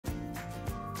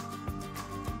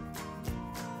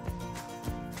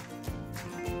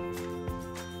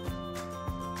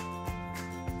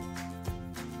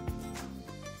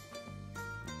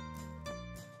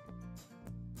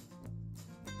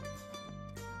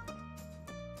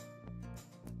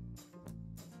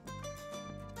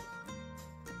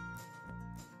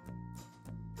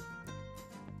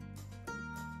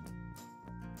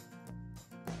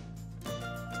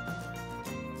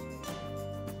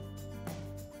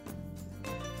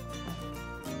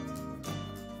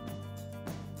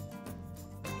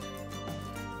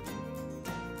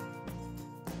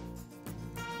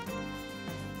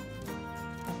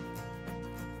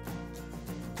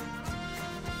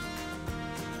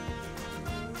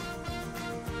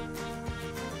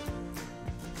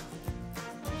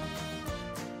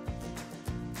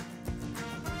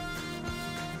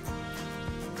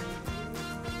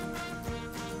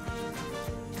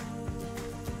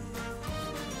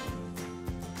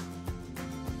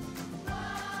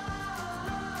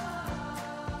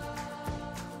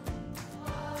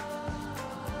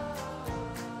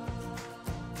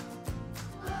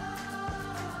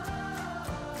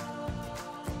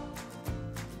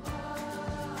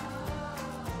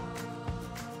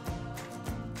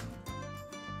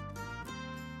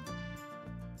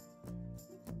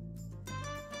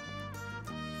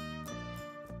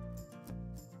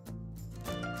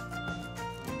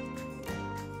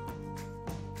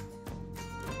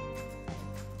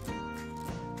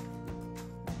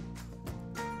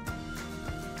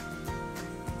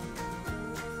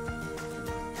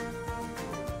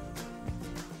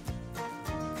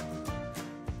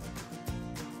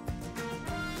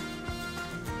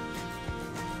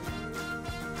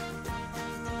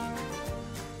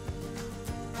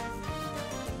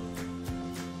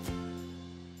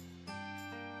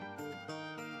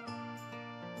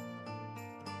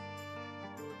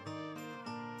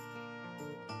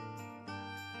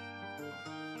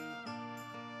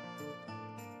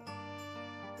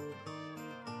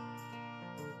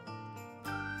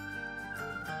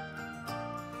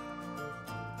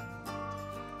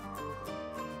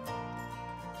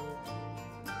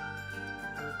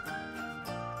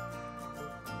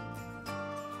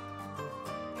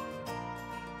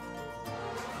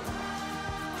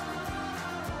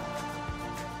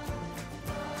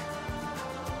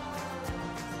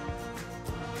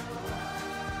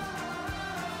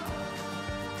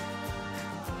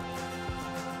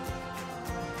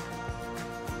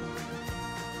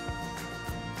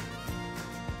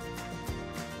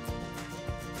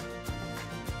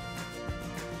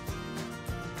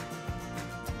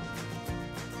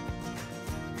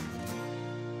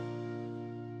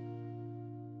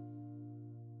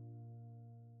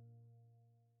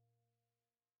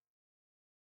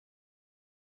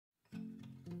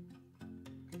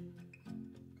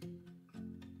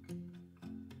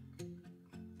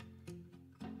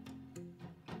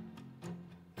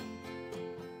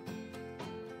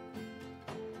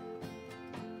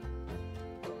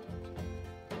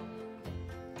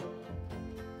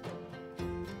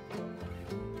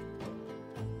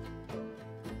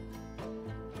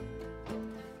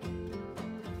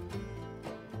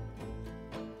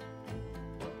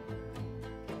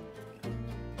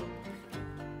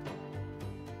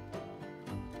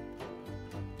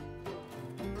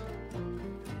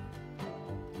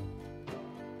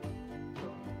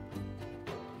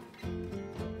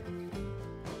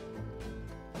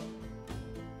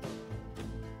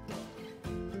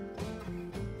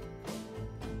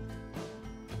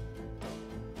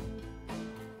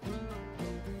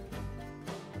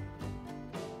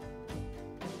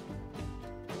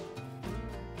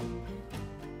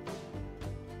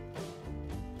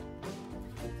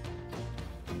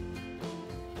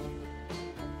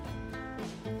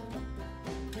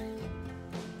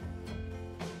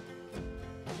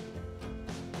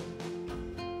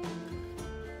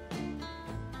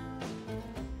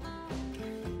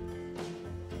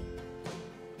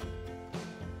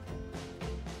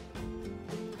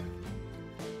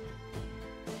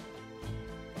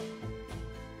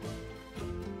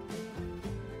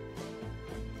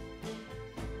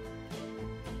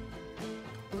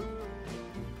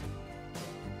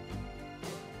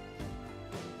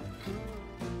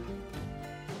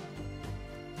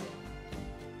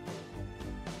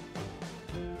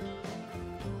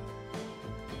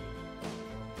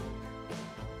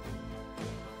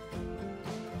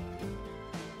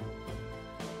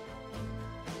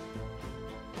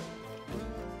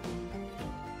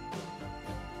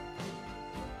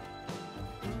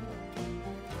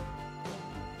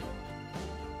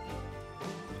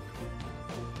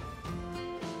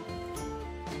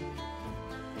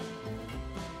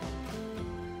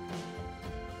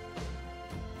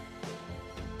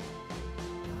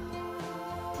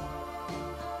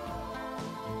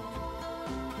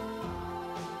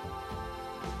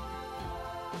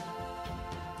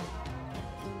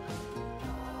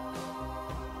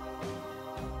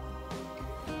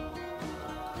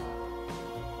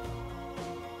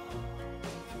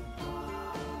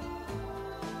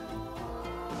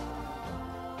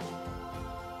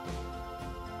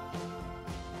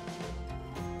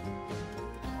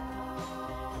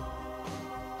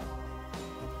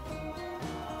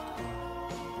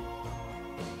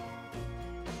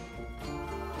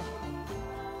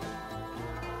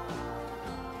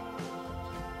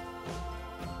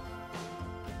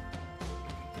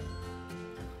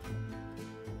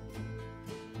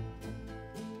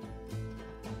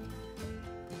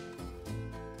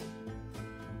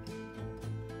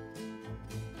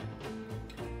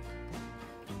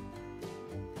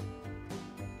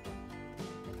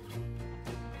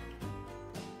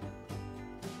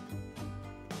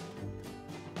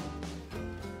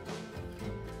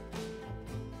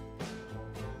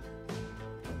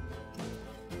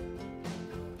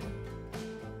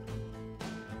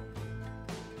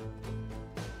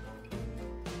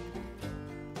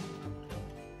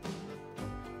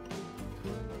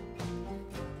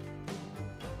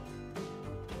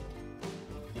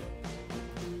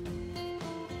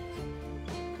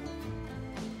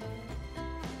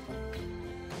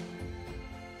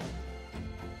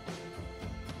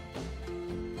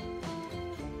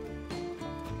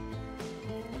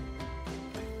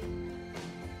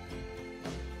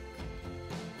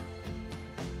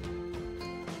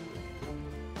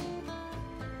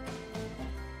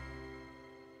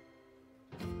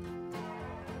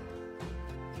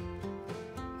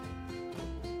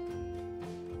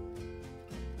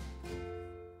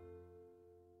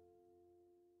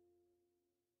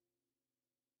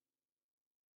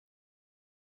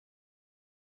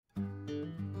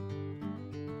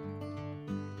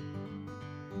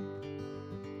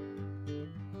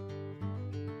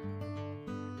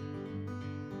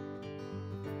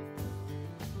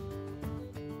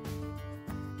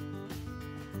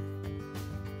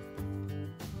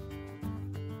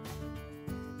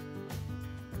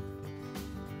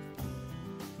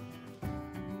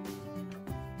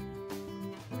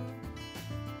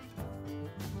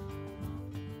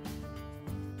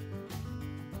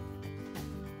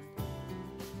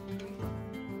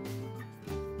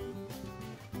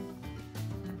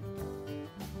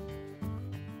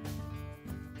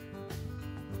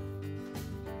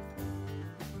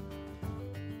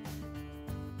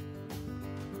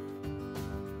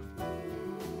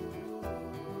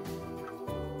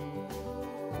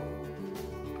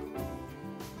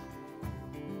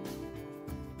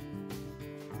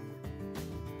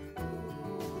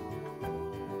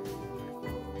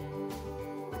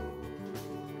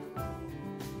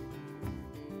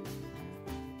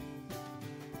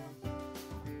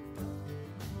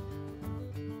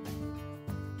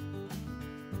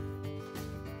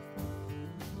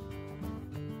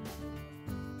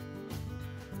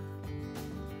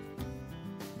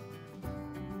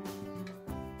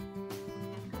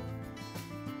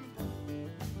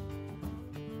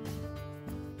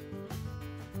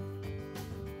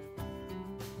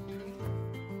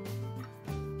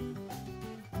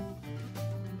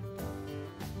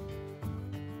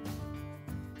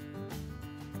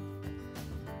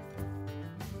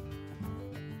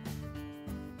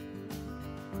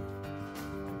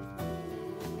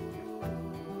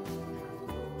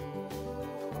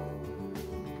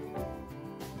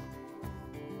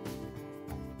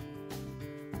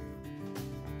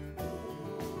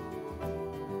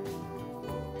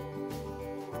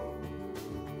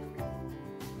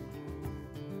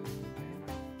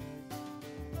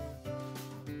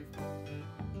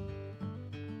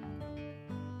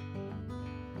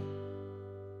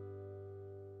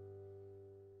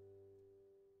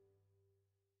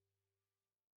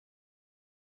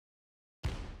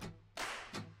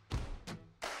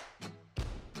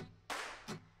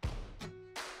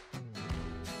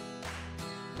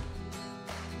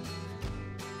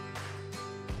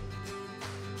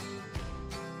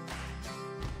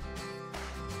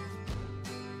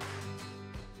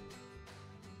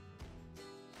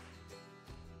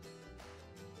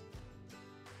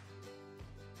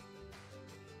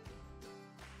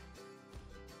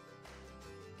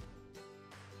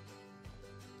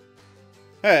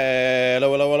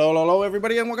Hello, hello, hello, hello,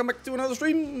 everybody, and welcome back to another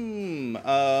stream.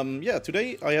 Yeah,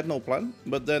 today I had no plan,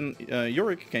 but then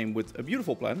Jorrick came with a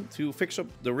beautiful plan to fix up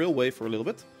the railway for a little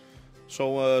bit.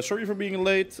 So sorry for being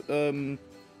late.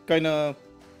 Kinda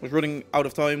was running out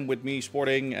of time with me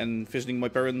sporting and visiting my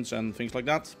parents and things like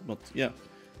that. But yeah,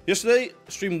 yesterday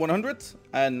stream 100,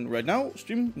 and right now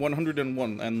stream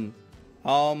 101. And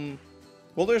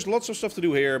well, there's lots of stuff to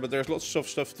do here, but there's lots of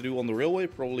stuff to do on the railway.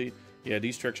 Probably. Yeah,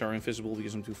 these tracks are invisible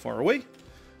because I'm too far away.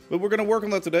 But we're going to work on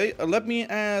that today. Let me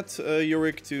add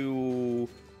Jorrick to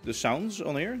the sounds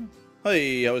on here.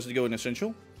 Hey, how is it going,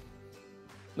 Essential?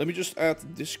 Let me just add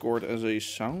Discord as a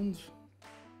sound.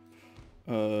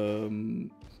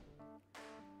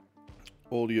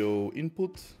 Audio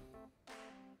input.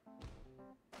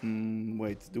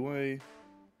 Wait, do I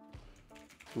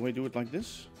do it like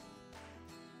this?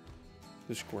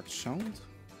 Discord sound?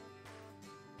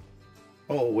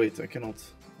 Oh, wait, I cannot.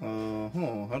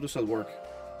 How does that work?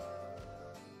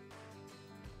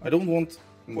 I don't want...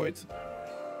 Wait.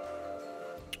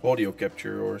 Audio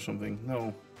capture or something.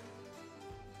 No.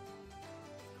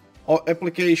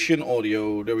 Application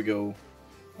audio. There we go.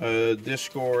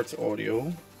 Discord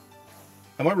audio.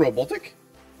 Am I robotic?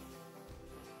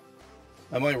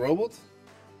 Am I a robot?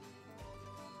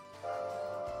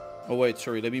 Oh, wait,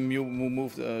 sorry. Let me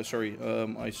move... sorry.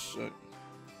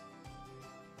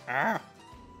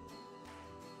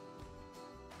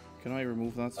 Can I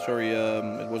remove that? Sorry,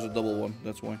 it was a double one,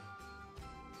 that's why.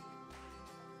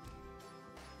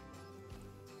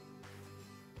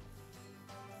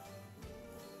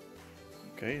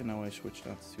 Okay, and now I switch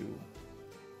that to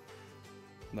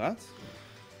that.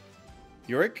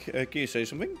 Jorrick, can you say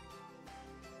something?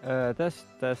 Test.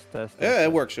 Yeah,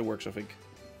 it works, I think.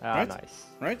 Ah, right? nice.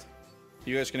 Right?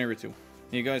 You guys can hear it too.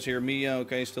 You guys hear me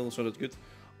okay still, so that's good.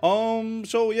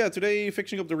 So yeah, today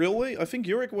fixing up the railway. I think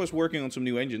Jorrick was working on some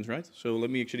new engines, right? So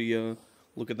let me actually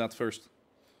look at that first.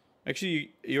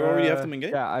 Actually, you already have them in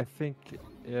game? Yeah, I think,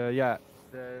 it's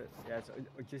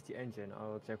just the engine.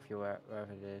 I'll check for you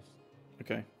wherever it is.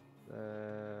 Okay.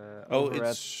 Oh,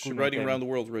 it's riding around the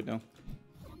world right now.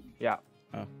 Yeah.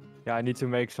 Oh. Yeah, I need to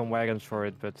make some wagons for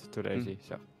it, but too lazy,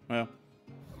 so. Yeah.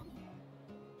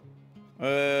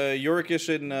 Jorrick is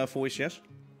in voice, yes?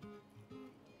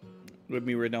 With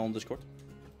me right now on Discord.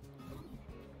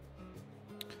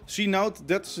 See, now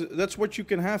that's what you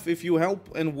can have if you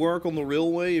help and work on the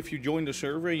railway. If you join the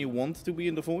server and you want to be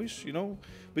in the voice, you know.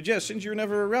 But yeah, since you're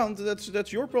never around,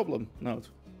 that's your problem, Note.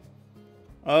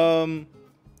 Oh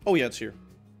yeah, it's here.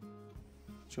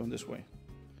 It's going this way.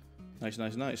 Nice,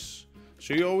 nice, nice.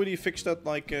 So you already fixed that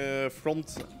like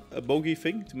front bogie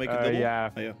thing to make it double? Yeah.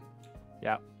 Oh, yeah.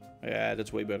 Yeah. Yeah,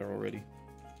 that's way better already.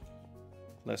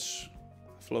 Less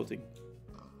floating.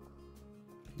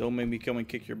 Don't make me come and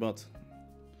kick your butt.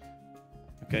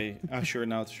 Okay, sure,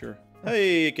 now it's sure.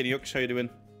 Hey, Kenny Hooks, how you doing?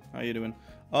 How you doing?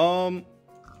 So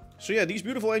yeah, these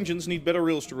beautiful engines need better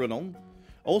rails to run on.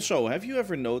 Also, have you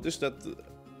ever noticed that...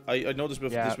 I noticed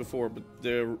this before, but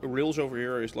the rails over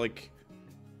here is like...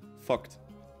 fucked.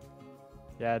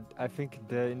 Yeah, I think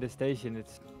in the station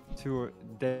it's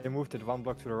they moved it one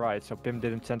block to the right, so Pim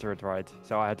didn't center it right.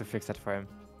 So I had to fix that for him.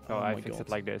 So I fixed it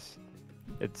like this.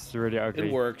 It's really ugly.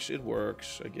 It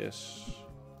works, I guess.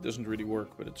 It doesn't really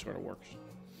work, but it sort of works.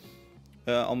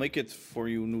 I'll make it for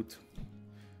you, Noot.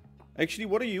 Actually,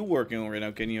 what are you working on right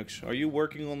now, Kenny Hooks? Are you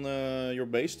working on your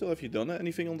base still? Have you done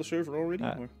anything on the server already?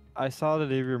 I saw that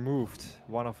he removed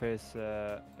one of his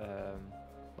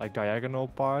like diagonal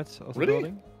parts of the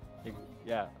building. He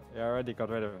already got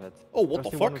rid of it. Oh, what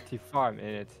the fuck? He wanted the farm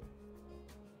in it.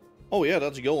 Oh yeah,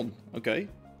 that's gone. Okay.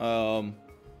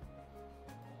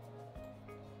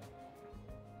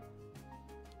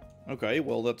 Okay,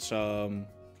 well that's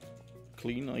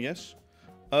clean, I guess.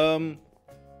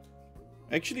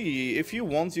 Actually, if you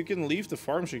want, you can leave the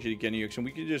farm actually, Kenny Hooks, and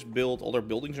we can just build other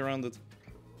buildings around it.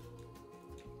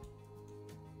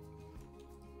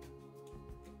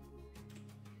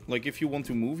 Like, if you want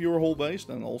to move your whole base,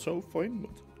 then also fine,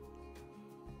 but...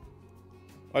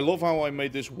 I love how I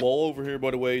made this wall over here,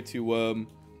 by the way, to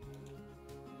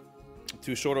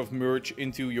sort of merge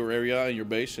into your area and your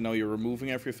base, and now you're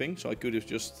removing everything, so I could have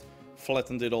just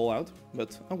flattened it all out,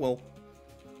 but oh well.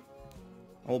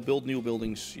 I'll build new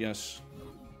buildings, yes.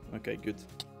 Okay, good.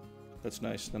 That's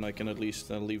nice, then I can at least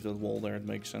leave that wall there, it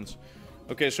makes sense.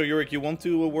 Okay, so Jorrick, you want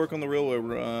to work on the railway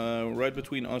right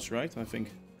between us, right, I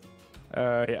think?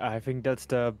 Yeah, I think that's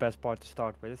the best part to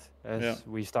start with, as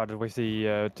we started with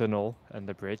the tunnel and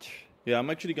the bridge. Yeah, I'm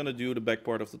actually gonna do the back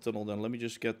part of the tunnel then. Let me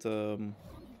just get...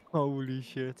 Holy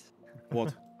shit.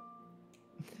 What?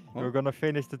 We're gonna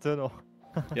finish the tunnel.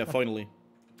 Yeah, finally.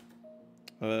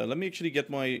 Let me actually get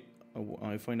my...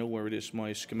 if I know where it is,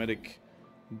 my schematic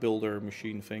builder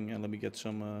machine thing. And let me get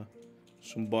some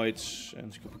bytes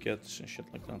and copycats and shit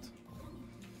like that.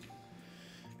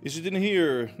 Is it in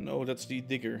here? No, that's the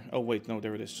digger. Oh wait, no,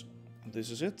 there it is. This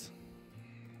is it.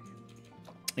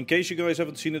 In case you guys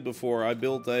haven't seen it before, I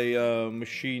built a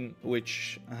machine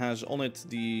which has on it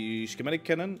the schematic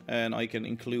cannon, and I can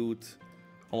include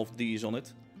all of these on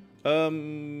it.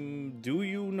 Do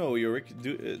you know, Jorrick?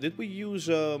 Did we use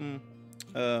how's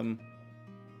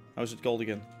it called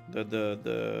again?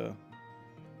 The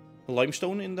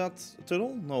limestone in that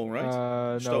tunnel? No,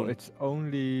 right? No, it's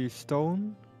only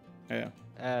stone. Yeah.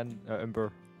 And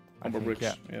umber. Umber bricks.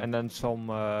 Yeah. Yeah. And then some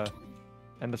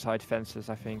andesite fences,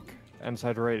 I think,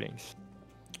 andesite railings.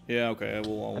 Yeah. Okay.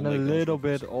 I'll and a little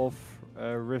bit of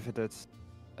riveted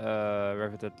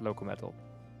local metal.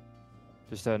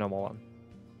 Just a normal one.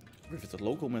 Riveted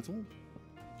local metal?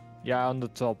 Yeah, on the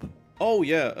top. Oh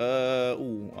yeah.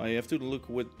 Ooh, I have to look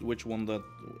with which one that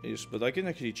is, but I can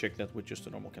actually check that with just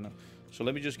a normal cannon. So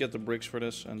let me just get the bricks for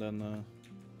this, and then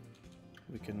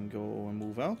we can go and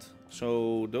move out.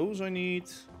 So those I need.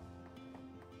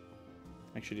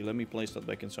 Actually, let me place that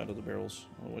back inside of the barrels.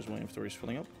 Otherwise my inventory is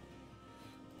filling up.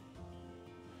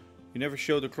 You never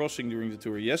showed the crossing during the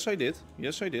tour. Yes, I did.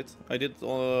 Yes, I did. I did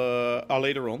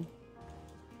later on.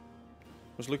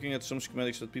 I was looking at some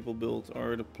schematics that people built.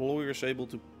 Are the deployers able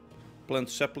to plant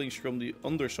saplings from the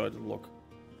underside of the block?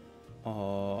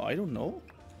 I don't know.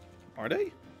 Are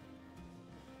they?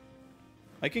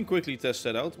 I can quickly test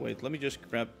that out. Wait, let me just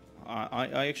grab...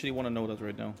 I actually want to know that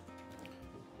right now.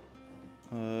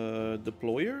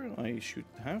 Deployer. I should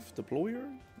have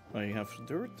deployer. I have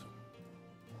dirt.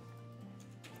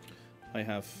 I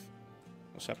have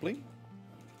a sapling.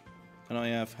 And I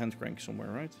have hand crank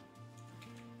somewhere, right?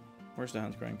 Where's the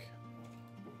hand crank?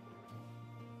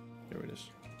 There it is.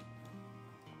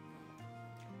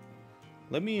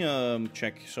 Let me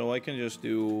check. So I can just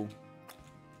do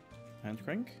hand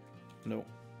crank? No.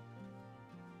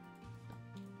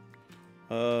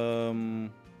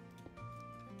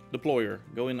 Deployer,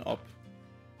 going up.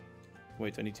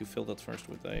 Wait, I need to fill that first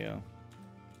with a...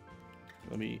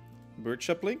 let me... birch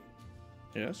sapling?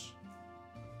 Yes.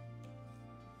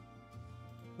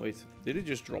 Wait, did it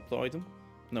just drop the item?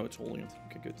 No, it's holding it.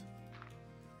 Okay, good.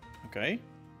 Okay.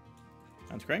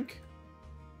 Hand crank.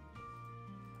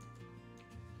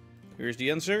 Here's the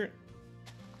answer.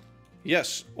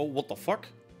 Yes. Oh, what the fuck?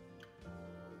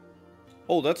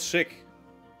 Oh, that's sick.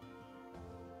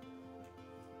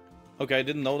 Okay, I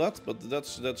didn't know that, but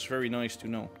that's very nice to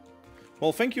know.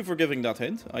 Well, thank you for giving that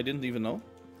hint. I didn't even know.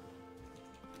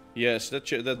 Yes, that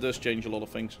does change a lot of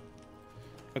things.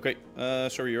 Okay,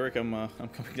 sorry, Jorrick, I'm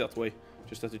coming that way.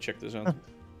 Just had to check this out.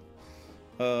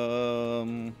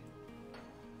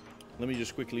 Let me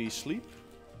just quickly sleep.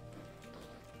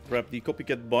 Grab the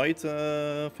copycat bite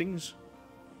things.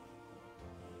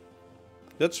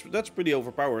 That's pretty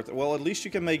overpowered. Well, at least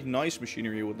you can make nice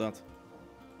machinery with that.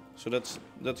 So that's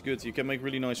good. You can make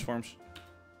really nice farms.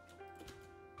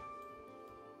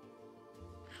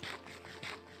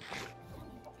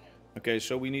 Okay,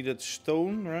 so we needed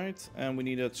stone, right? And we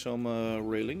needed some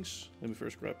railings. Let me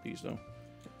first grab these, though.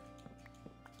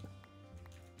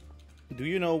 Do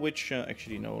you know which...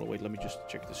 actually, no. Wait, let me just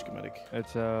check the schematic.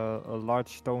 It's a large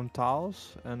stone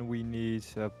tiles, and we need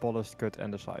polished cut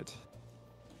andesite.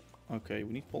 Okay,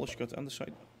 we need polished cut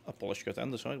andesite. A polished cut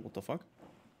andesite? What the fuck?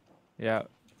 Yeah,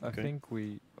 okay. I think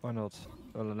we... or not.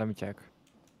 Let me check.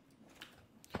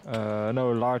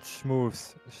 No, large smooth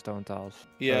stone tiles.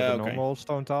 Yeah, so the normal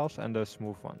stone tiles and the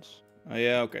smooth ones.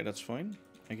 Yeah, okay, that's fine.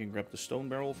 I can grab the stone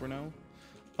barrel for now.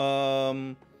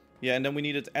 Yeah, and then we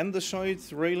needed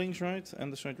andesite railings, right?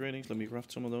 Andesite railings. Let me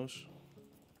craft some of those.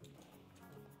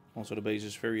 Also, the base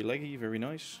is very laggy, very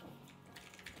nice.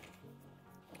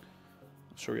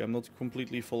 Sorry, I'm not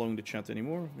completely following the chat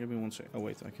anymore. Give me one sec. Oh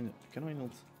wait, can I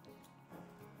not?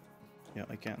 Yeah,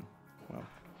 I can. Wow.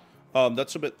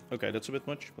 That's a bit... okay, that's a bit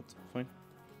much, but fine.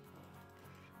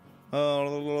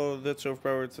 That's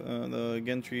overpowered. The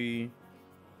gantry...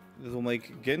 That will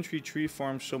make gantry tree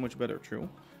farms so much better, true.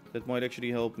 That might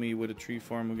actually help me with a tree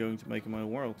farm I'm going to make in my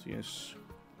world, yes.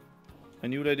 I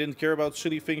knew they didn't care about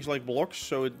silly things like blocks,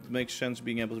 so it makes sense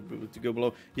being able to go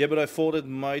below. Yeah, but I thought it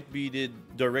might be the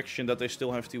direction that they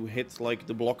still have to hit, like,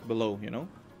 the block below, you know?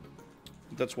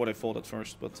 That's what I thought at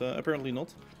first, but apparently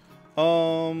not.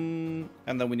 And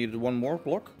then we needed one more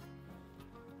block.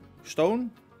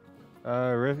 Stone?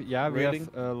 Yeah, we Railing?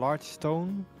 have large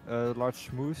stone, large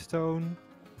smooth stone,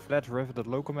 flat riveted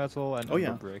local metal, and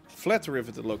brick. Flat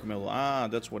riveted local metal. Ah,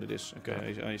 that's what it is.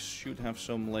 Okay, yeah. I should have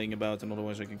some laying about, and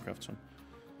otherwise I can craft some.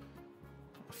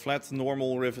 flat,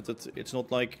 normal, riveted. It's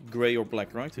not like grey or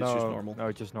black, right? It's just normal.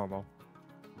 No, just normal.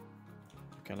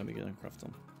 Okay, let me get a craft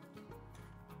them.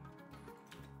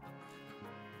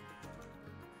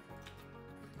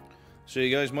 So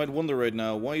you guys might wonder right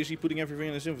now, why is he putting everything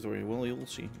in his inventory? Well, you'll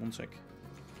see. One sec.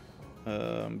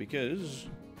 Because...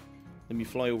 Let me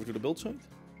fly over to the build site.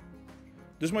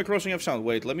 Does my crossing have sound?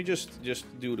 Wait, let me just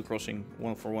do the crossing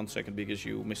for 1 second because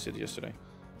you missed it yesterday.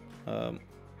 Let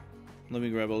me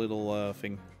grab a little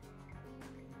thing.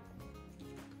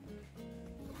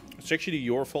 It's actually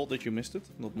your fault that you missed it,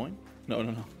 not mine.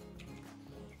 No.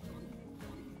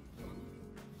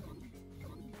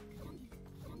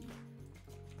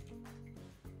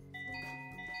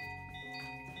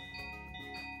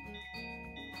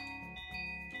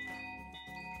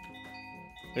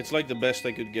 It's like the best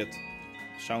I could get,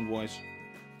 sound-wise.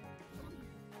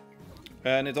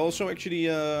 And it also actually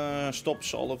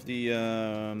stops all of the...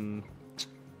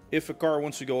 if a car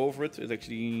wants to go over it, it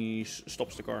actually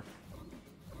stops the car.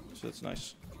 So that's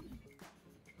nice.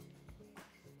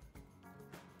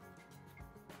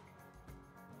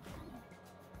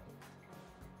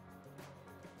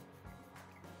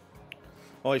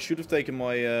 Oh, I should have taken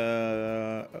my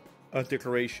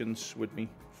decorations with me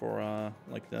for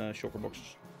like the shocker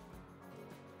boxes.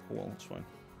 Oh, well, that's fine.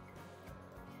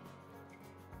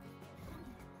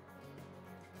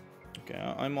 Okay,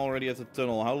 I'm already at the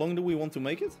tunnel. How long do we want to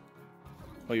make it?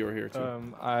 Oh, you're here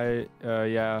too.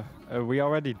 Yeah, we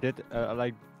already did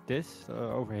like this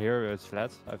over here. It's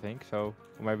flat, I think. So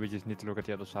maybe we just need to look at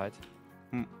the other side.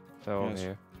 So yes.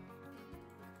 Here.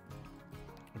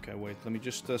 Okay, wait. Let me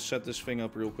just set this thing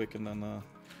up real quick and then...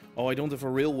 Oh, I don't have a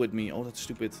rail with me. Oh, that's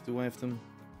stupid. Do I have them?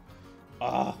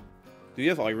 Ah! Do you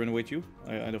have iron with you?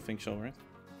 I don't think so, right?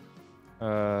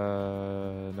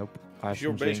 Nope. Is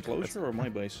your base closer or my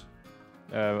base?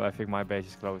 I think my base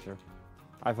is closer.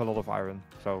 I have a lot of iron,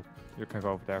 so you can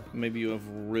go over there. Maybe you have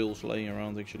rails laying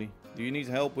around, actually. Do you need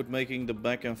help with making the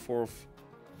back and forth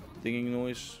dinging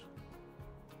noise?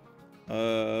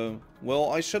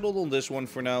 Well, I settled on this one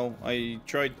for now. I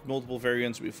tried multiple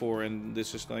variants before, and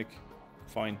this is, like,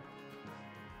 fine.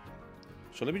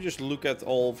 So let me just look at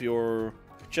all of your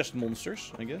chest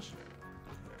monsters, I guess.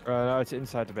 No, it's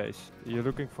inside the base. You're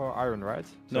looking for iron, right?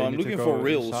 So no, I'm looking for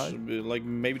rails. Like,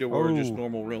 maybe there were just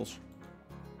normal rails.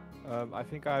 I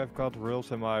think I've got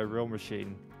rails in my rail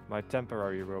machine. My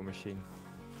temporary rail machine.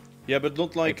 Yeah, but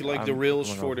not like the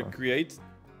rails for the create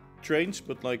trains,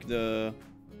 but like the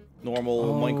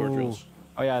normal minecart rails.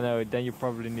 Oh yeah, no, then you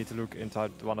probably need to look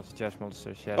inside one of the chest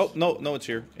monsters, yes. Oh, no, it's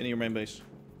here, in your main base.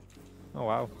 Oh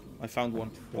wow. I found one,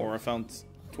 or I found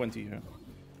 20 here.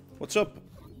 What's up?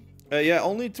 Yeah,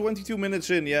 only 22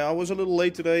 minutes in. Yeah, I was a little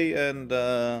late today, and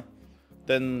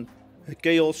then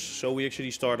chaos, so we actually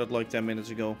started like 10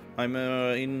 minutes ago. I'm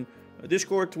in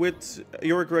Discord with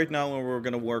Jorrick right now, and we're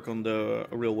gonna work on the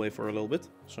railway for a little bit.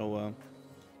 So,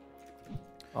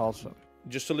 awesome.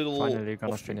 Just a little... Finally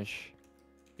gonna finish.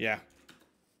 Yeah.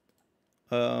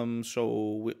 Yeah,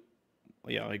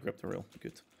 I grabbed the rail.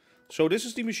 Good. So this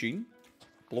is the machine.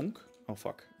 Plonk. Oh,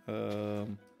 fuck.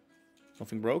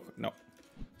 Nothing broke? No.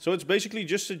 So it's basically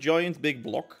just a giant big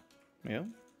block. Yeah.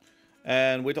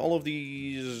 And with all of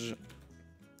these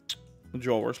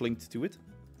drawers linked to it.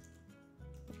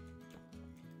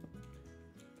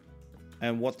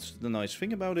 And what's the nice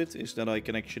thing about it is that I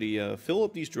can actually fill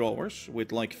up these drawers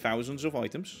with like thousands of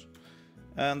items.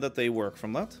 And that they work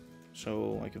from that.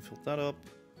 So I can fill that up.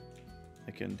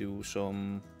 I can do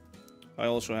some... I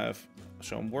also have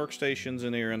some workstations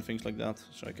in here and things like that.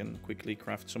 So I can quickly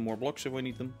craft some more blocks if I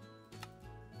need them.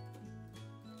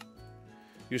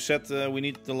 You said we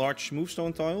need the large smooth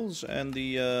stone tiles and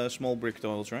the small brick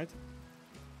tiles, right?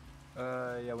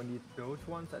 Yeah, we need those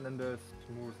ones and then the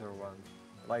smoother ones.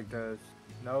 Like the...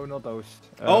 No, not those.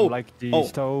 Like the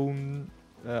stone...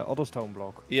 other stone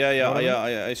block.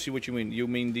 Yeah, I see what you mean. You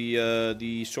mean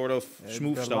the sort of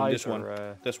smooth stone,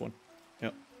 lighter, this one.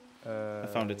 Yeah. I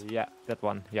found it. Yeah, that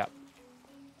one, yeah.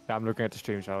 Yeah, I'm looking at the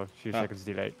stream, so a few seconds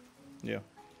delayed. Yeah.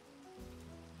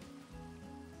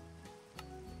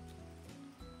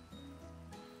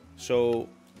 So,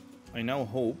 I now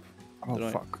hope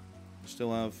that I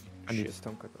still have... I need a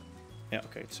stone cutter. Yeah,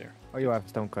 okay, it's there. Oh, you have a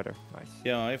stone cutter. Nice.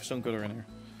 Yeah, I have a stone cutter in here.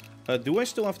 Do I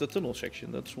still have the tunnel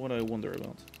section? That's what I wonder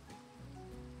about.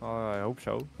 I hope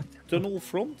so. Tunnel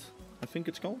front, I think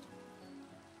it's called.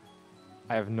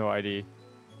 I have no idea.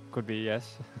 Could be,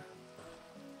 yes.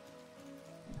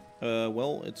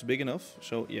 Well, it's big enough,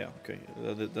 so yeah, okay,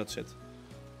 that's it.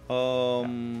 I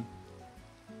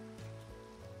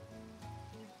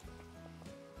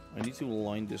need to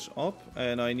line this up,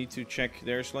 and I need to check.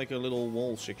 There's like a little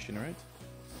wall section, right?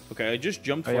 Okay, I just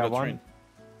jumped for that train.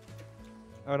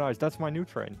 Oh nice, that's my new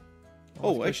train.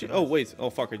 Oh, actually, oh wait, oh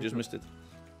fuck, I just missed it.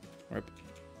 Rip.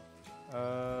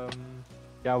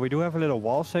 Yeah, we do have a little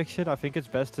wall section. I think it's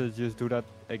best to just do that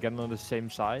again on the same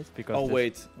side because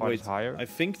wait, is higher. I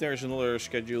think there's another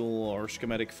schedule or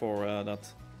schematic for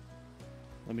that.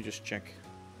 Let me just check.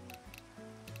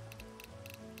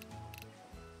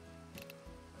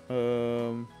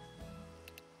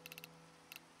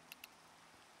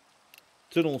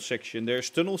 Tunnel section. There's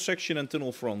tunnel section and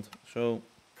tunnel front. So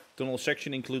tunnel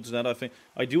section includes that. I think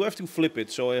I do have to flip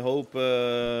it. So I hope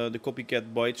the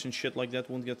copycat bytes and shit like that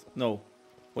won't get. No,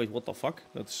 wait, what the fuck?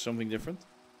 That's something different.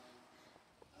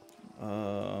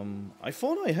 I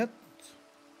thought I had.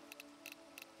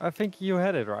 I think you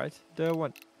had it right. The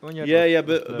one when you. Yeah,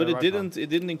 but it didn't. It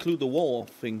didn't include the wall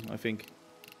thing. I think.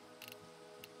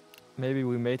 Maybe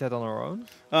we made that on our own?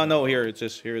 No, here it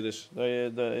is. Here it is.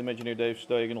 The Imagineer Dave's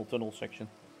diagonal tunnel section.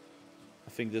 I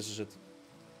think this is it.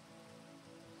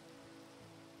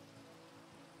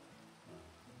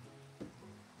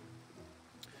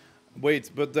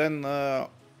 Wait, but then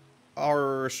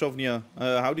our Sovnia,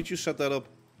 how did you set that up?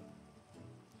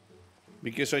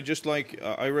 Because I just like,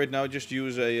 I right now just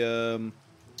use a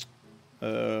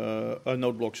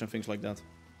node blocks and things like that.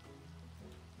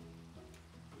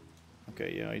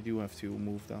 Okay, yeah, I do have to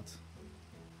move that.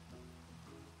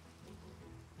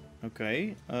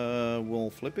 Okay, we'll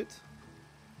flip it.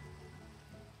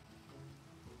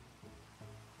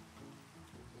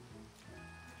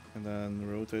 And then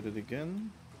rotate it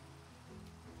again.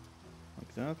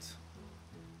 Like that.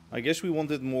 I guess we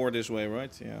want it more this way,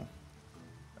 right? Yeah.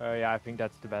 Yeah, I think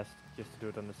that's the best, just to do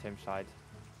it on the same side.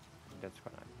 That's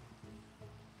fine.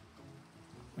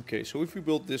 Okay, so if we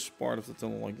build this part of the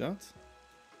tunnel like that.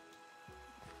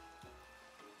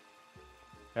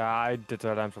 Yeah, I did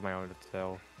the lamps on my own,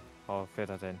 so I'll fit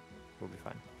that in. We'll be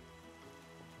fine.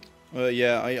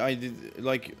 Yeah, I did,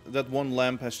 like, that one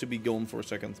lamp has to be gone for a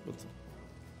second, but...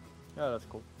 Yeah, that's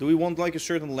cool. Do we want, like, a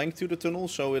certain length to the tunnel,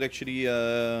 so it actually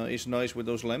is nice with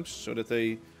those lamps, so that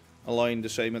they align the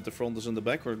same at the front as in the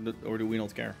back, or do we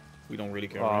not care? We don't really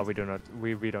care, right? We do not,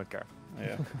 we don't care.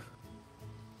 Yeah.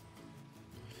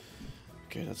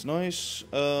 Okay, that's nice.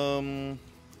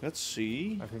 Let's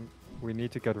see. I think we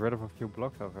need to get rid of a few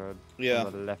blocks over yeah.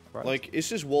 on the left, right. Like, is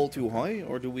this wall too high,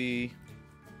 or do we...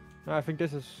 No, I think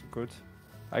this is good.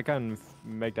 I can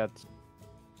make that...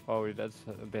 Oh, that's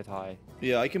a bit high.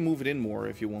 Yeah, I can move it in more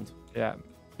if you want. Yeah,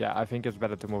 yeah, I think it's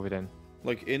better to move it in.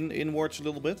 Like, inwards a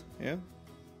little bit, yeah?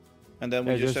 And then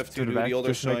we just have to do the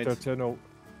other side. Make the tunnel,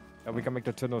 we can make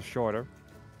the tunnel shorter.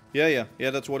 Yeah,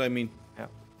 that's what I mean. Yeah.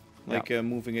 Like,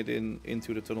 moving it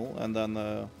into the tunnel, and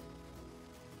then...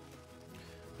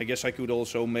 I guess I could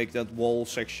also make that wall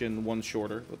section one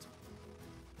shorter, but...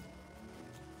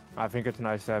 I think it's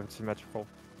nice to have it symmetrical.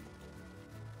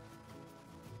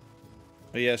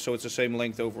 Yeah, so it's the same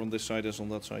length over on this side as on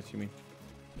that side, you mean?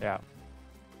 Yeah.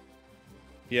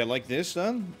 Yeah, like this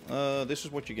then? This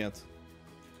is what you get.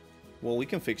 Well, we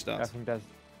can fix that. I think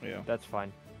that's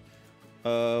fine.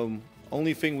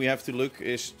 Only thing we have to look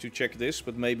is to check this,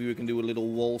 but maybe we can do a little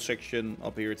wall section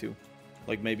up here too.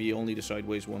 Like maybe only the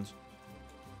sideways ones.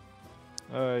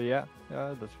 Yeah,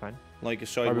 that's fine. Like a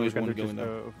sideways one going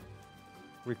down.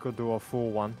 We could do a full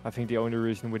one. I think the only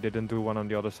reason we didn't do one on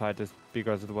the other side is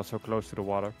because it was so close to the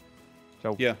water.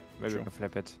 So yeah, maybe we can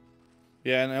flip it.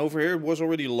 Yeah, and over here it was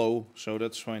already low, so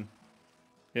that's fine.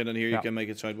 Yeah, then here you can make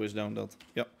it sideways down that.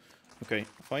 Yep. Okay,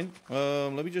 fine.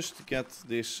 Let me just get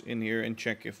this in here and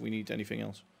check if we need anything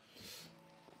else.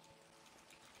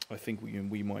 I think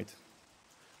we might.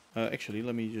 Actually,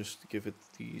 let me just give it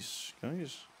these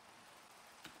guys.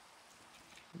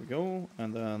 Here we go,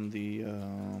 and then the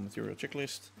material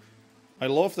checklist. I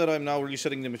love that I'm now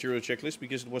resetting the material checklist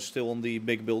because it was still on the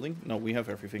big building. No, we have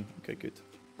everything. Okay, good.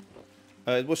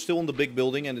 It was still on the big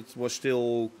building and it was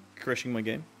still crashing my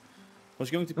game. I was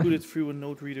going to put it through a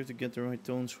node reader to get the right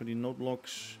tones for the node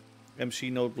blocks. MC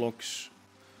node blocks.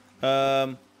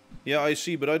 Yeah, I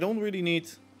see, but I don't really need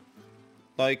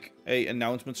like a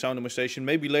announcement sound on my station.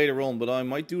 Maybe later on, but I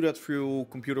might do that through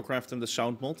Computercraft and the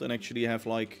sound mod and actually have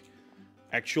like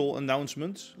actual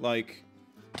announcements, like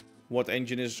what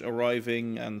engine is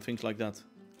arriving and things like that.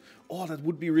 Oh, that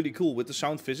would be really cool with the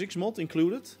sound physics mod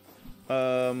included.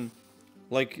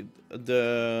 Like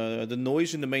the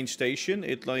noise in the main station,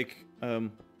 it like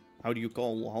how do you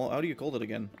call that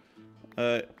again?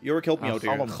 Jorrick, help me out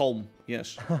here. Galm,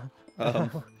 yes.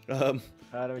 Let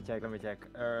me check.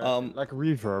 Like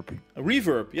reverb. A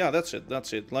reverb, yeah, that's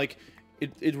it. Like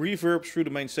it reverbs through the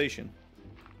main station.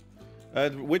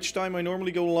 At which time I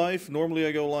normally go live? Normally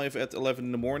I go live at 11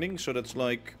 in the morning, so that's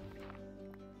like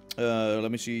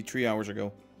let me see, 3 hours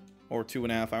ago. Or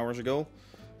 2.5 hours ago.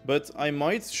 But I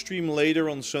might stream later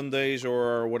on Sundays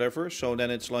or whatever. So then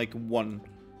it's like 1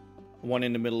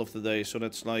 in the middle of the day. So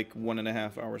that's like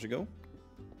 1.5 hours ago.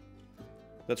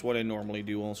 That's what I normally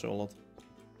do also a lot.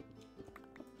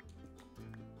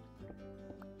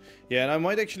 Yeah, and I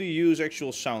might actually use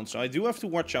actual sounds. I do have to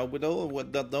watch out with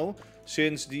that though,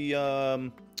 since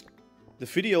the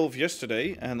video of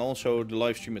yesterday and also the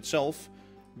live stream itself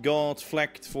got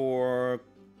flagged for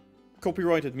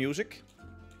copyrighted music.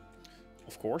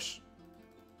 Of course.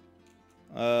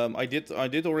 I did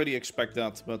already expect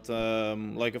that, but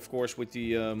like of course with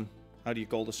the how do you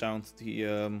call the sound?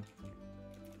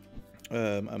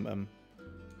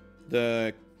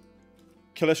 The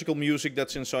classical music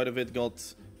that's inside of it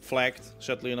got flagged,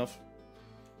 sadly enough.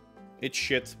 It's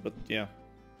shit, but yeah,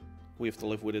 we have to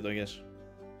live with it, I guess.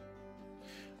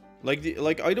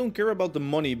 Like I don't care about the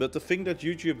money, but the thing that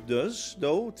YouTube does,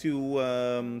 though, to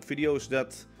videos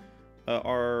that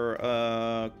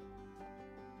are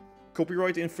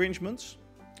copyright infringements,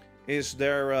 is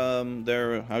their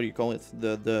how do you call it?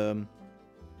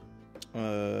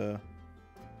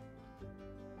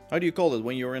 How do you call it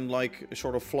when you're in like a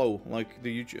sort of flow, like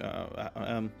the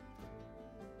YouTube?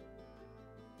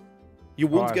 You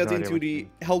won't get into the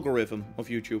algorithm of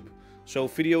YouTube. So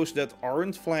videos that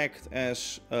aren't flagged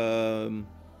as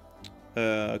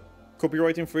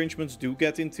copyright infringements do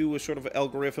get into a sort of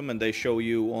algorithm, and they show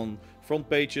you on front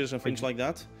pages and things like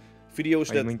that. Videos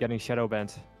that... You mean getting shadow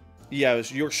banned? Yeah,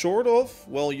 you're sort of...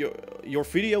 Well, your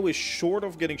video is sort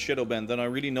of getting shadow banned, and I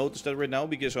really noticed that right now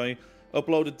because I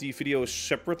uploaded the video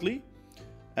separately.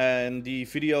 And the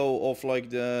video of like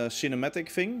the cinematic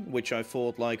thing, which I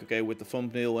thought like, okay, with the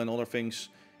thumbnail and other things,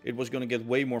 it was gonna get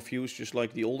way more views, just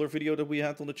like the older video that we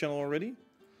had on the channel already.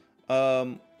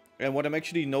 And what I'm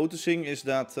actually noticing is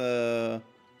that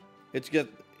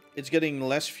it's getting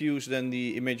less views than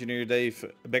the Imaginary Dave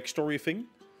backstory thing,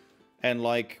 and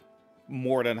like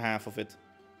more than half of it.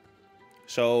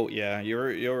 So yeah,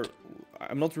 you're.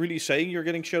 I'm not really saying you're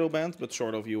getting shadow banned, but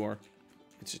sort of you are.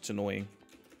 It's annoying.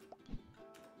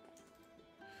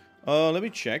 Let me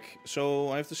check. So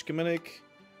I have the schematic.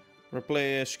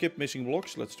 Replay skip missing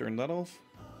blocks. Let's turn that off.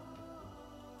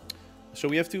 So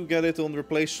we have to get it on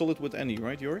replace solid with any,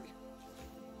 right, Jorrick?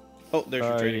 Oh, there's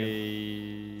your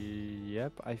training.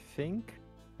 Yep, I think.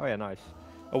 Oh yeah, nice.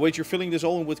 Oh wait, you're filling this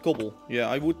all in with cobble. Yeah,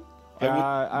 I would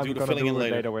do the filling in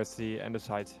later. With the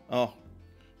andesite. Oh,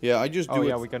 yeah, I just do it.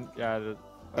 Yeah, we can. Yeah.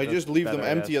 I just leave them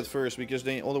empty at first because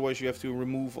otherwise you have to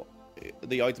remove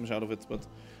the items out of it. But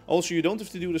also you don't have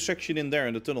to do the section in there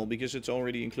in the tunnel because it's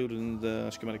already included in the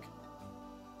schematic.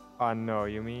 Oh no,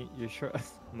 you sure?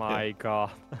 My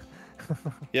god.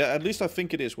 Yeah, at least I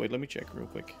think it is. Wait, let me check real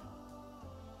quick.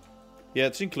 Yeah,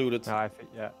 it's included. No, I think,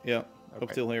 yeah. Yeah, okay.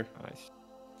 Up till here. Nice.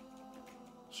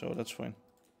 So that's fine.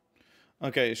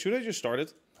 Okay, should I just start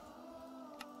it?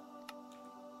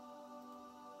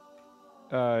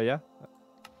 Yeah.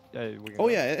 Yeah, oh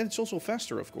yeah, and it's also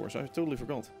faster, of course. I totally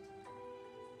forgot.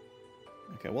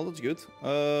 Okay, well that's good.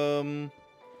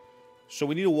 So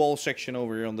we need a wall section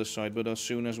over here on this side, but as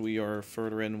soon as we are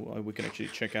further in, we can actually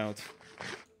check out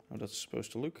how that's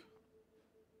supposed to look.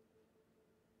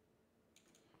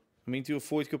 I mean, to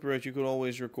avoid copyright, you could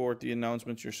always record the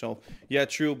announcements yourself. Yeah,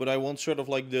 true, but I want sort of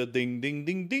like the ding, ding,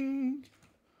 ding, ding,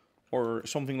 or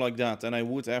something like that. And I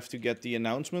would have to get the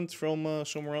announcement from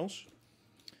somewhere else.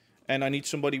 And I need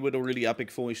somebody with a really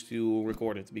epic voice to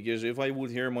record it. Because if I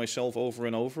would hear myself over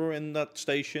and over in that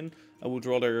station, I would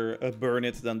rather burn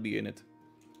it than be in it.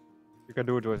 You can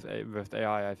do it with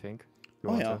AI, I think.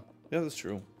 Oh yeah, yeah, that's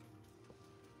true.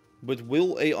 But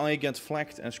will AI get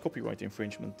flagged as copyright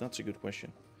infringement? That's a good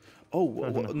question. Oh,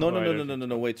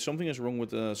 no, wait. Something is wrong with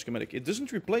the schematic. It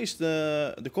doesn't replace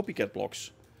the copycat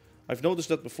blocks. I've noticed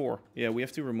that before. Yeah, we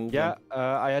have to remove them. Yeah,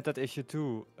 I had that issue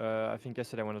too. I think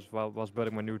yesterday when I was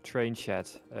building my new train shed,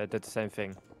 did the same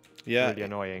thing. Yeah. Really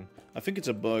annoying. I think it's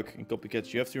a bug in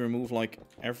copycats. You have to remove like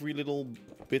every little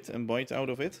bit and byte out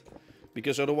of it.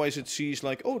 Because otherwise it sees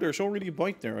like, oh, there's already a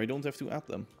byte there. I don't have to add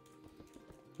them.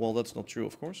 Well, that's not true,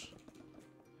 of course.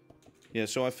 Yeah,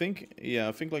 so I think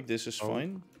like this is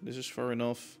fine. This is fair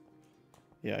enough.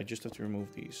 Yeah, I just have to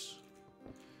remove these.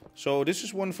 So this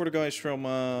is one for the guys from,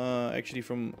 actually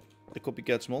from the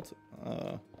Copycats mod.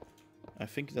 I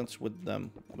think that's with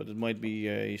them, but it might be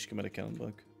a schematic cannon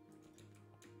bug.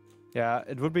 Yeah,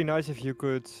 it would be nice if you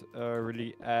could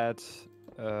really add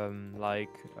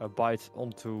like a byte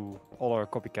onto all our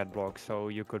copycat blocks. So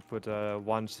you could put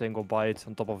one single byte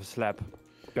on top of a slab.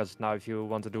 Because now if you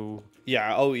want to do...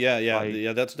 Yeah, oh yeah, like,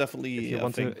 yeah, that's definitely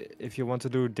if you want to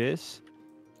do this,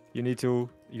 you need to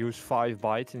use 5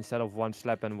 bytes instead of 1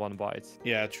 slab and 1 byte.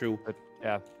 Yeah, true. But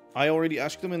yeah. I already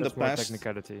asked them in the past,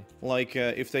 technicality. like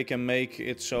if they can make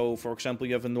it so, for example,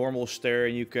 you have a normal stair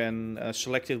and you can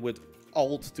select it with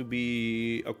Alt to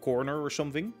be a corner or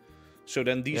something. So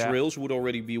then these rails would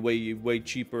already be way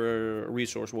cheaper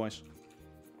resource-wise.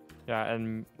 Yeah,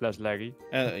 and less laggy.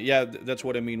 Yeah, that's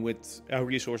what I mean with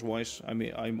resource-wise. I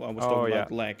mean, I was talking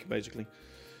about lag basically,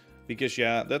 because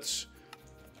yeah, that's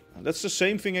the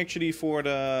same thing actually for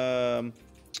the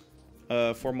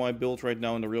for my build right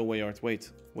now in the railway yard.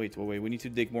 Wait. We need to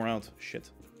dig more out. Shit.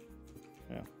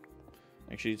 Yeah.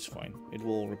 Actually, it's fine. It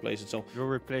will replace itself. You'll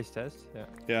replace that? Yeah.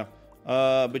 Yeah.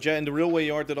 But yeah, in the railway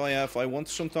yard that I have,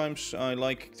 sometimes I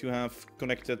like to have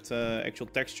connected actual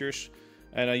textures.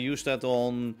 And I use that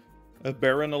on a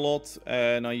Baron a lot.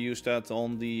 And I use that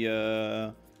on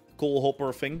the coal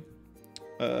hopper thing.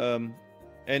 And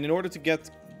in order to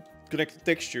get connected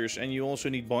textures, and you also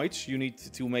need bytes, you need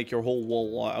to make your whole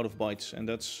wall out of bytes. And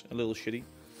that's a little shitty.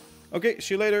 Okay,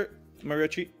 see you later,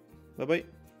 Mariachi. Bye-bye.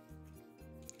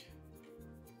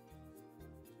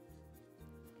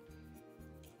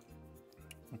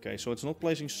 Okay, so it's not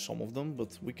placing some of them,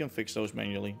 but we can fix those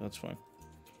manually. That's fine.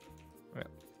 Yeah.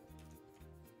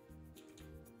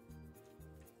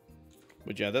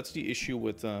 But yeah, that's the issue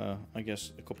with, I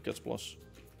guess, the Copycats Plus.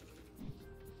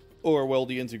 Or, well,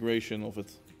 the integration of it.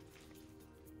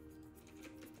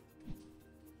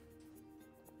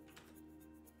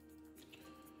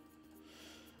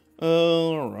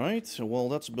 Alright, well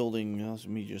that's building, let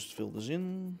me just fill this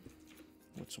in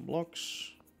with some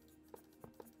blocks.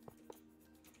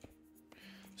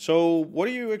 So, what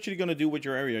are you actually going to do with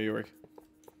your area, Jorrick?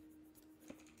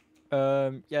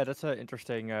 Yeah, that's an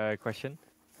interesting question.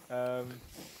 I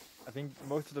think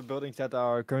most of the buildings that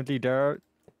are currently there,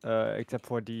 except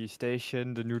for the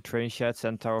station, the new train sheds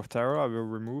and Tower of Terror, I will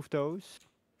remove those.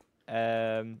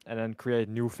 And then create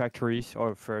new factories,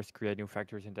 or first create new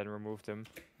factories and then remove them.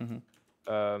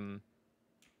 Mm-hmm.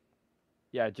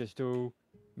 Yeah, just to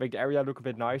make the area look a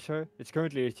bit nicer. It's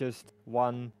just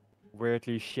one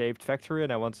weirdly shaped factory,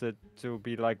 and I want it to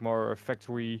be like more a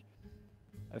factory.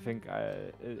 I think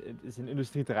it's an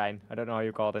industrieterrein. I don't know how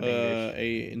you call it in English.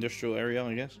 A industrial area,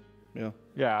 I guess. Yeah.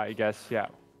 Yeah, I guess. Yeah,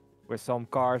 with some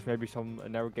cars, maybe some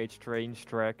narrow gauge trains,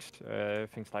 tracks,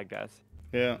 things like that.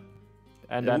 Yeah.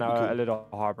 And then a little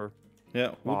harbor.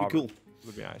 Yeah, would be cool.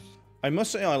 Would be nice. I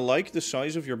must say I like the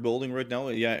size of your building right now.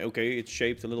 Yeah, okay, it's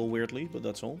shaped a little weirdly, but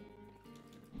that's all.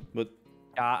 But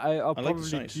yeah, I'll like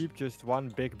probably keep just one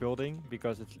big building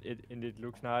because it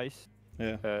looks nice.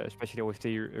 Yeah. Especially with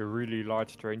the really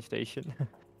large train station.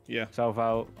 Yeah. So if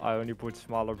I only put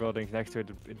smaller buildings next to it,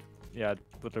 it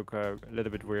would look a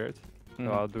little bit weird. Mm-hmm.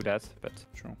 So I'll do that. But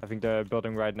I think the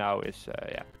building right now is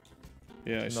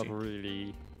it's not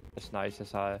really as nice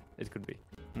as it could be.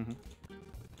 Mm-hmm.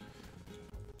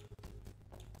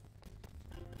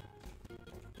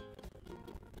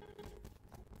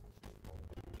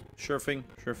 Sure thing.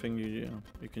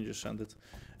 You can just send it.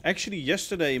 Actually,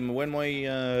 yesterday when my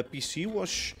PC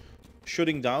was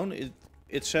shutting down,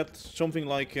 it said something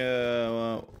like,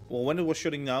 well, when it was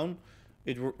shutting down,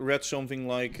 it read something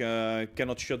like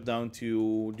cannot shut down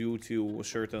due to a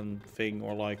certain thing,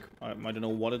 or like I don't know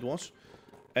what it was,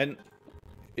 and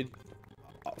it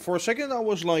for a second I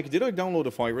was like, did I download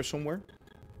a virus somewhere?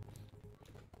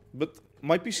 But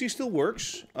my PC still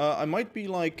works. I might be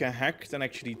like hacked and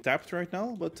actually tapped right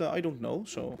now, but I don't know.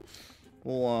 So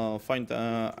we'll find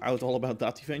out all about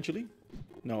that eventually.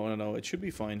 No, it should be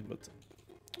fine. But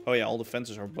oh yeah, all the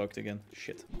fences are bugged again.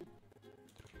 Shit.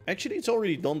 Actually, it's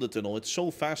already done the tunnel. It's so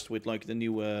fast with like the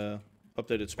new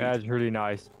updated speed. Yeah, it's really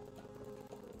nice.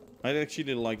 I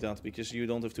actually like that because you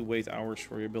don't have to wait hours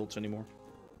for your builds anymore.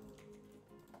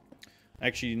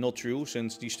 Actually, not true,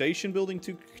 since the station building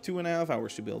took 2.5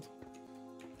 hours to build.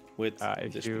 With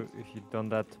if you done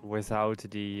that without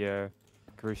the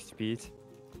cruise speed,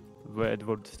 it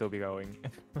would still be going.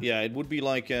 Yeah, it would be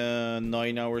like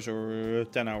 9 hours or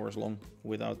 10 hours long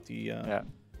without the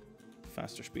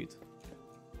faster speed.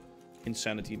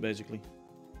 Insanity, basically.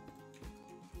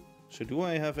 So do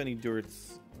I have any dirt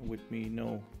with me?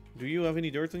 No. Do you have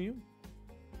any dirt on you?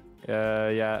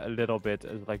 Yeah, a little bit.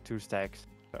 Like 2 stacks.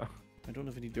 So. I don't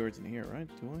have any dirt in here, right?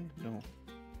 Do I? No.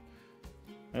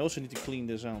 I also need to clean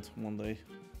this out one day.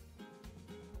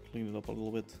 Clean it up a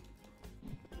little bit.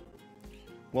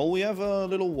 Well, we have a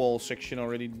little wall section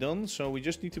already done, so we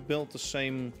just need to build the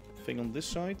same thing on this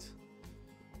side.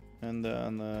 And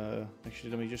then,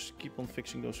 actually, let me just keep on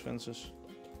fixing those fences.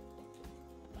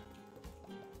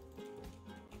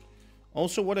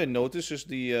 Also, what I noticed is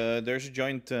there's a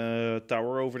giant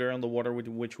tower over there on the water,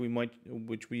 which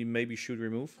we maybe should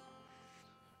remove.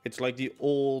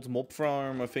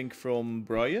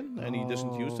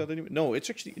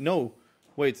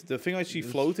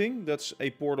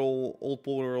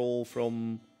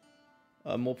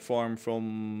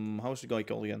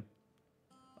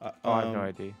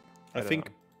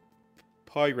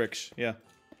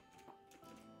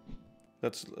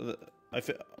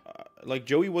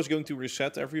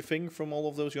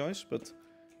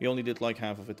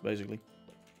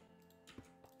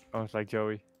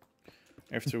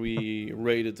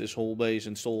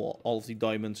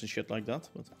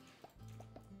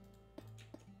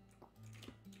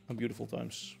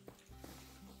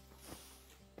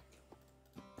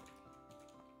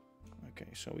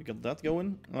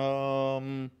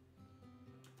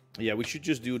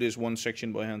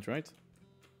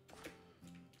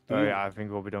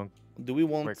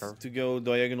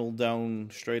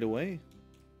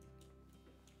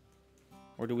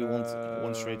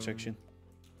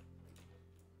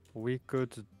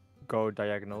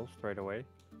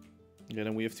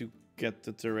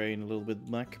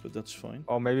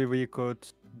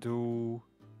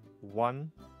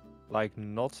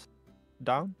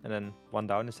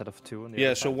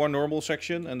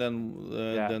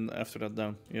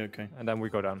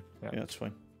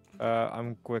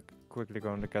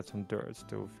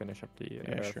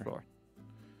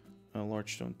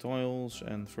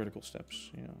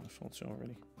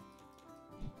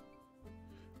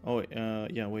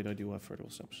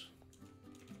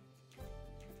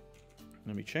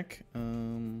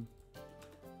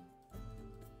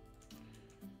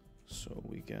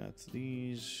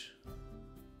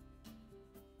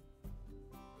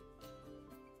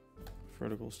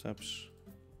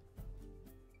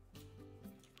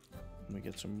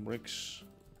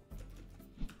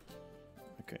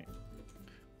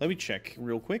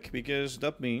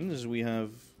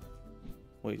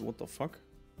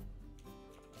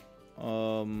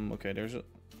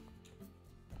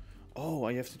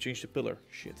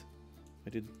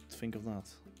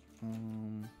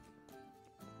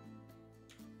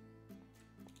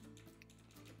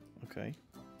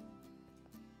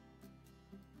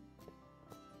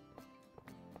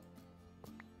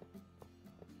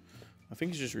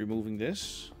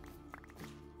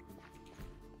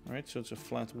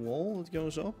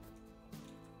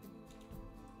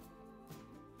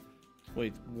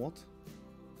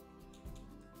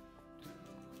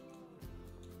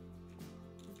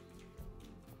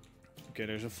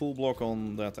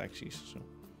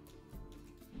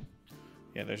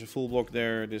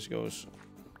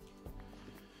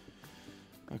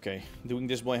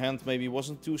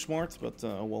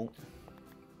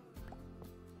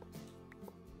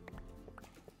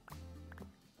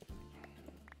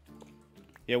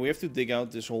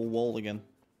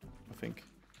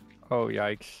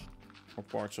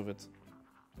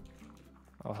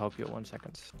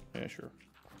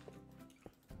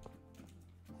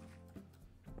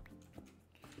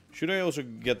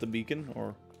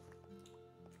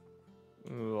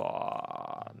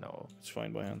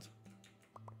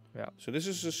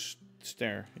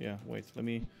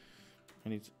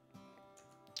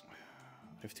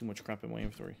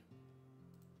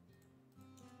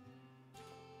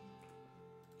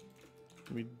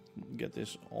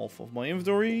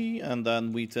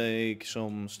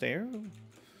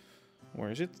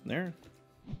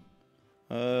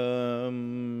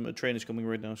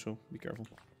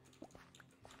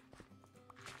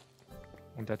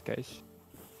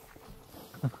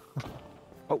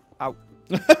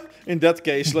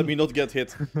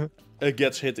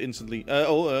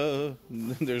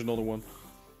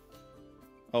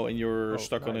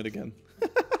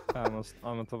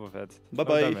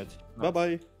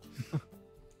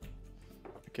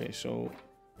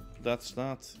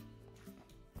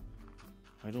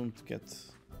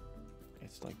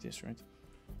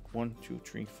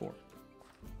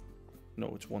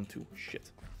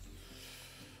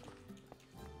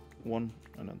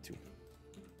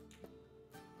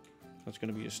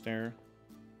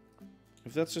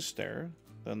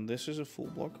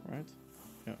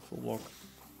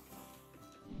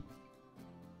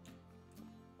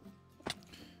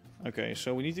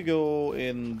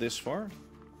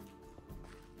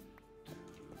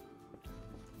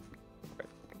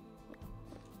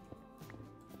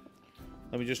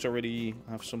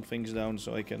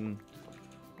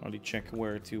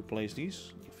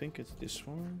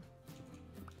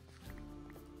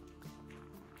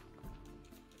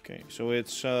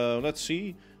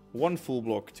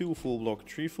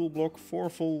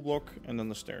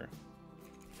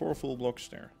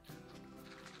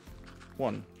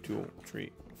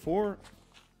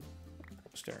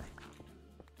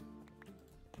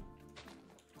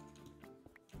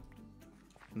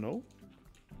 No.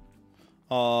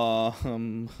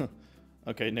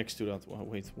 Okay, next to that. Oh,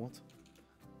 wait, what?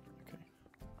 Okay.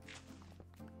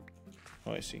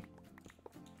 Oh, I see.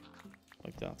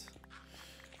 Like that.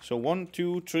 So 1,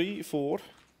 2, 3, 4.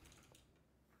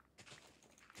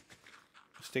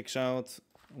 Sticks out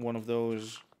one of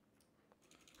those.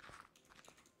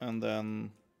 And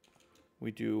then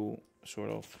we do sort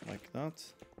of like that.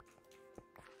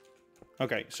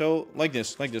 Okay, so like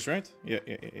this, right? Yeah.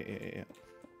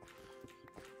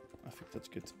 I think that's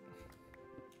good.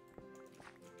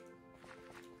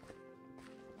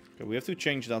 Okay, we have to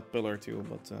change that pillar too,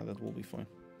 but that will be fine.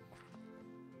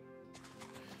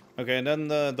 Okay, and then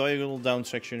the diagonal down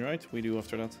section, right? We do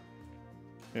after that.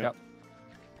 Yeah. Yep.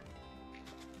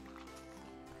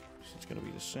 So it's gonna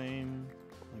be the same,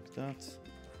 like that.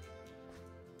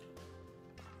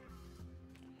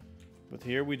 But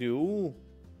here we do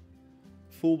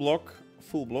full block,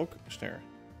 stair.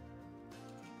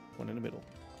 One in the middle.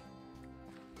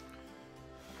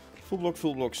 Full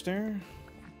block, stair.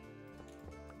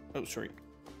 Oh, sorry.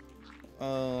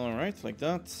 Alright, like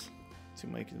that. To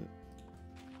make it...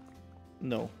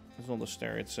 No, it's not a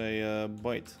stair, it's a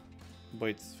bite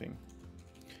thing.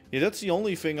 Yeah, that's the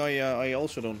only thing I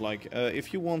also don't like.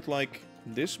 If you want like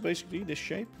this, basically, this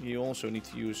shape, you also need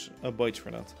to use a bite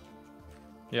for that.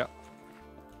 Yeah.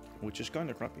 Which is kind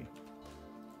of crappy.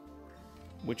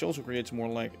 Which also creates more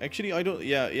lag. Actually, I don't...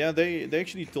 Yeah, they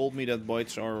actually told me that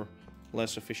bites are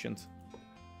less efficient.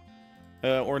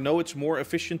 Or no, it's more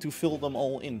efficient to fill them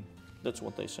all in. That's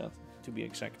what they said, to be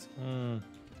exact.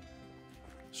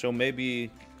 So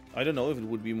maybe... I don't know if it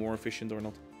would be more efficient or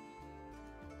not.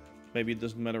 Maybe it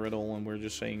doesn't matter at all and we're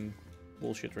just saying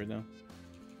bullshit right now.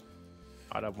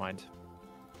 I don't mind.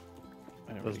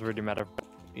 Doesn't really matter.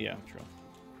 Yeah, true.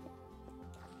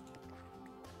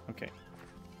 Okay.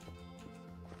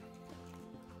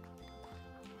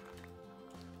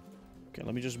 Okay,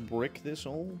 let me just brick this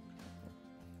all.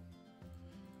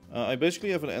 I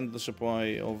basically have an endless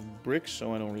supply of bricks,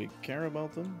 so I don't really care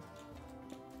about them.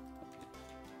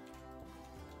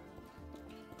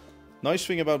 Nice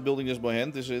thing about building this by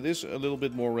hand is it is a little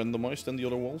bit more randomized than the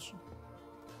other walls.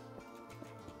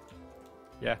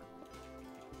 Yeah.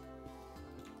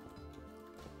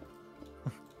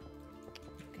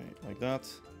 Okay, like that.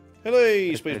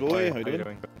 Hello, Space Boy. How you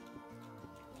doing?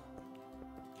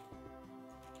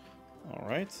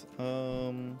 Alright.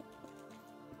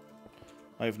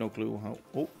 I have no clue how...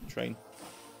 Oh, train.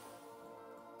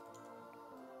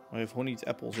 I have honeyed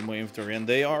apples in my inventory, and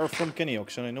they are from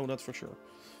Kenyox, and I know that for sure.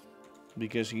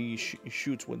 Because he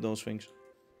shoots with those things.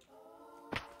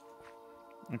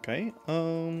 Okay,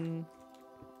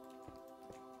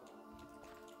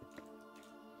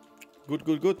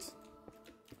 Good.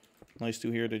 Nice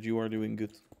to hear that you are doing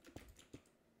good.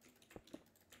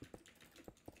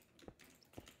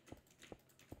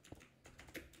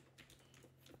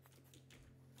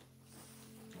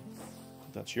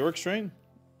 That's Jorrick's train.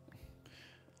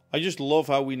 I just love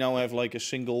how we now have like a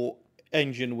single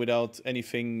engine without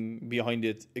anything behind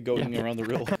it going around the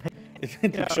rail.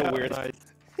 It looks so weird. Nice.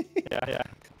 Yeah.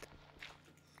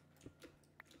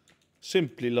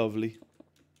 Simply lovely.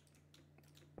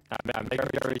 Yeah,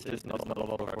 Jorrick is not a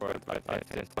lot of work. I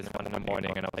finished this one in the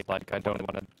morning and I was like, I don't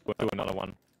want to do another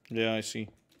one. Yeah, I see.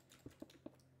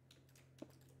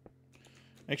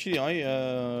 Actually,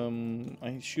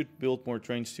 I should build more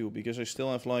trains too, because I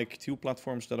still have like 2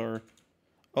 platforms that are...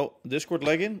 Oh, Discord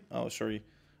lagging? Oh, sorry.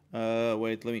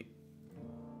 Wait, let me...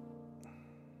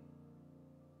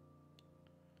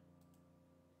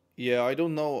 Yeah, I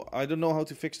don't know how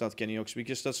to fix that, Kenyox,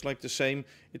 because that's like the same...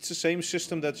 It's the same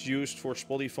system that's used for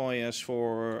Spotify as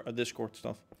for Discord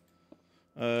stuff.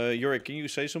 Jorrick, can you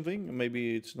say something?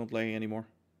 Maybe it's not lagging anymore.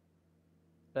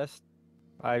 Yes.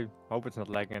 I hope it's not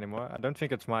lagging anymore. I don't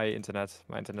think it's my internet.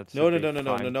 My internet. No.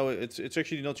 It's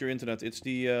actually not your internet. It's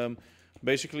the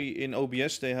basically in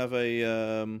OBS they have a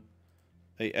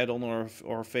add-on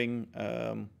or thing.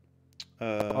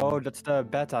 Oh, that's the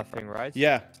beta thing, right?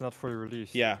 Yeah. It's not fully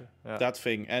released. Yeah, that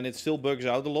thing, and it still bugs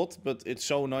out a lot, but it's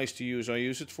so nice to use. I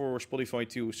use it for Spotify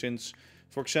too. Since,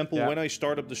 for example, when I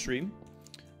start up the stream,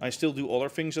 I still do other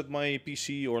things at my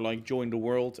PC or like join the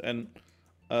world and.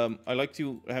 I like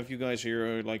to have you guys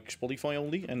here like Spotify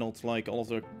only and not like all of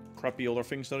the crappy other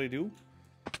things that I do.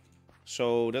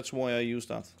 So that's why I use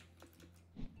that.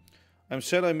 I'm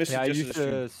sad I missed it. Yeah, I use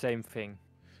the same thing.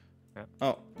 Yeah.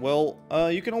 Oh, well,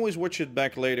 you can always watch it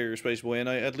back later, Spaceboy, and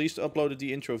I at least uploaded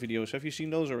the intro videos. Have you seen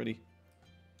those already?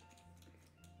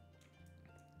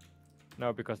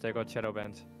 No, because they got shadow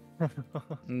banned.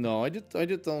 No, I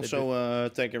did also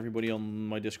tag everybody on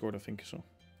my Discord, I think, so.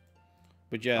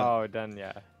 But yeah. Oh, then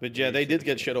yeah. But yeah, they did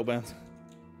get shadow banned.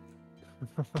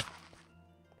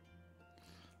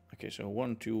 Okay, so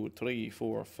 1, 2, 3,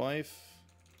 4, 5.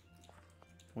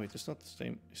 Wait, it's not the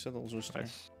same. Is that also a stair?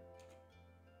 Nice.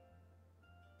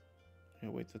 Yeah,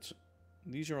 wait, that's...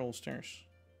 These are all stairs.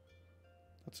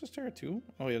 That's a stair too?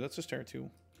 Oh yeah, that's a stair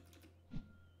too.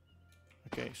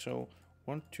 Okay, so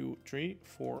 1, 2, 3,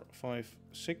 4, 5,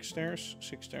 6 stairs.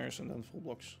 6 stairs and then full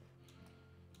blocks.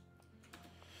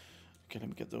 Okay, let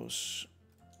me get those.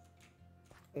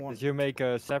 Did you make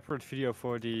a separate video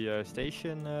for the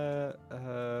station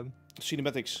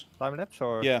cinematics time lapse,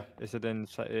 or yeah, is it in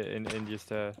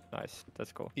just nice?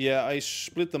 That's cool. Yeah, I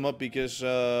split them up because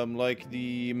like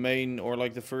the main or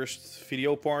like the first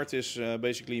video part is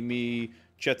basically me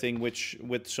chatting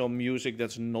with some music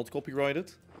that's not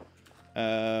copyrighted.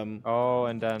 Oh,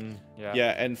 and then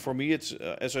yeah, and for me it's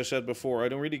as I said before, I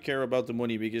don't really care about the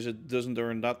money because it doesn't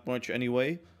earn that much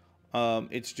anyway.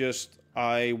 It's just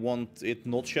I want it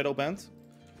not shadow banned.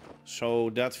 So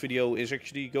that video is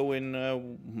actually going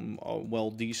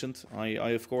well, decent. I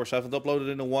of course haven't uploaded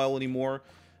in a while anymore,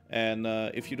 and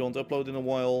if you don't upload in a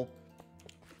while,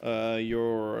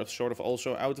 you're sort of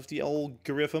also out of the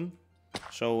algorithm.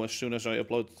 So as soon as I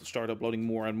start uploading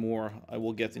more and more, I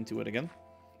will get into it again.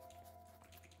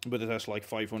 But it has like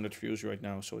 500 views right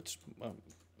now, so it's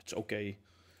okay.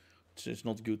 It's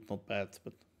not good, not bad,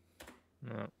 but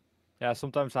yeah. Yeah,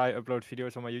 sometimes I upload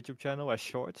videos on my YouTube channel as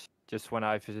shorts, just when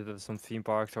I visited some theme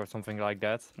parks or something like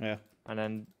that. Yeah. And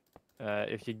then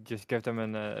if you just give them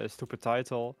a stupid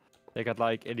title, they get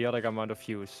like idiotic amount of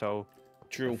views. So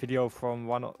true. A video from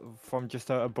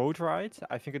just a boat ride,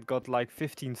 I think it got like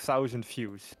 15,000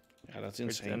 views. Yeah, that's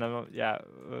insane. And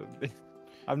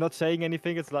I'm not saying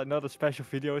anything. It's like not a special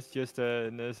video. It's just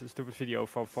a stupid video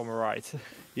from a ride.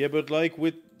 Yeah, but like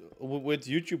with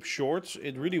YouTube Shorts,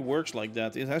 it really works like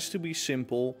that. It has to be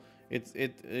simple.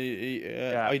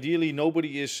 Ideally,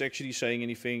 nobody is actually saying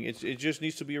anything. It just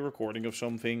needs to be a recording of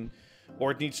something, or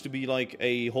it needs to be like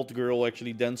a hot girl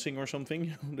actually dancing or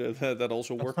something. that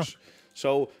also works.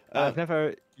 So I've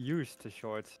never used the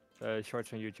shorts on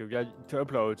YouTube. Yeah, to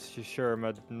upload, sure,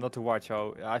 but not to watch.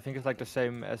 Oh, I think it's like the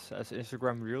same as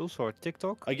Instagram Reels or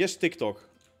TikTok. I guess TikTok.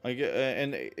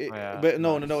 But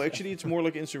no. Actually, it's more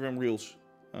like Instagram Reels.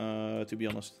 To be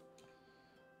honest.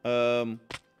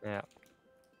 Yeah.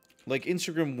 Like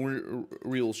Instagram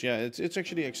Reels, yeah, it's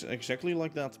actually exactly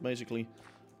like that, basically,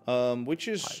 which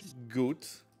is nice. Good.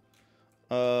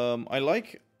 I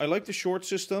like the short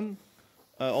system,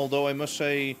 although I must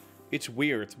say it's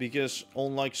weird because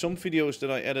on like some videos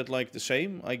that I edit like the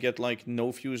same, I get like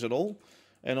no views at all,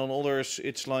 and on others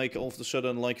it's like all of a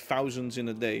sudden like thousands in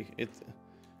a day. It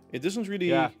doesn't really.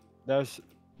 Yeah,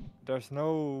 there's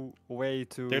no way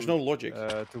to... There's no logic.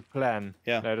 To plan.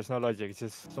 Yeah. No, there's no logic. It's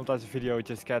just sometimes a video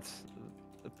just gets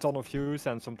a ton of views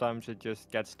and sometimes it just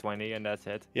gets 20 and that's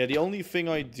it. Yeah, the only thing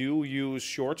I do use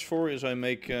shorts for is I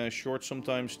make shorts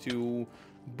sometimes to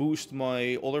boost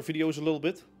my other videos a little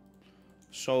bit.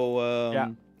 So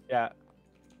yeah.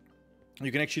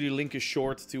 You can actually link a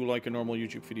short to like a normal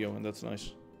YouTube video and that's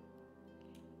nice.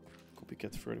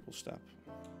 Copycat vertical stab.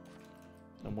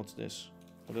 And what's this?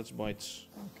 Oh, that's bytes.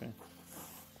 Okay.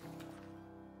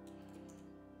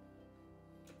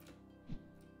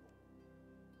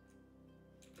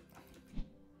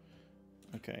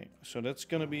 Okay, so that's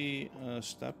gonna be a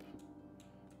step.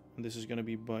 And this is gonna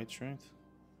be bytes, right?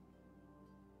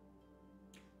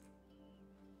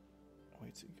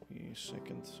 Wait, give me a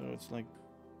second. So it's like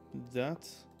that.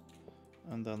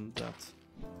 And then that.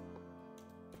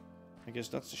 I guess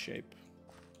that's the shape.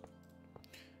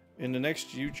 In the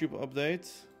next YouTube update,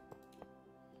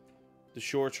 the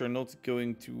shorts are not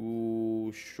going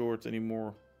to short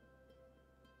anymore.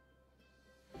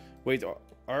 Wait,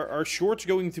 are shorts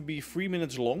going to be 3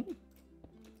 minutes long?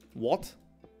 What?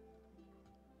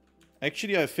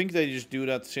 Actually, I think they just do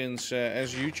that since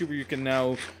as a YouTuber you can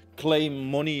now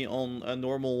claim money on a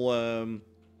normal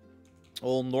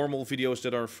videos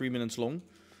that are 3 minutes long,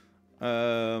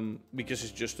 because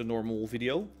it's just a normal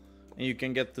video. And you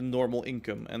can get the normal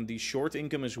income, and the short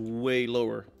income is way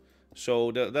lower.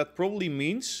 So that probably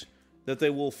means that they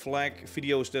will flag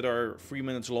videos that are 3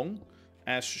 minutes long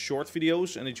as short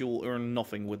videos, and that you will earn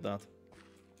nothing with that.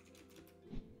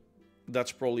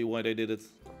 That's probably why they did it.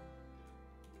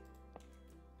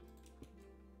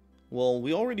 Well,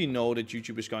 we already know that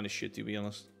YouTube is kind of shit, to be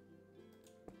honest.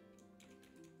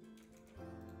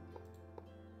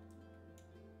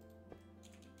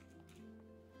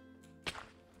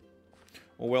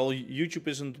 Well, YouTube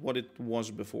isn't what it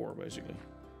was before, basically.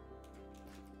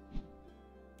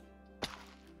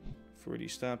 3D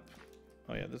step.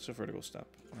 Oh yeah, that's a vertical step.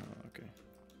 Okay.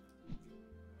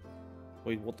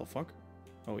 Wait, what the fuck?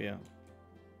 Oh yeah.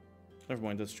 Never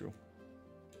mind, that's true.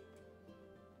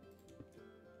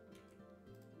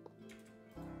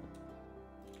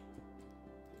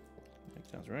 Make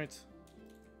that right.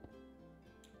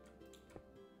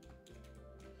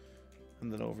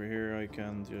 And then over here I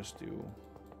can just do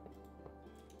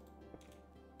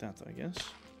that, I guess.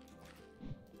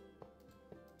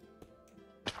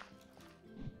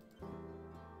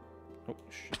 Oh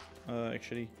shit.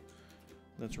 Actually,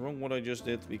 that's wrong what I just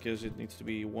did, because it needs to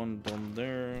be one gun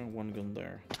there, one gun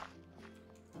there.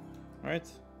 Alright?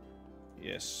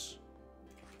 Yes.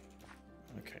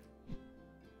 Okay.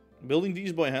 Building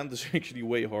these by hand is actually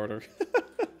way harder.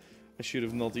 I should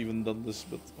have not even done this,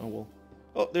 but oh well.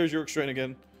 Oh, there's Jorrick's train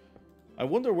again. I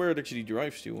wonder where it actually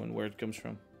drives to and where it comes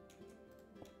from.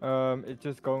 It's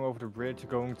just going over the bridge,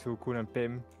 going to Koen and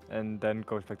Pim, and then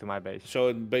goes back to my base. So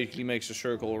it basically makes a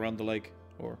circle around the lake,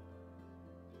 or?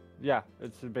 Yeah,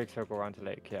 it's a big circle around the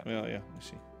lake, yeah. Yeah, I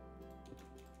see.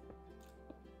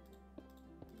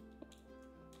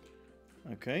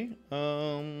 Okay,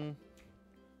 how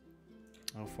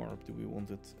far up do we want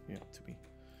it? Yeah, to be.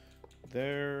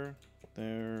 There.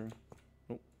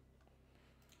 Oh.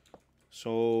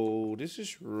 So, this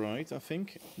is right, I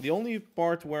think. The only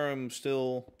part where I'm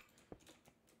still...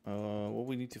 what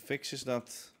we need to fix is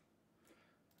that...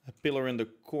 a pillar in the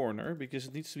corner, because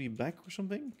it needs to be back or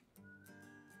something.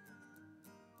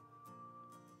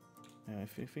 Yeah, I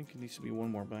think it needs to be one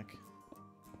more back.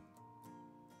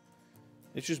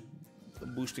 It's just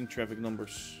boosting traffic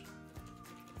numbers.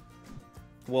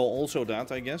 Well, also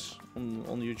that, I guess,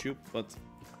 on YouTube, but...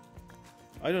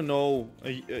 I don't know.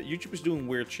 YouTube is doing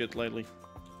weird shit lately.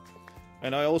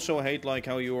 And I also hate, like,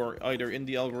 how you are either in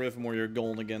the algorithm or you're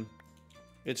gone again.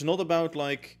 It's not about,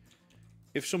 like...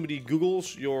 if somebody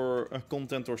Googles your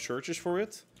content or searches for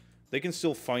it, they can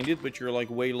still find it, but you're, like,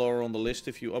 way lower on the list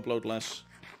if you upload less.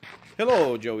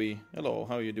 Hello, Joey. Hello,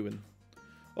 how are you doing?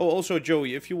 Oh, also,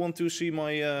 Joey, if you want to see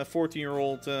my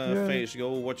 14-year-old face,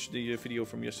 go watch the video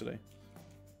from yesterday.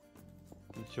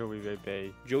 Joey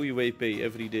WP. Joey WP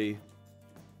every day.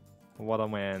 What a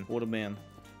man. What a man.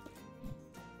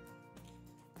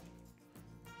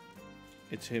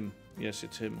 It's him. Yes,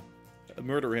 it's him.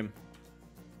 Murder him.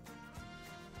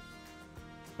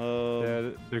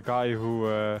 The guy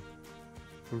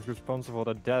who's responsible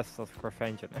for the death of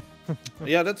Prevention.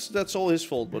 Yeah, that's all his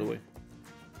fault, by the way.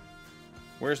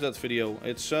 Where's that video?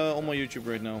 It's on my YouTube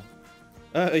right now.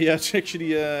 Yeah, it's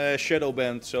actually shadow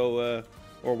banned, so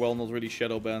or well, not really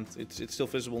shadow banned. It's still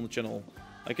visible on the channel.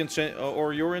 I can say,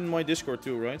 or you're in my Discord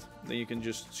too, right? Then you can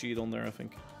just see it on there, I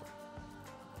think.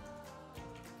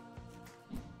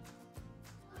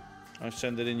 I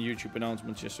sent it in YouTube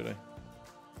announcements yesterday.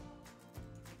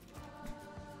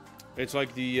 It's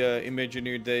like the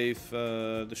Imagineer Dave,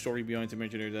 the story behind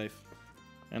Imagineer Dave,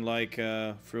 and like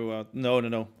throughout.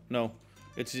 No.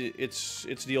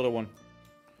 It's the other one,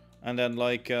 and then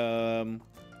like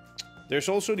there's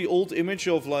also the old image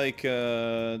of like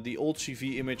the old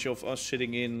CV image of us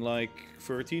sitting in like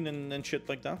 13 and shit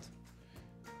like that.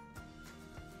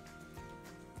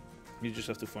 You just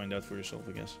have to find out for yourself,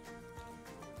 I guess.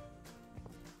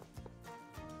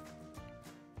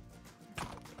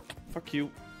 Fuck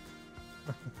you.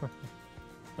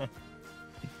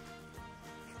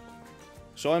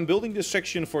 So I'm building this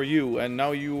section for you, and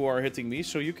now you are hitting me,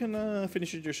 so you can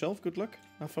finish it yourself. Good luck.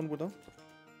 Have fun with that.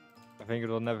 I think it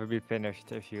will never be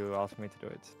finished if you ask me to do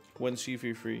it. When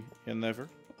CV3? Yeah, never.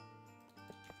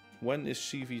 When is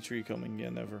CV3 coming? Yeah,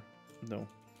 never. No.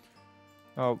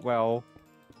 Oh, well.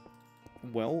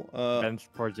 Well, Ben's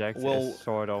project is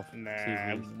sort of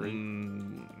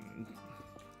CV3.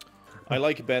 I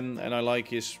like Ben, and I like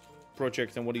his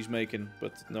project and what he's making,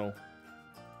 but no.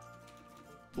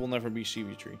 It will never be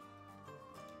CV3.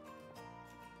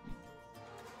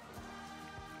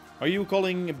 Are you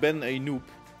calling Ben a noob?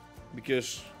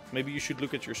 Because maybe you should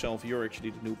look at yourself. You're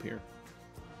actually the noob here.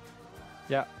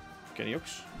 Yeah.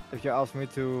 Kenyox? If you ask me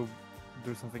to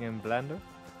do something in Blender.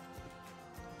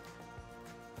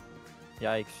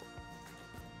 Yikes.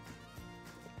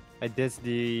 I did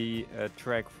the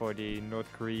track for the North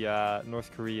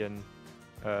Korean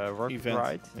rocket event.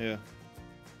 Ride. Yeah.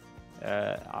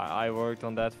 I worked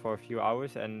on that for a few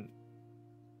hours, and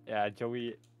yeah,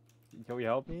 Joey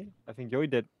helped me. I think Joey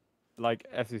did like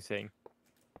everything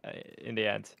in the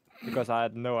end, because I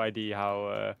had no idea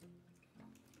how.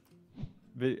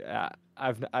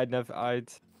 I've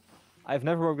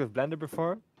never worked with Blender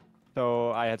before,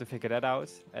 so I had to figure that out,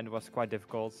 and it was quite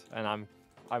difficult. And I'm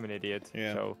an idiot.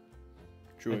 Yeah. So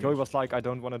True. Joey was like, I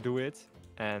don't want to do it,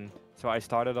 and so I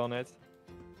started on it.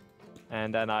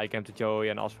 And then I came to Joey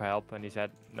and asked for help, and he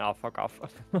said, "No, fuck off."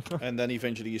 And then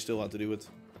eventually you still had to do it.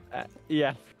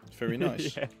 Yeah. Very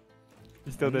nice. Yeah.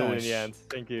 You still did it in the end.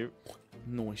 Thank you.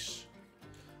 Nice.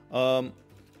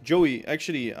 Joey,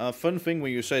 actually, a fun thing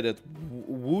when you say that.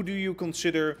 Who do you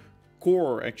consider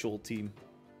core actual team?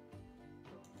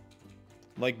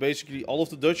 Like basically all of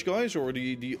the Dutch guys, or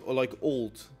the like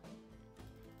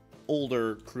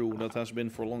older crew that has been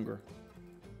for longer?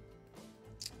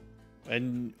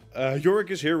 And Jorrick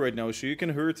is here right now, so you can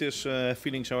hurt his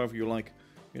feelings however you like,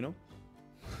 you know?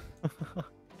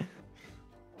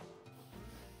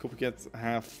 Copycat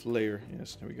half layer.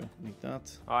 Yes, there we go. Need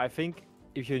that. I think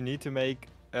if you need to make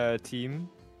a team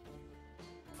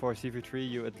for CV3,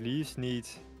 you at least need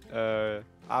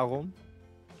Aaron,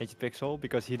 Pixel,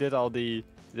 because he did all the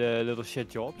little shit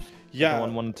jobs. Yeah, no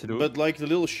one wanted to do. But like the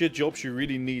little shit jobs, you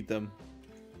really need them.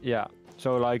 Yeah.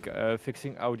 So like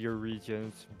fixing audio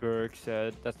regions, bugs,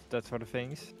 that sort of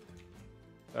things.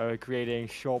 Creating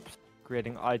shops,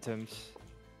 creating items.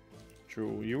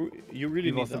 True. You really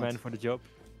he need was that. the man for the job.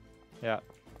 Yeah.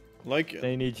 Like.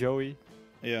 Then you need Joey.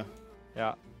 Yeah.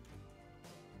 Yeah.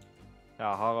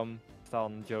 Yeah, Harm,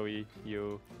 Stan, Joey,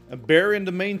 you. A bear in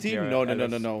the main team?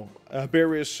 Yeah, No.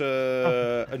 Bear is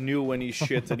a new when he's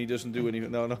shit and he doesn't do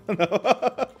anything. No.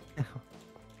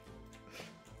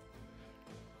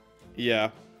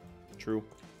 Yeah, true.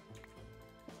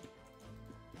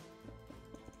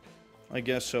 I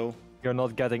guess so. You're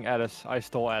not getting Alice. I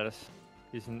stole Alice.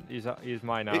 He's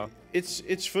mine now.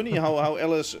 It's funny how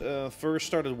Alice first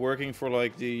started working for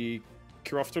like the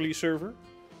Crafterly server,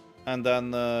 and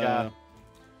then yeah.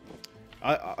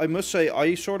 I must say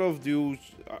I sort of do.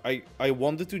 I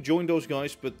wanted to join those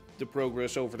guys, but the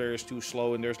progress over there is too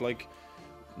slow, and there's like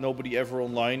nobody ever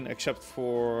online except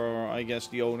for I guess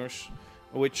the owners.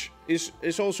 Which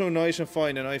is also nice and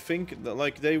fine, and I think that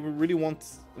like they really want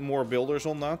more builders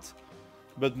on that,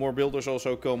 but more builders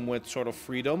also come with sort of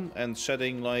freedom and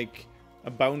setting like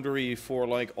a boundary for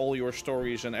like all your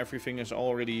stories and everything is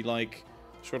already like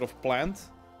sort of planned.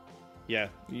 Yeah,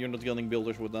 you're not getting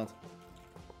builders with that.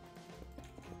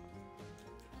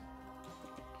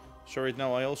 So right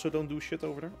now I also don't do shit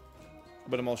over there.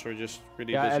 But I'm also just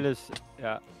really busy. Alice,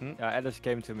 Alice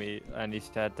came to me and he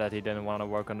said that he didn't want to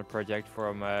work on the project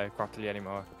from Crafterly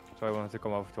anymore. So he wanted to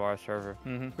come over to our server,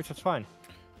 which was fine.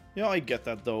 Yeah, I get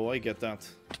that though, I get that.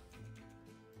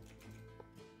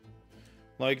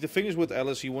 Like, the thing is with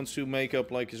Alice, he wants to make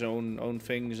up like his own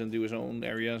things and do his own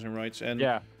areas and rights, and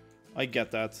yeah, I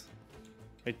get that.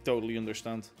 I totally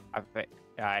understand.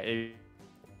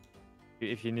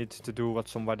 If you need to do what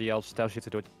somebody else tells you to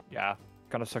do, yeah.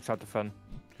 Kind of sucks out the fun.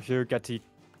 If you get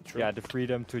the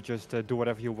freedom to just do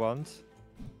whatever you want,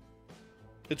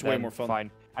 it's way more fun.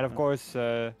 Fine. And of course,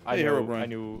 I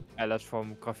knew Alice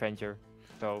from Cravenger,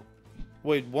 so.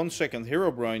 Wait 1 second,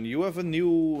 Herobrine, you have a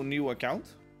new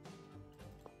account?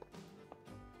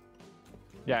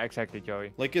 Yeah, exactly,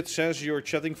 Joey. Like it says you're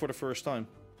chatting for the first time.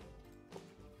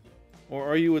 Or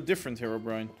are you a different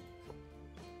Herobrine?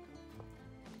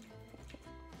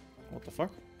 What the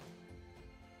fuck?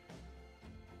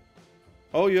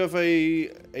 Oh, you have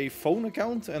a phone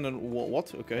account and a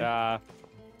what? Okay. Yeah,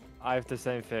 I have the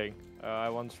same thing. I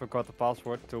once forgot the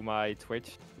password to my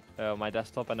Twitch, my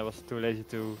desktop, and I was too lazy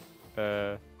to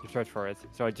search for it.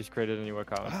 So I just created a new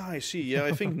account. Ah, I see. Yeah,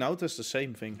 I think Nout has the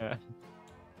same thing.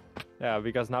 Yeah,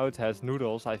 because now it has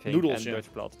Noodles, I think, Noodles, and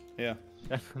Dutch Blood. Yeah.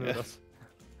 Noodles.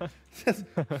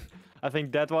 I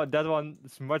think that one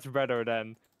is much better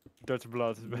than Dutch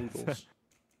Blood. Noodles.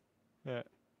 Yeah.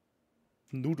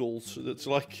 Noodles. That's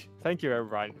like. Thank you,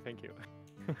 Brian. Thank you.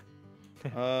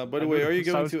 By the way, are you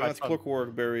going to add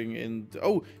clockwork bearing in?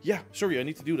 Oh, yeah. Sorry, I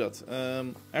need to do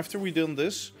that. After we done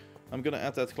this, I'm gonna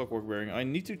add that clockwork bearing. I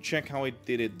need to check how I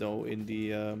did it though in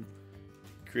the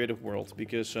creative world,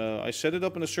 because I set it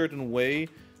up in a certain way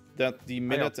that the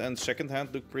minute and second hand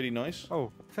look pretty nice. Oh,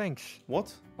 thanks.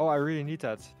 What? Oh, I really need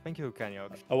that. Thank you,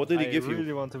 Kenyox. Oh, what did he give you? I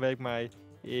really want to make my.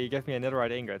 He gave me a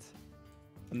netherite ingot.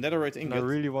 A netherite ingot? And I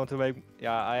really want to make...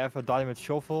 Yeah, I have a diamond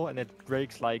shovel and it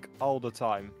breaks like all the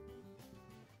time.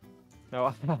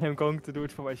 No, I'm going to do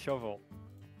it for my shovel.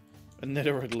 A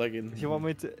netherite legging. If you want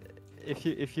me to...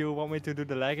 If you want me to do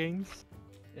the leggings...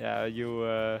 Yeah,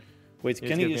 you... Wait,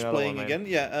 Kenny is playing again?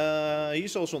 Yeah,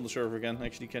 he's also on the server again,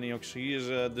 actually, Kennyox. He is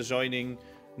designing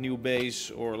new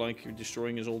base, or like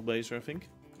destroying his old base, I think.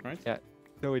 Right? Yeah.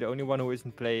 No, the only one who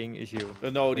isn't playing is you.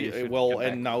 No,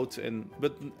 and Nout,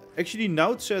 but actually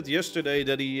Nout said yesterday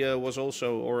that he was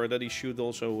also, or that he should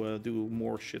also do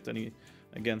more shit than he,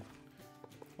 again.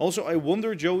 Also, I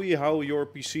wonder, Joey, how your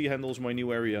PC handles my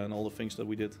new area and all the things that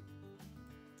we did.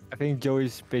 I think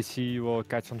Joey's PC will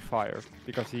catch on fire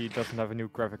because he doesn't have a new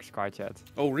graphics card yet.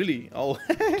 Oh really? Oh,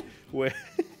 wait.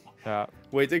 Yeah.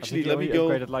 Wait, actually, let me you go.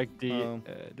 Upgraded like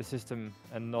the system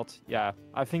and not. Yeah.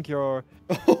 I think you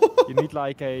need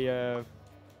like a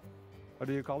what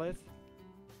do you call it?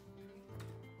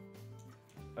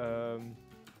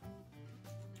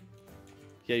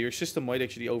 Yeah, your system might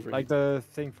actually overheat. Like the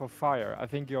thing for fire. I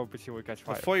think your PC will catch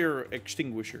fire. A fire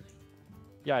extinguisher.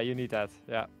 Yeah, you need that.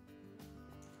 Yeah.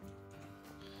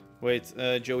 Wait,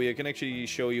 Joey, I can actually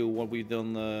show you what we've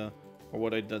done, or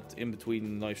what I did in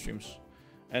between live streams.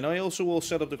 And I also will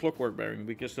set up the clockwork bearing,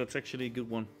 because that's actually a good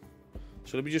one.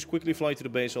 So let me just quickly fly to the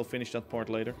base, I'll finish that part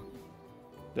later.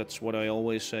 That's what I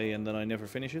always say, and then I never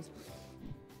finish it.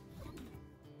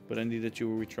 But I need that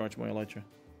you recharge my elytra.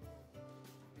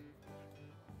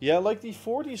 Yeah, like the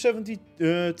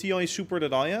 4070 Ti Super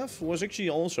that I have was actually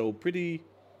also pretty...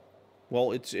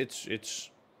 Well, it's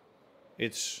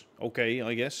okay,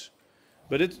 I guess.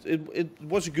 But it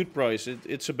was a good price.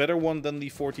 It's a better one than the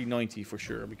 4090 for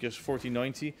sure. Because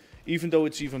 4090, even though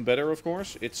it's even better, of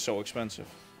course, it's so expensive.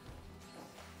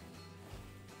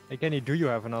 Hey Kenny, do you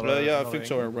have another? Yeah, I think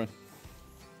so, everyone.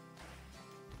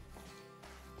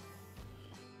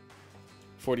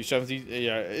 4070,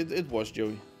 yeah, it was,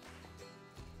 Joey.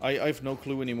 I have no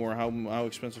clue anymore how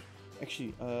expensive.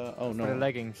 Actually, oh no. For the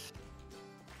leggings.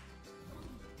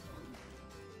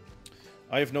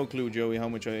 I have no clue, Joey, how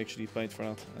much I actually paid for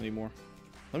that anymore.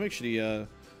 Let me actually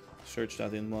search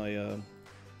that in my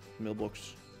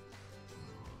mailbox.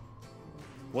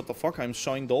 What the fuck? I'm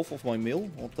signed off of my mail?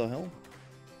 What the hell?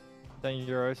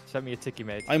 €10. Send me a ticky,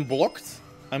 mate. I'm blocked?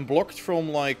 I'm blocked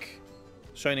from, like,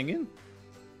 signing in?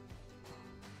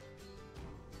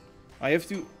 I have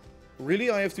to... Really?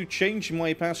 I have to change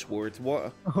my password?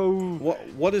 What? Oh,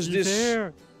 what is this?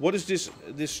 There. What is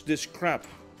this crap?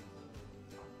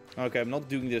 Okay, I'm not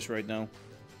doing this right now.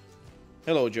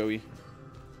 Hello, Joey.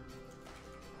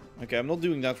 Okay, I'm not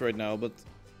doing that right now, but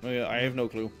I have no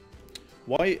clue.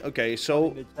 Why? Okay, so...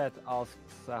 The chat asks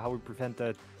how we prevent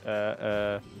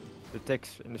the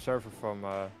ticks in the server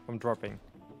from dropping.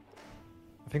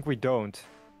 I think we don't.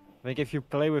 I think if you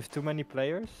play with too many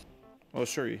players... Oh,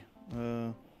 sorry.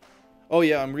 Oh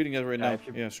yeah, I'm reading it right now.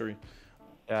 Yeah, sorry.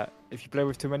 Yeah, if you play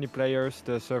with too many players,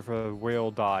 the server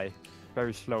will die.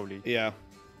 Very slowly. Yeah.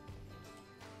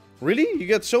 Really? You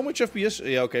get so much FPS?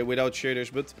 Yeah, okay, without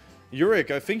shaders, but...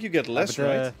 Jorrick, I think you get less,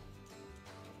 right?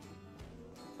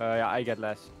 Yeah, I get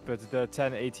less, but the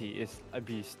 1080 is a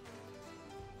beast.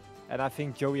 And I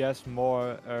think Joey has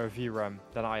more VRAM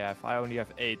than I have. I only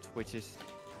have 8, which is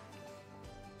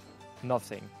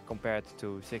nothing compared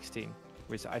to 16,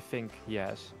 which I think he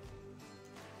has.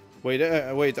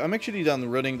 Wait, I'm actually done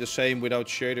running the same without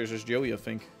shaders as Joey, I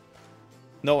think.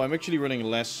 No, I'm actually running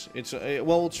less. It's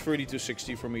well, it's 30 to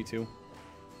 60 for me too.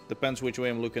 Depends which way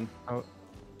I'm looking. Oh,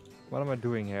 what am I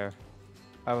doing here?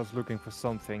 I was looking for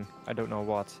something. I don't know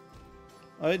what.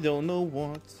 I don't know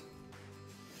what.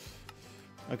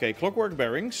 Okay, clockwork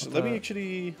bearings. Let me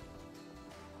actually...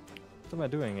 What am I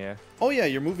doing here? Oh yeah,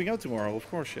 you're moving out tomorrow, of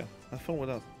course, yeah. Have fun with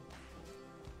that.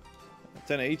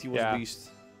 1080 was a beast.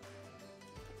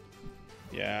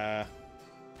 Yeah.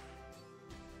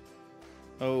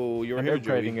 Oh, you're here,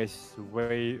 Joey. Upgrading is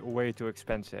way too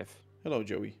expensive. Hello,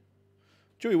 Joey.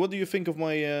 Joey, what do you think of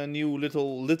my new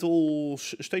little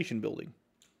station building?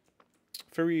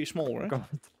 Very small, right? God.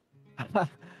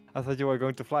 I thought you were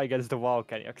going to fly against the wall,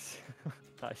 Kenyox.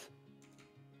 Nice.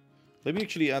 Let me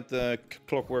actually add the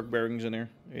clockwork bearings in here,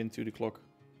 into the clock.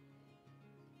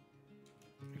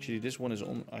 Actually, this one is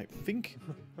on, I think.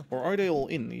 Or are they all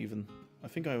in, even? I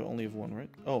think I only have one, right?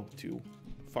 Oh, 2.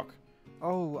 Fuck.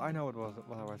 Oh, I know what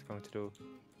I was going to do.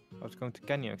 I was going to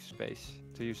Kenyox's space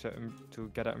to use to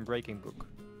get an unbreaking book.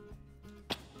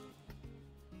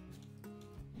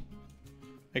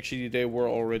 Actually, they were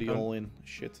already all in.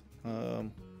 Shit.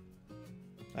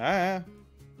 I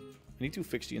need to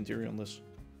fix the interior on this.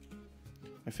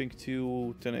 I think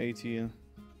 1080.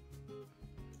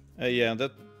 Yeah,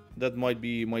 that might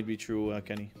be true,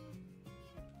 Kenny.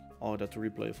 Oh, that's a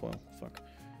replay file. Fuck.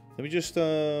 Let me just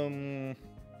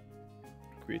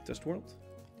create test world.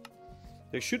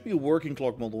 There should be a working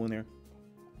clock model in here.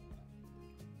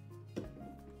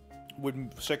 With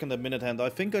second and minute hand. I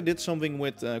think I did something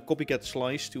with copycat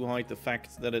slice to hide the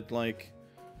fact that it like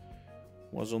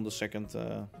was on the second.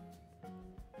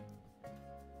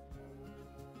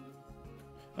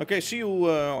 Okay, see you,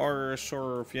 our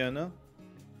Sorviana.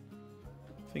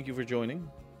 Thank you for joining.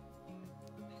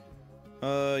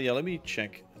 Yeah, let me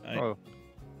check. Oh,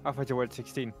 I thought you were at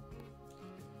 16.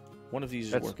 One of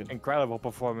these That's is working. Incredible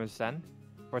performance then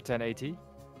for 1080.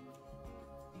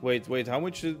 Wait, how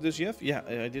much does he have? Yeah,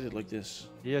 I did it like this.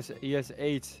 He has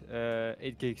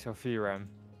 8 gigs of VRAM.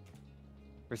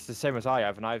 Which is the same as I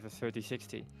have, and I have a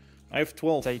 3060. I have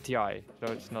 12. It's ATI,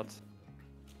 so it's not...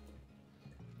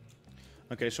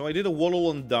 Okay, so I did a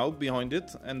waddle and doug behind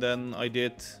it, and then I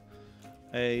did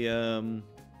a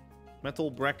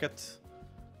metal bracket,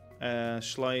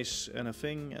 slice and a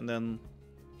thing, and then...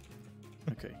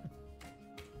 Okay.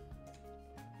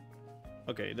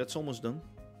 Okay, that's almost done.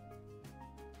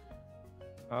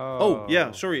 Oh,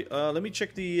 yeah, sorry. Let me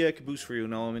check the caboose for you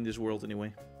now I'm in this world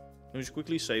anyway. Let me just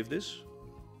quickly save this.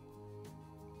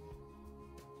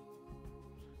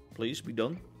 Please, be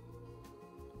done.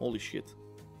 Holy shit.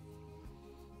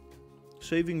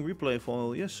 Saving replay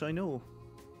file. Yes, I know.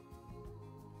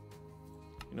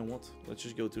 You know what? Let's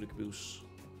just go to the caboose.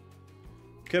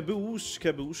 Caboose,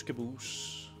 caboose,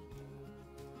 caboose.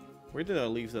 Where did I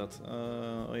leave that?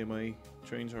 Oh yeah, my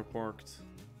trains are parked.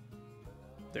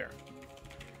 There.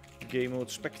 Game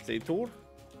mode spectator.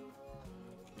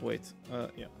 Wait,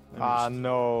 yeah. Ah,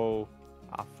 no.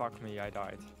 Ah, fuck me, I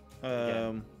died.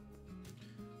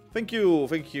 Thank you,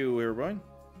 everyone.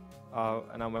 Oh,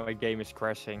 and now my game is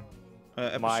crashing.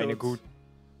 Episode good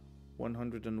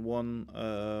 101,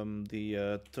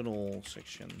 the tunnel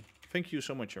section. Thank you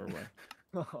so much, everyone.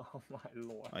 Oh my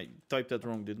lord. I typed that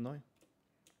wrong, didn't I?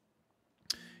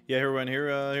 Yeah, everyone,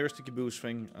 here's the caboose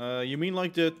thing. You mean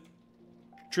like the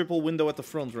triple window at the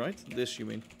front, right? This, you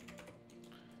mean?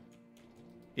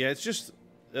 Yeah, it's just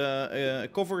a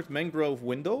covered mangrove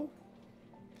window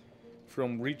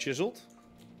from rechiseled.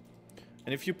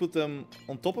 And if you put them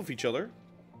on top of each other,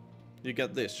 you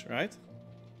get this, right?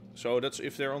 So that's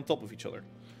if they're on top of each other.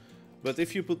 But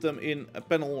if you put them in a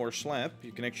panel or slab,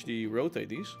 you can actually rotate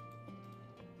these.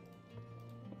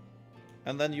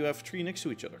 And then you have 3 next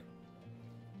to each other.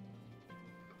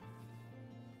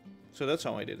 So that's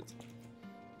how I did it.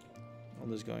 On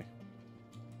this guy.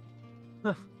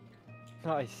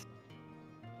 Nice.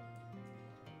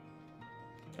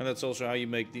 And that's also how you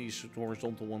make these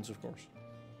horizontal ones, of course.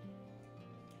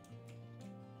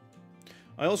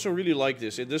 I also really like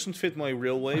this. It doesn't fit my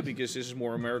railway because this is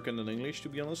more American than English, to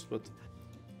be honest, but...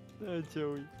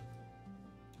 Joey.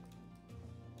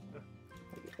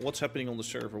 What's happening on the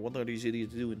server? What are these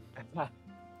idiots doing?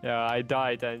 Yeah, I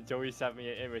died and Joey sent me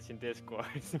an image in Discord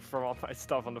from all my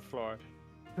stuff on the floor.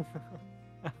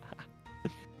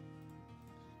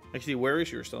 Actually, where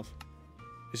is your stuff?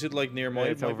 Is it like near my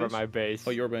It's over base? my base.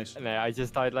 Oh, your base. No, I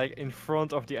just died like in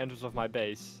front of the entrance of my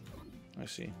base. I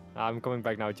see. I'm coming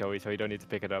back now, Joey, so you don't need to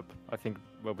pick it up. I think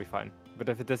we'll be fine. But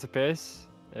if it disappears,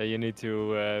 you need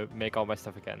to make all my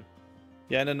stuff again.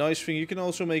 Yeah, and a nice thing, you can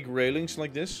also make railings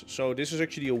like this. So this is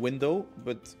actually a window,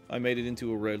 but I made it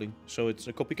into a railing. So it's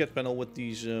a copycat panel with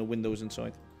these windows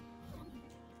inside.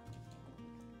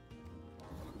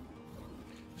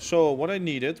 So what I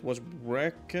needed was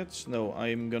brackets. No,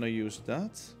 I'm gonna use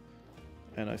that.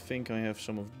 And I think I have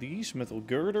some of these metal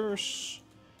girders.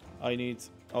 I need...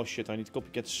 Oh shit, I need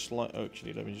copycat slide. Oh,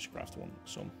 actually, let me just craft one.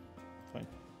 So, fine.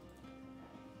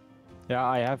 Yeah,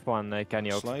 I have one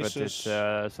canny oak, but Slices.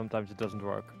 it, sometimes it doesn't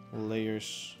work.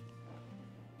 Layers.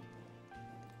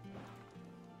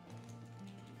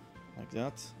 Like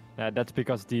that. Yeah, that's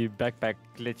because the backpack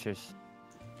glitches.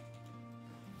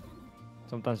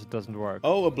 Sometimes it doesn't work.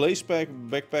 Oh, a blaze pack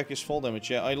backpack is fall damage.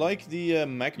 Yeah, I like the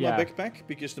magma Yeah. backpack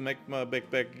because the magma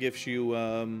backpack gives you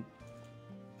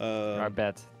I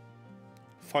bet.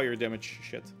 fire damage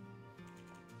shit.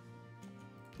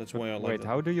 That's why I like Wait, that.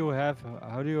 how do you have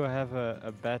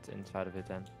a bat inside of it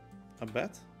then? A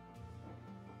bat?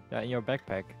 Yeah, in your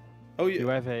backpack. Oh yeah. You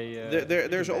have a.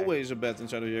 There's bag. always a bat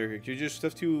inside of your Jorrick. You just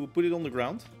have to put it on the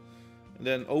ground, and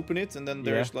then open it, and then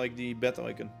there's like the bat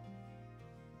icon.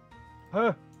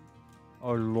 Huh?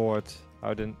 Oh lord!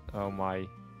 How didn't? Oh my!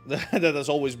 That has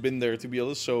always been there, to be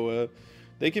honest. So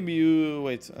they can be.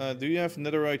 Wait, do you have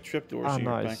netherite trapdoors in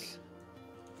your pack?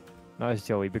 Nice,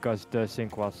 Joey, because the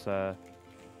sink was.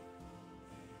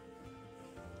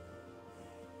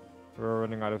 We're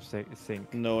running out of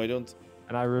sink. No, I don't.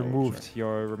 And I removed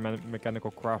your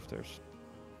mechanical crafters.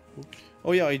 Oops.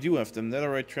 Oh yeah, I do have them.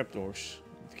 Netherite trapdoors,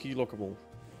 key lockable,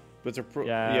 but they're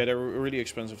they're really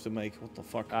expensive to make. What the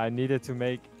fuck? I needed to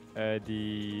make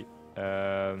the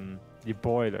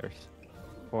boilers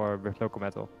for with local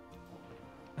metal.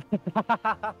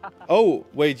 Oh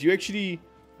wait, you actually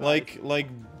like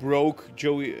broke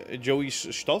Joey's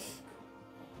stuff?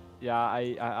 Yeah,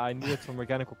 I needed some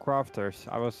mechanical crafters.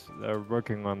 I was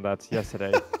working on that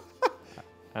yesterday,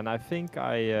 and I think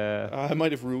I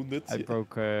might have ruined it. I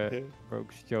broke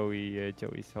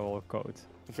Joey's whole code.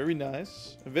 Very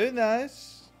nice. Very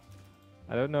nice.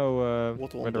 I don't know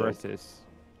What where the rest is.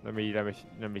 Let me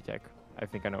check. I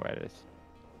think I know where it is.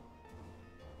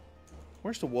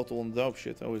 Where's the wattle and dope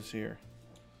shit? Oh, it's here.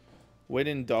 When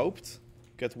in doped,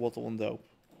 get wattle and dope.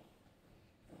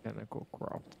 Mechanical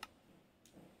craft.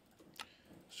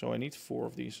 So I need 4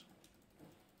 of these.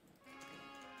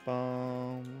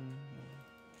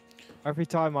 Every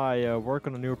time I work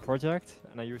on a new project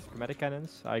and I use schematic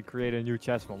cannons, I create a new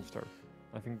chest monster.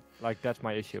 I think like that's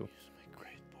my issue.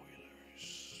 Great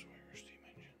boilers. Where's the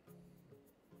engine?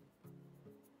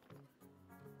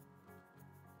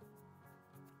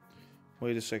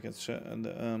 Wait a second. So, and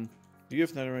do you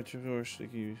have netherite resource?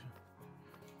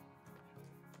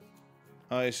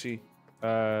 I see.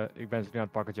 Ik ben ze nu aan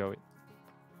het pakken, Joey.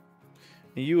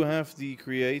 You have the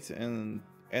create and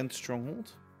end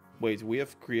stronghold. Wait, we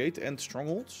have create and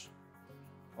strongholds?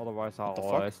 Otherwise, What the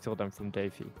I'll fuck? steal them from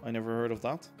Davey. I never heard of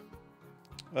that.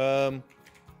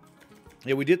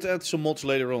 Yeah, we did add some mods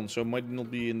later on, so it might not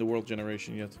be in the world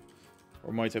generation yet.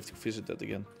 Or might have to visit that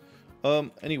again.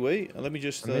 Anyway, let me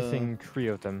just... I'm missing 3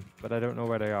 of them, but I don't know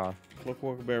where they are.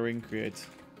 Clockwork bearing, create.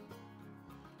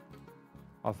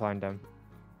 I'll find them.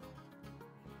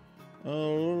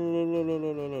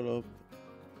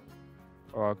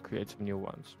 Or I'll create some new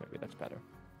ones. Maybe that's better.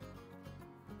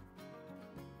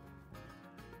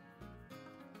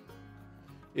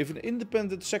 If an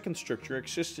independent second structure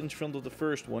exists in front of the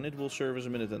first one, it will serve as a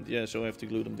minute end. Yeah, so I have to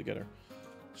glue them together.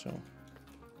 So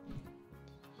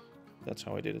that's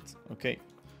how I did it. Okay.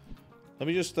 Let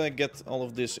me just get all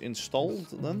of this installed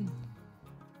then.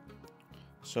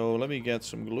 So let me get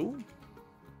some glue.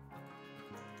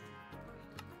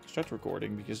 Start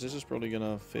recording because this is probably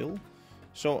gonna fail.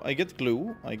 So I get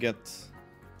glue, I get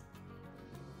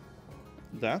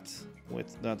that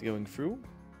with that going through.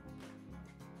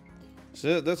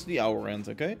 So that's the hour end,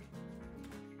 okay?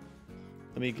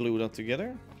 Let me glue that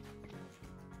together.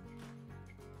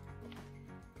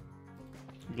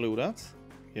 Glue that,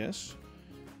 yes.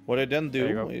 What I then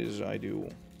do is I do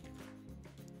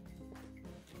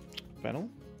panel.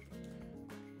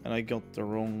 And I got the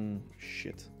wrong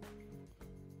shit.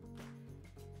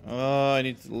 I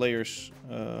need layers.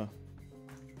 I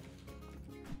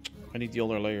need the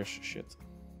other layers. Shit.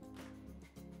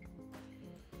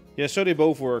 Yeah, so they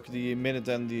both work. The minute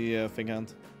and the thing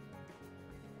hand.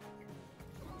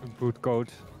 Boot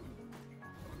code.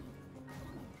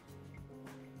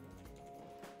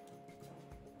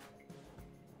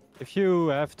 If you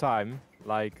have time,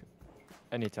 like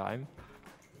anytime,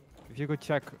 if you could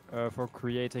check for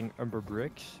creating umber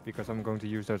bricks, because I'm going to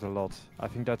use those a lot. I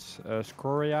think that's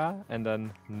scoria and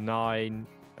then 9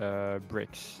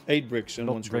 bricks. 8 bricks and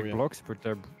not 1 brick scoria. blocks, but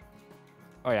they're...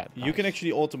 Oh yeah, You nice. can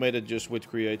actually automate it just with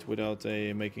create without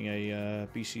making a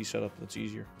PC setup. That's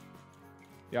easier.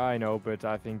 Yeah, I know, but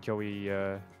I think Joey...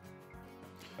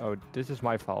 Oh, this is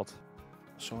my fault.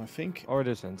 So I think... Or it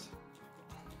isn't.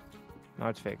 Now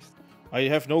it's fixed. I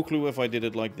have no clue if I did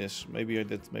it like this. Maybe I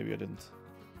did, maybe I didn't.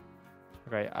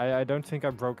 Okay, I don't think I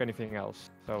broke anything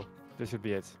else, so this should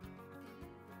be it.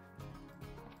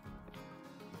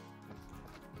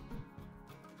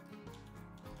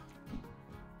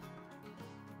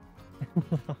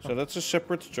 So that's a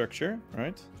separate structure,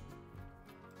 right?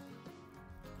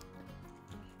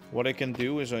 What I can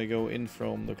do is I go in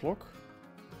from the clock.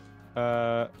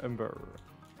 Umber.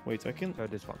 Wait, I can... So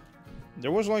this one.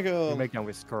 There was like a... You make them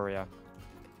with scoria.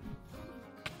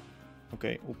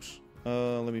 Okay, oops.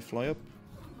 Let me fly up.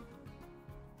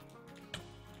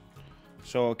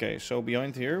 So, okay, so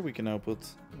behind here we can now put...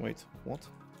 Wait, what?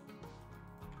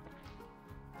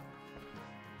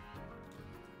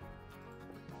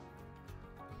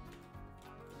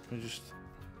 I just...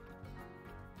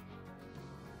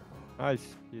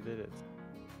 Nice, you did it.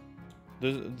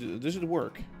 Does it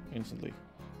work instantly?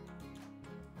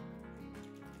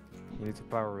 You need to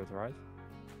power it, right?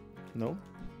 No?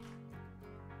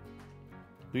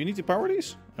 Do you need to power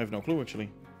these? I have no clue actually.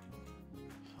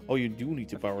 Oh, you do need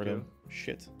to power them.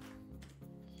 Shit.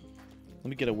 Let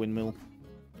me get a windmill.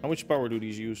 How much power do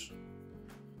these use?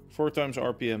 4 times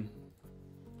RPM.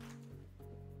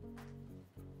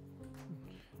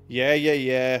 Yeah.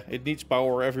 It needs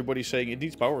power. Everybody's saying it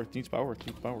needs power. It needs power. It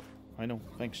needs power. I know.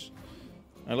 Thanks.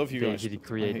 I love you guys.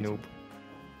 Create noob.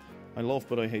 I love,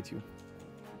 but I hate you.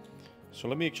 So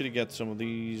let me actually get some of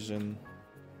these and...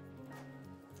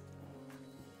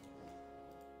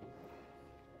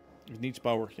 It needs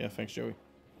power. Yeah, thanks, Joey.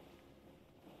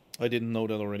 I didn't know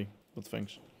that already, but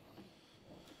thanks.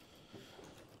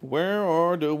 Where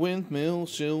are the windmill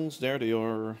sills? There they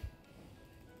are.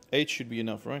 8 should be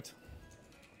enough, right?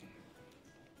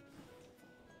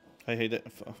 I hate it.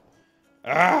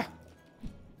 Ah!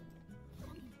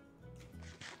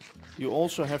 You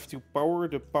also have to power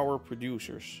the power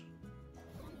producers.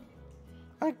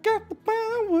 I got the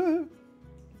power.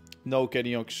 No,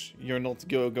 Kenyox, you're not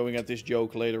going at this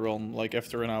joke later on, like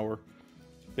after an hour.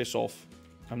 Piss off.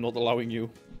 I'm not allowing you.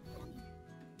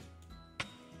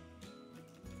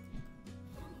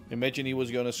 Imagine he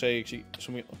was gonna say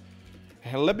something.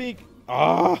 Let me.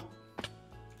 Ah!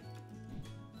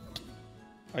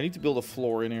 I need to build a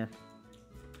floor in here.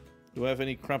 Do I have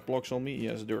any crap blocks on me?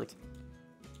 Yes, dirt.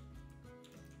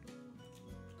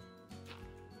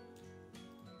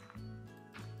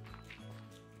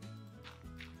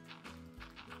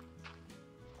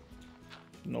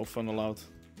 No fun allowed.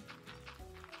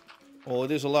 Oh,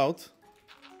 it is allowed.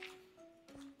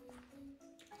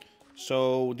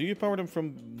 So, do you power them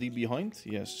from the behind?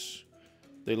 Yes.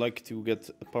 They like to get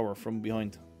power from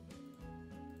behind.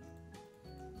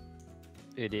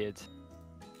 Idiot.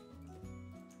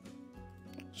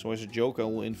 So as a joke, I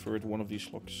will invert one of these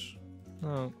locks.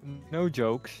 No, no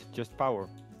jokes, just power.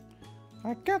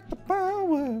 I got the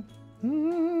power.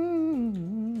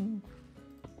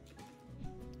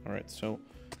 Alright, so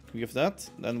we give that.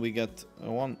 Then we get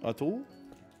a tool.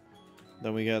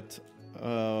 Then we get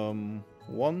 1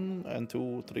 and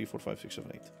 2, 3, 4, 5, 6,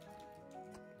 7, 8.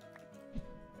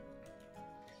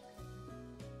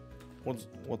 What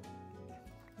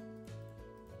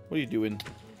are you doing?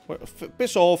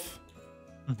 Piss off!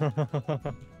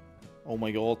 Oh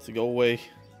my god, go away.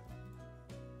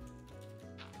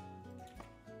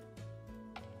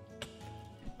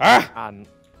 Ah!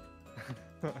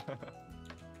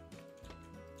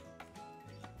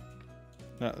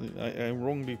 I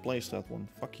wrongly placed that one.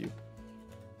 Fuck you.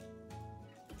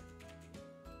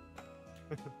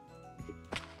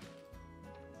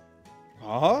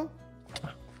 Huh?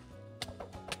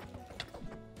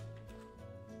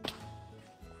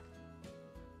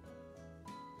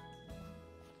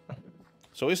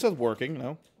 So is that working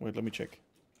now? Wait, let me check.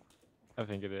 I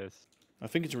think it is. I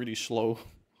think it's really slow.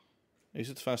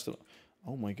 Is it fast enough?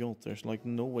 Oh my god, there's like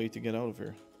no way to get out of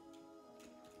here.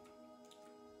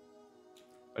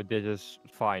 But this is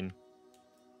fine.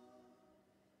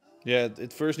 Yeah,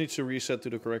 it first needs to reset to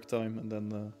the correct time and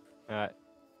then...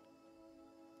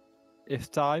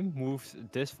 If time moves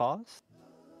this fast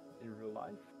in real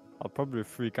life, I'll probably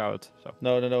freak out. So.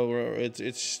 No,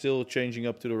 it's still changing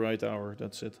up to the right hour,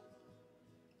 that's it.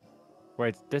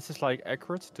 Wait, this is like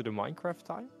accurate to the Minecraft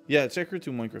time? Yeah, it's accurate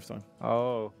to Minecraft time.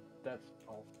 Oh, that's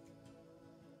all.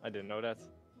 I didn't know that.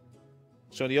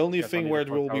 So the only thing where it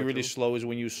will be really slow is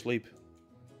when you sleep.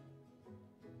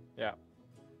 Yeah.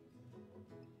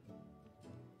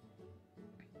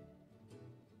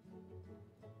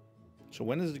 So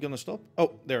when is it gonna stop?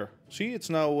 Oh, there. See, it's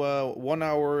now 1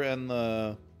 hour and...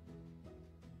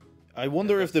 I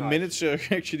wonder if the minutes are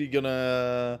actually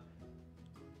gonna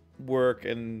work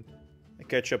and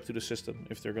catch up to the system,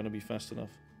 if they're gonna be fast enough.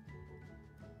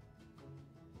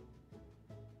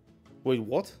 Wait,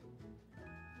 what?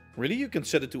 Really? You can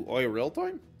set it to IRL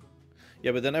time?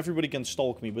 Yeah, but then everybody can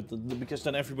stalk me, because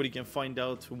then everybody can find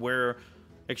out where...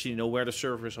 Actually, no, where the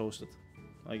server is hosted.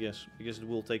 I guess, because it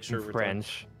will take server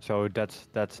French, time. So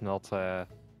that's not...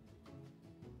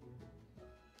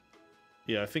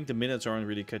 Yeah, I think the minutes aren't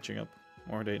really catching up,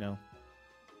 are they now?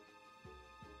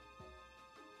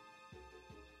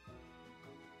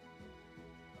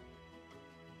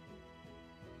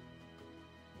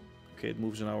 Okay, it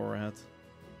moves an hour ahead.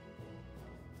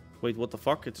 Wait, what the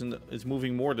fuck? It's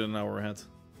moving more than an hour ahead.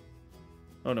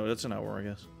 Oh no, that's an hour, I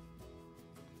guess.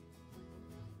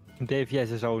 Dave, he has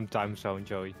his own time zone,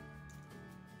 Joey.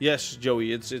 Yes,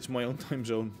 Joey, it's my own time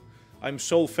zone. I'm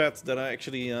so fat that I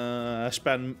actually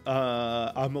span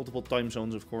multiple time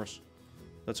zones, of course.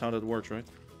 That's how that works, right?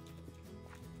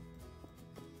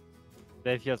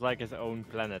 Dave, he has like his own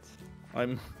planet.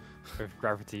 I'm... With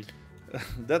gravity.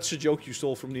 That's a joke you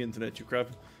stole from the internet, you crap.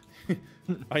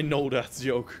 I know that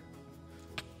joke.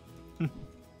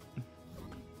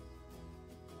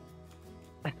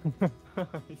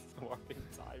 It's warping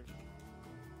time.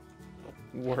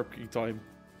 Warping time.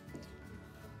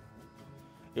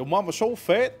 Your mama's so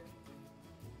fat.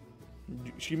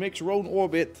 She makes her own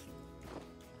orbit.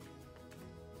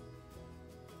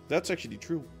 That's actually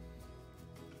true.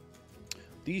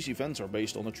 These events are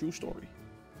based on a true story.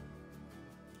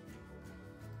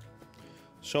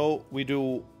 So we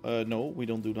do, no, we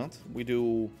don't do that. We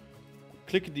do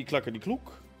clickety clackety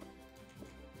clook.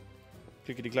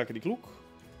 Clickety clackety clook.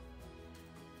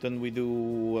 Then we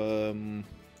do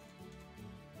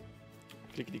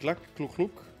clickety clack, clook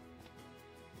clook.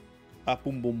 Ah,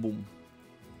 boom boom boom.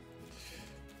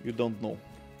 You don't know.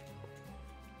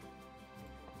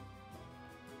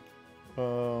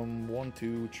 1,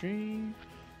 2, 3,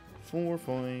 4,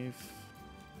 5.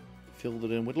 Filled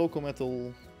it in with local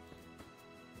metal.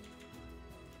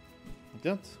 Like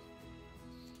that.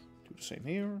 Do the same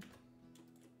here.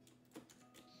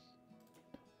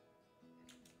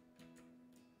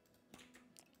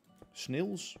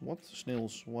 Snails? What?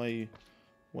 Snails? Why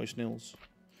snails?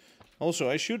 Also,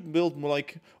 I should build more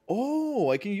like...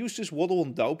 Oh, I can use this wattle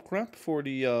and daub crap for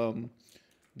the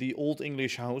old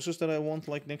English houses that I want,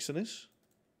 like, next to this.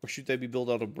 Or should they be built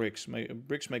out of bricks?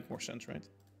 Bricks make more sense, right?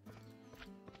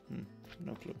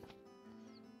 No clue.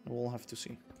 We'll have to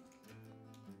see.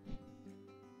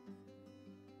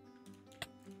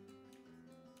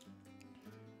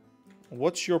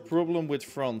 What's your problem with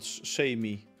France? Say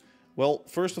me. Well,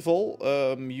 first of all,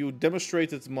 you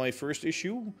demonstrated my first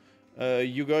issue.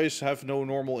 You guys have no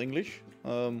normal English.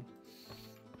 And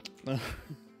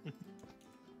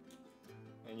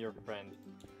you're French.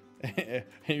 And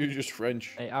you're just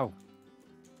French. Hey, ow.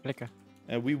 Lekker.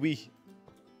 Oui.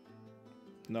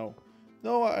 No.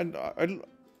 No,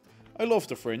 I love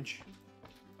the French.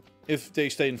 If they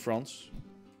stay in France.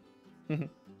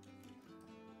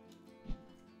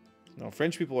 No,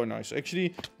 French people are nice.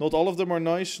 Actually, not all of them are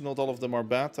nice. Not all of them are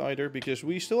bad either. Because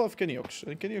we still have Kenyox.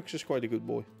 And Kenyox is quite a good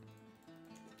boy.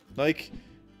 Like,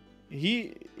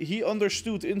 he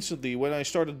understood instantly when I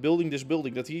started building this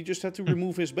building that he just had to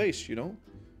remove his base, you know?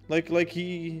 Like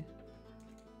he's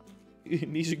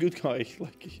a good guy.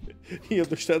 Like, he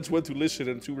understands when to listen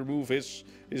and to remove his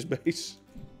base.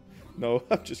 No,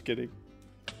 I'm just kidding.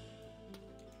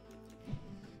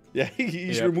 Yeah,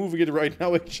 he's removing it right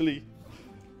now, actually.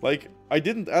 Like, I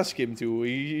didn't ask him to.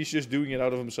 He's just doing it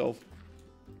out of himself.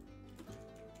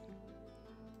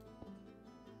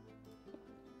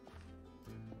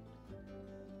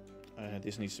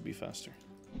 This needs to be faster.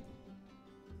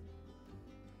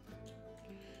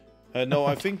 No,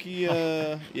 I think he...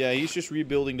 yeah, he's just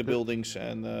rebuilding the buildings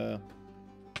and...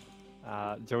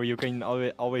 So you can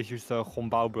always use the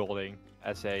Gombouw building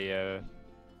as a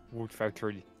wood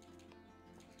factory.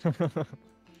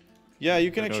 Yeah, you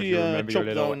can actually chop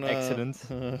down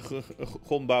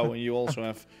Gombouw and you also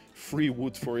have free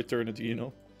wood for eternity, you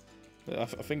know? I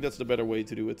think that's the better way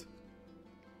to do it.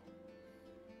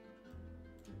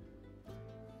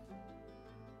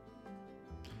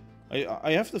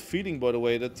 I have the feeling, by the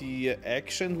way, that the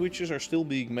egg sandwiches are still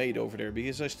being made over there,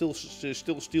 because I still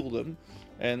steal them,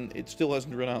 and it still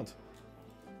hasn't run out.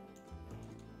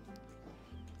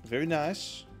 Very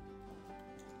nice.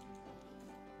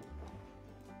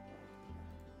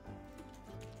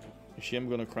 Actually, I'm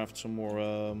gonna craft some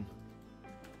more.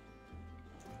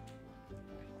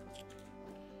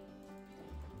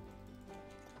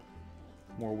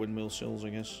 More windmill sills, I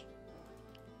guess.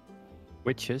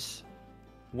 Witches?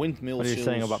 Windmill What are you sills.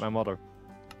 saying about my mother?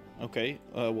 Okay,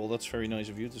 well, that's very nice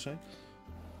of you to say.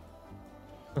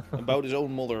 About his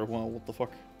own mother, well, what the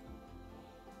fuck.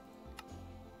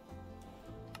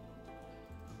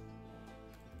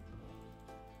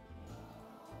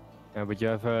 Yeah, but you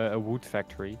have a wood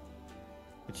factory,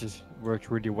 which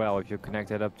works really well if you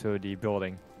connect it up to the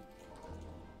building.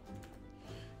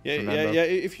 Yeah, Remember? yeah.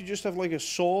 If you just have like a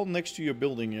saw next to your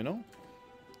building, you know,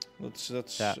 that's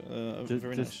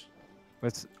very nice.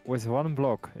 With one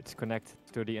block, it's connected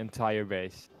to the entire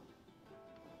base.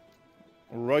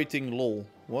 Writing lol.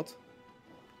 What?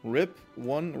 Rip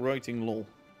 1 writing lol.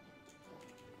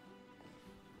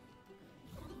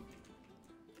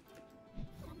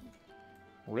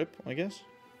 Rip, I guess.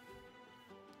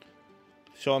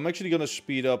 So I'm actually gonna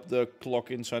speed up the clock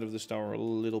inside of this tower a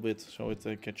little bit so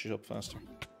it catches up faster.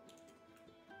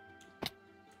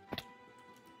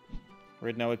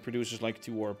 Right now it produces like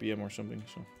 2 RPM or something,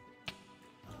 so.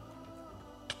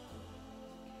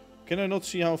 Can I not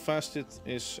see how fast it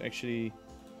is actually?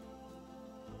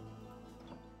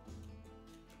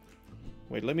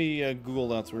 Wait, let me Google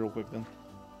that real quick then.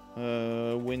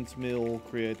 Windmill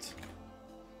create.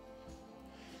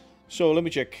 So let me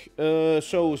check.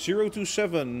 So 0 to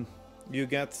 7, you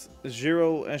get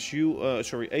 0 SU.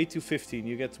 Sorry, 8 to 15,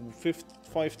 you get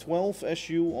 512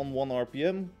 SU on 1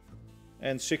 RPM,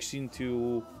 and 16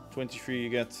 to 23, you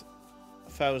get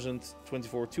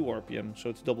 1024 2 RPM. So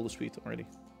it's double the speed already.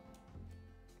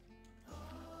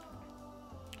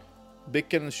 Big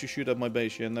cannons to shoot at my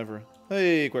base, yeah, never.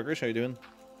 Hey, Quackers, how you doing?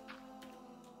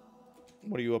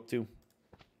 What are you up to?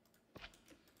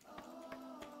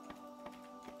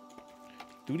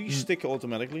 Do these stick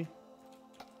automatically?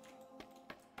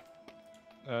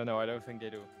 No, I don't think they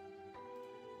do.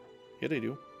 Yeah, they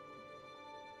do.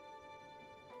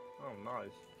 Oh,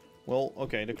 nice. Well,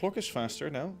 okay, the clock is faster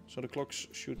now, so the clocks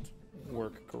should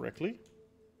work correctly.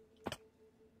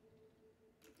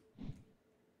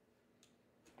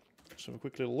 Let's have a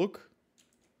quick little look.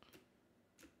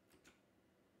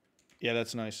 Yeah,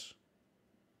 that's nice.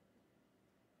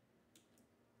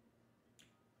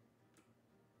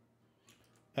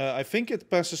 I think it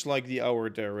passes like the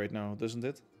hour there right now, doesn't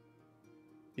it?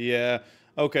 Yeah.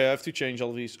 Okay, I have to change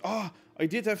all of these. Ah, I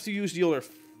did have to use the other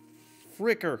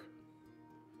fricker.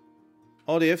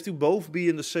 Oh, they have to both be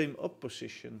in the same up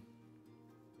position.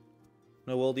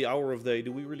 No, well, the hour of day.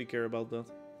 Do we really care about that?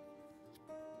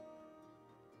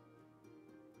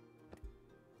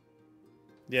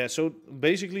 Yeah, so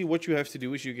basically what you have to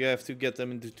do is you have to get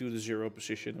them into the 0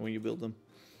 position when you build them.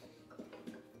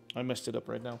 I messed it up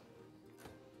right now.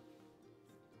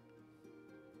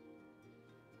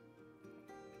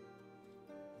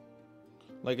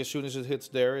 Like as soon as it hits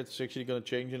there, it's actually gonna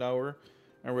change an hour.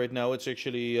 And right now it's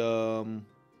actually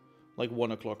like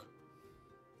 1 o'clock.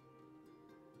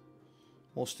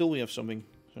 Well, still we have something.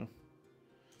 So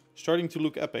starting to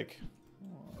look epic.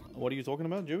 What are you talking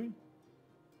about, Joey?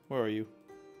 Where are you?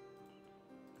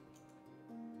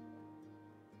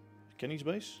 Kenny's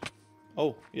base?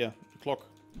 Oh, yeah, the clock.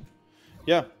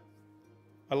 Yeah.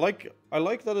 I like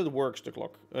that it works, the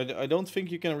clock. I don't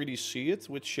think you can really see it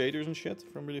with shaders and shit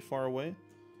from really far away.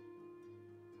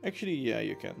 Actually, yeah,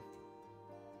 you can.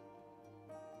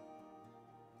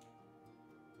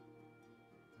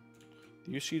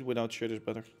 Do you see it without shaders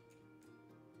better?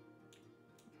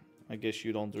 I guess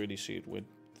you don't really see it with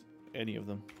any of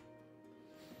them.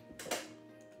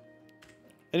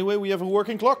 Anyway, we have a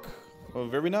working clock. Oh,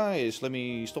 very nice. Let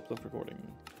me stop that recording.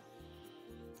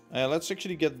 Let's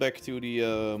actually get back to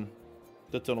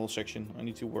the tunnel section. I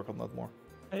need to work on that more.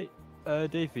 Hey,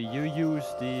 Davey, you use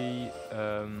the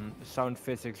Sound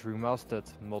Physics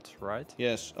Remastered mod, right?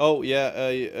 Yes. Oh,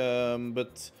 yeah.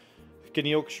 But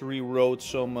Kenny Ox rewrote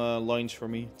some lines for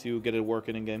me to get it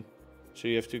working in game. So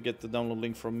you have to get the download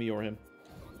link from me or him.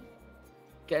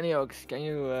 Kenny Ox, can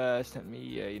you send me,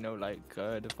 you know, like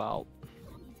the file?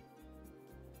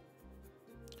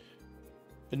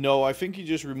 No, I think he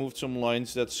just removed some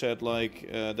lines that said like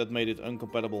that made it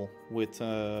incompatible with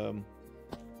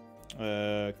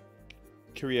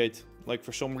Create. Like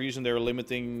for some reason they're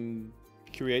limiting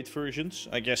Create versions,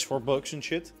 I guess for bugs and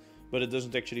shit. But it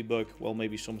doesn't actually bug. Well,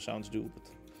 maybe some sounds do, but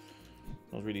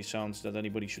not really sounds that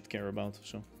anybody should care about.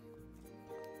 So.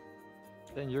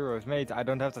 €10, mate. I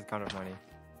don't have that kind of money.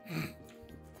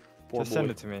 Poor Just boy.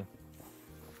 send it to me.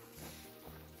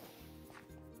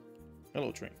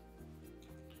 Hello, train.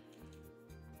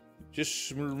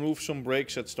 Just remove some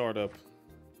brakes at startup.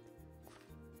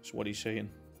 That's what he's saying.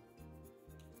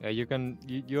 Yeah, you can.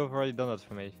 You have already done that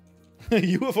for me.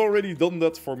 You have already done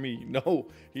that for me. No,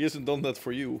 he hasn't done that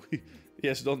for you. He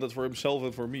has done that for himself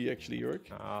and for me, actually,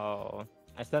 Jorrick. Oh,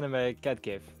 I sent him a cat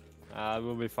gift.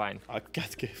 We'll be fine. A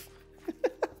cat gift.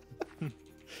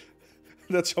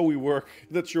 That's how we work.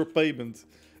 That's your payment.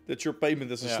 That's your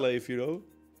payment as a slave, you know?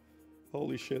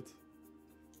 Holy shit.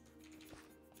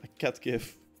 A cat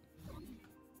gift.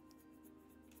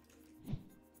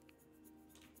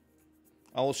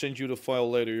 I will send you the file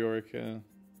later, Jorrick.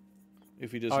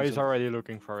 If he doesn't. Oh, he's already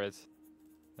looking for it.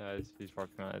 He's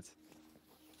working on it.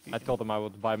 I told him I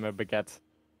would buy him a baguette.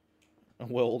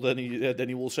 Well, then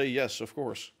he will say yes, of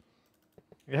course.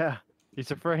 Yeah,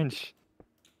 he's a French.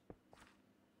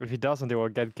 If he doesn't, he will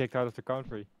get kicked out of the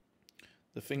country.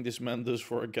 The thing this man does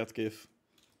for a cat gift.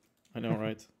 I know,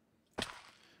 right?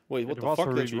 Wait, what It the was fuck?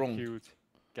 a That's really wrong. cute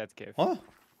cat gift. Huh?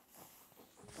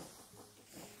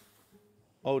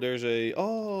 Oh, there's a...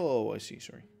 Oh, I see,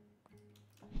 sorry.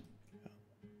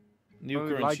 New I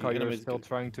currency. like how you're animated still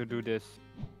trying to do this.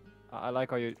 I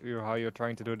like how you're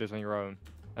trying to do this on your own,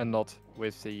 and not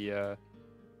with the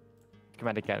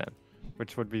schematic cannon,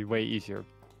 which would be way easier.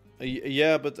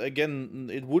 Yeah, but again,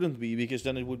 it wouldn't be, because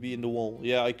then it would be in the wall.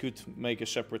 Yeah, I could make a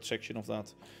separate section of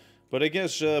that. But I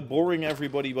guess boring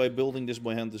everybody by building this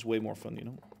by hand is way more fun, you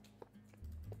know?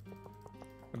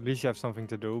 At least you have something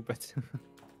to do, but...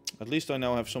 At least I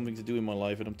now have something to do in my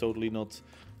life, and I'm totally not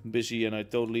busy, and I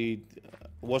totally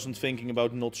wasn't thinking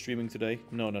about not streaming today.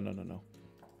 No.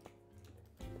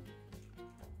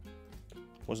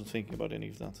 Wasn't thinking about any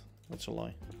of that. That's a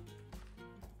lie.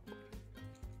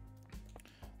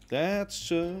 That's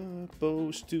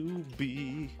supposed to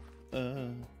be a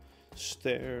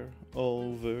stair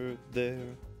over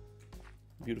there.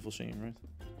 Beautiful singing, right?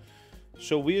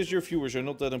 So we as your viewers are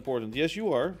not that important. Yes,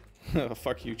 you are.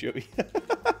 Fuck you, Joey.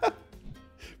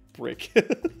 Prick.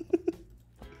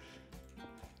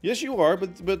 Yes, you are,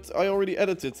 but I already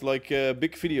edited like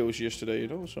big videos yesterday, you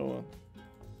know. So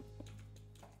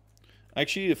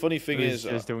actually, the funny thing is,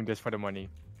 just doing this for the money.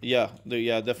 yeah,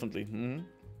 yeah, definitely.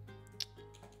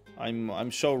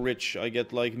 I'm so rich. I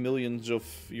get like millions of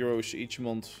euros each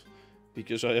month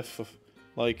because I have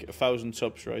like 1,000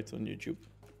 subs right on YouTube.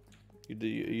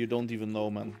 You don't even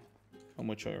know, man, how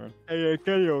much I earn. Hey,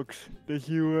 Kellogg's, did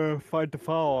you find the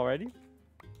file already?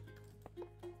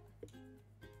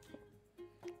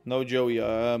 No, Joey.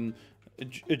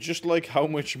 It's just like how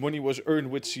much money was earned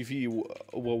with CV,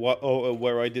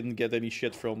 where I didn't get any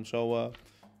shit from. So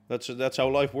that's how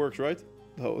life works, right?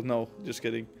 No, just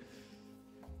kidding.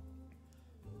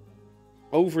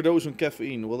 Overdose on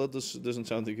caffeine. Well, that doesn't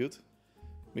sound too good.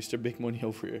 Mr. Big Money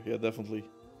over here. Yeah, definitely.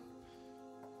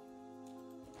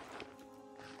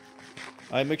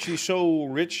 I'm actually so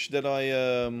rich that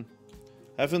I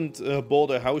haven't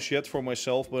bought a house yet for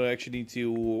myself, but I actually need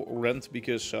to rent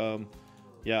because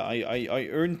yeah, I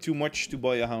earn too much to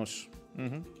buy a house.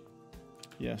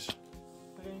 Yes.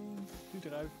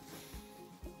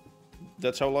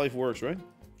 That's how life works, right?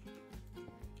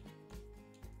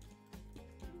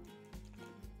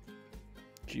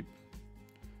 Cheap.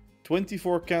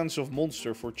 24 cans of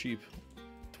Monster for cheap.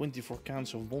 24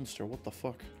 cans of Monster, what the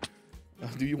fuck?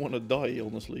 Do you want to die,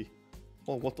 honestly?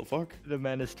 Well, what the fuck? The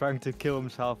man is trying to kill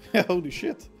himself. Holy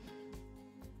shit.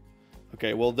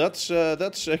 Okay, well that's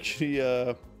actually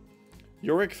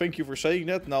Jorrick, thank you for saying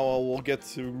that. Now I will get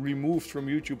removed from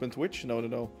YouTube and Twitch.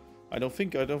 No. I don't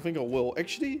think I will.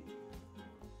 Actually,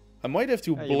 I might have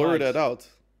to blur that out.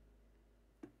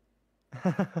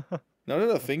 Now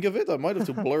that I think of it, I might have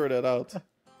to blur that out.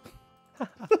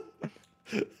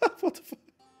 What the fuck?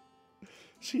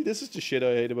 See, this is the shit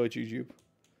I hate about YouTube.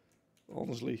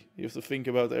 Honestly, you have to think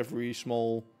about every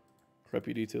small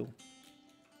crappy detail.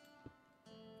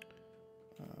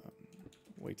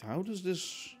 Wait, how does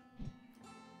this...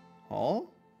 Huh?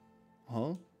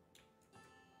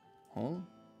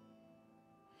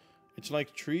 It's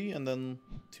like 3 and then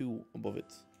 2 above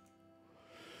it.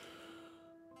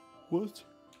 What?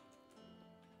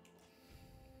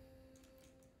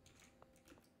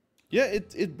 Yeah,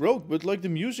 it broke, but like the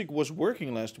music was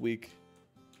working last week.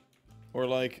 Or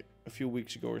like a few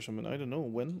weeks ago or something. I don't know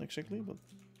when exactly, but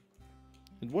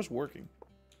it was working.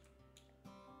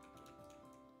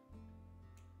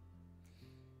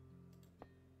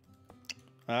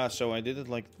 Ah, so I did it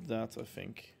like that, I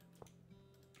think.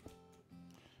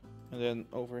 And then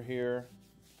over here...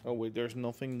 Oh wait, there's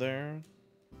nothing there.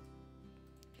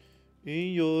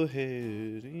 In your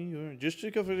head, just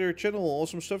check out their channel,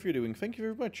 awesome stuff you're doing. Thank you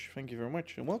very much. Thank you very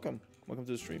much, and welcome. Welcome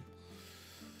to the stream.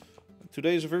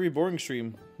 Today is a very boring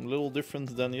stream. A little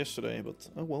different than yesterday, but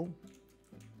oh well.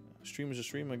 A stream is a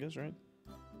stream, I guess, right?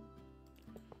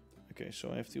 Okay,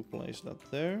 so I have to place that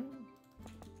there.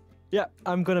 Yeah,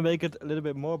 I'm gonna make it a little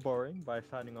bit more boring by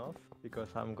signing off, because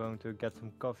I'm going to get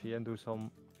some coffee and do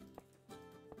some...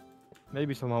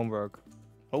 maybe some homework.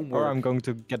 Or I'm going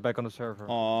to get back on the server.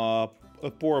 Aw,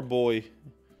 a poor boy.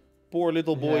 Poor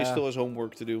little boy still has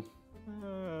homework to do.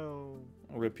 Oh.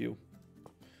 I'll rip you.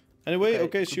 Anyway,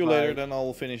 okay, see you later, then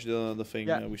I'll finish the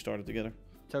thing we started together.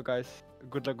 Ciao guys,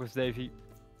 good luck with Davey.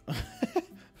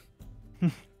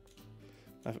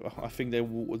 I think they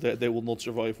will not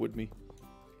survive with me.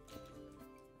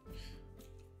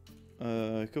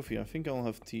 Coffee, I think I'll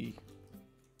have tea.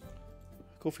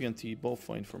 Coffee and tea, both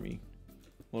fine for me.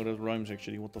 Oh, that rhymes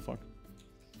actually, what the fuck.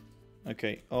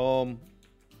 Okay,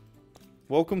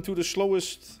 welcome to the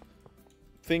slowest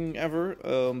thing ever,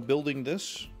 building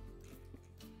this.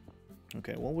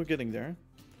 Okay, well, we're getting there.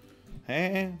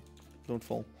 Hey, don't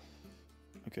fall.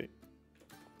 Okay.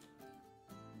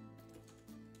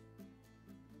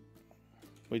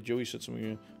 Wait, Joey said something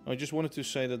here. I just wanted to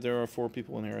say that there are 4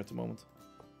 people in here at the moment.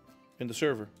 In the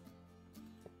server.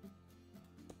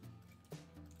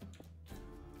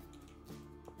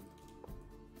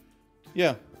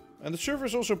 Yeah, and the server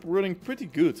is also running pretty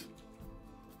good.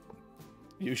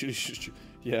 Usually,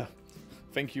 yeah.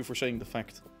 Thank you for saying the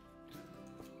fact.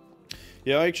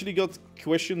 Yeah, I actually got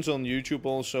questions on YouTube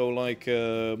also, like,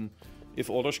 if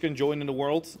others can join in the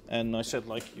world. And I said,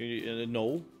 like,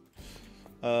 no.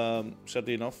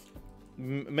 Sadly enough.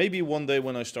 Maybe one day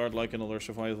when I start, like, another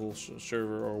survival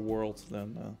server or world,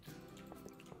 then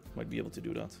might be able to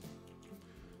do that.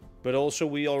 But also,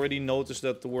 we already noticed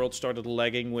that the world started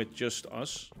lagging with just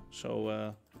us.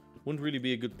 So, wouldn't really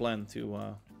be a good plan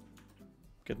to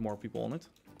get more people on it.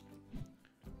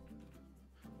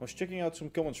 I was checking out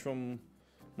some comments from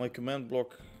my command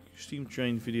block Steam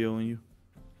Train video on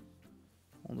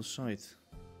on the site.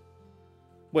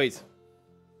 Wait,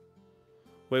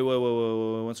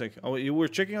 1 sec. Oh, you were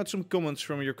checking out some comments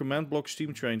from your command block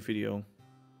Steam Train video.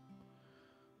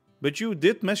 But you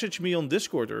did message me on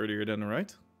Discord earlier then,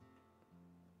 right?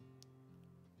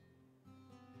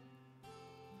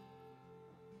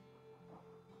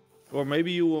 Or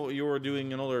maybe you are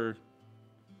doing another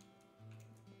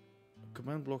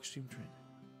command block steam train.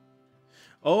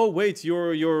 Oh wait,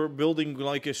 you're building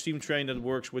like a steam train that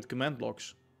works with command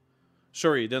blocks.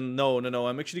 Sorry, then no.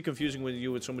 I'm actually confusing with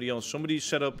you with somebody else. Somebody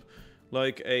set up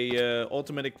like a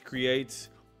automatic create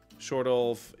sort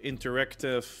of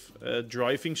interactive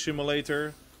driving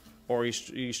simulator, or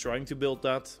he's trying to build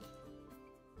that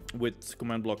with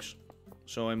command blocks.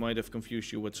 So I might have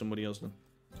confused you with somebody else then.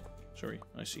 Sorry,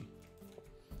 I see.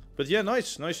 But yeah,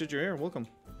 nice that you're here. Welcome.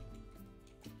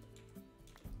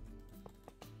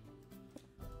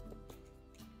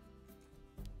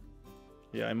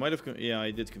 Yeah, I might have. Yeah,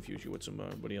 I did confuse you with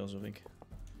somebody else, I think.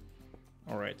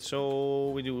 All right, so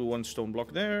we do one stone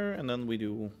block there, and then we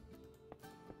do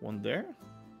one there.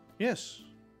 Yes.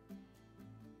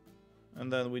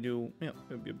 And then we do yep.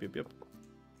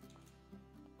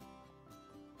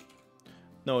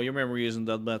 No, your memory isn't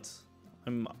that bad.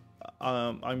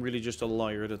 I'm really just a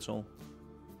liar, that's all.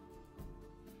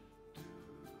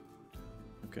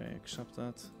 Okay, accept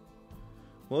that.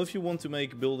 Well, if you want to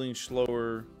make buildings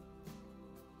slower,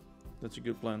 that's a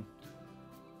good plan.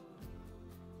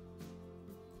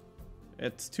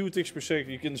 At 2 ticks per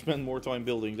second, you can spend more time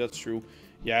building. That's true.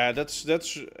 Yeah, that's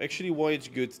actually why it's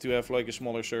good to have like a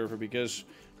smaller server, because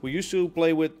we used to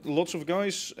play with lots of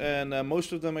guys, and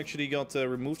most of them actually got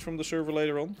removed from the server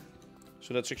later on.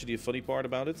 So that's actually a funny part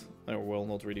about it. Or, well,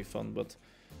 not really fun, but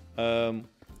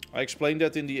I explained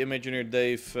that in the Imagineer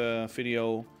Dave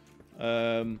video.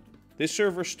 This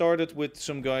server started with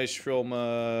some guys from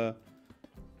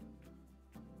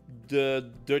the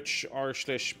Dutch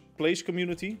r/place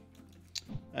community.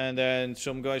 And then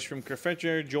some guys from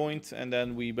Carfetcher joined, and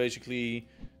then we basically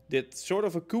did sort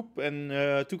of a coup and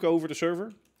took over the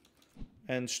server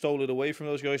and stole it away from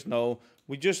those guys. No,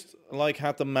 we just like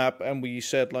had the map, and we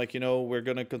said like, you know, we're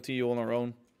gonna continue on our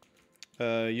own.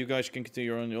 You guys can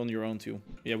continue on your own too.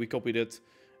 Yeah, we copied it,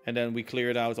 and then we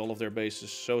cleared out all of their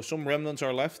bases. So some remnants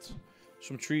are left,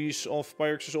 some trees off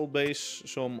Pyrex's old base,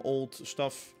 some old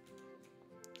stuff.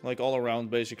 Like all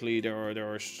around, basically,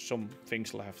 there are some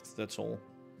things left. That's all.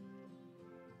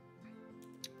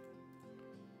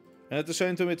 And at the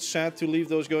same time, it's sad to leave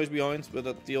those guys behind. But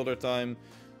at the other time,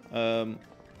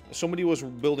 somebody was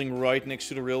building right next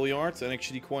to the rail yard and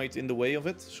actually quite in the way of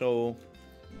it. So,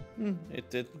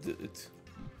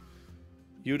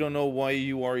 you don't know why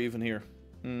you are even here.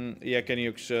 Yeah,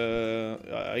 Kenyux.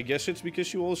 I guess it's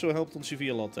because you also helped on CV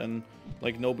a lot, and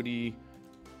like nobody,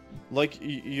 like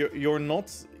you're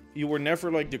not. You were never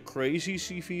like the crazy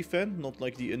CV fan, not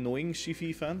like the annoying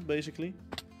CV fan, basically.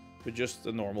 But just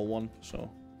a normal one, so.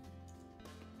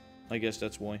 I guess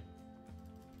that's why.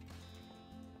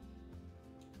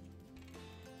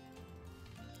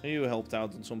 You helped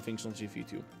out on some things on CV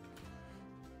too.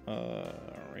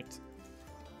 Alright.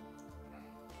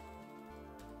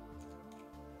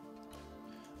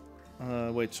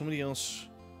 Wait, somebody else.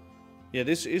 Yeah,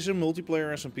 this is a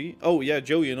multiplayer SMP. Oh yeah,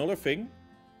 Joey, another thing.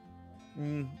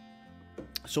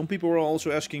 Some people are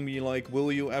also asking me, like,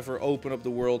 will you ever open up the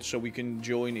world so we can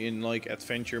join in, like,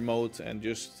 adventure mode and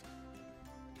just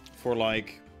for,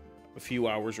 like, a few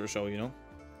hours or so, you know?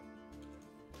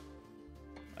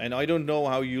 And I don't know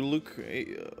how you look,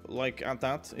 like, at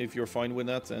that, if you're fine with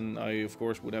that, and I, of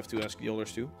course, would have to ask the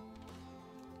others too.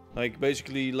 Like,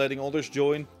 basically letting others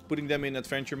join, putting them in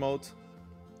adventure mode,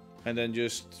 and then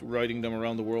just riding them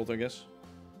around the world, I guess.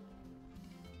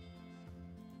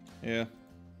 Yeah.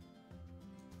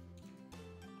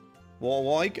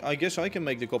 Well, I guess I can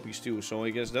make the copies too, so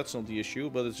I guess that's not the issue,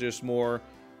 but it's just more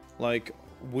like,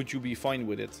 would you be fine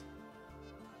with it?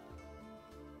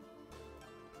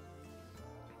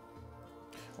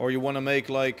 Or you want to make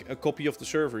like a copy of the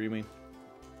server, you mean?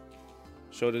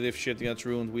 So that if shit gets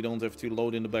ruined, we don't have to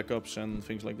load in the backups and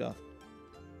things like that.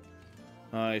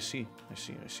 I see.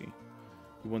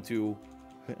 You want to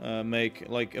make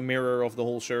like a mirror of the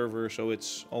whole server, so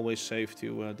it's always safe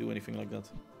to do anything like that.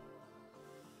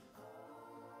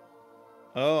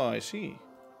 Oh, I see.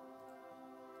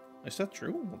 Is that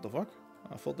true? What the fuck?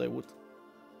 I thought they would.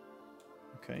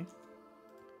 Okay.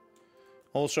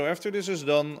 Also, after this is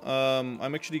done,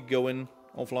 I'm actually going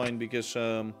offline because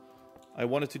I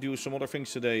wanted to do some other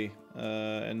things today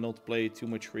and not play too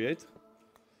much Create.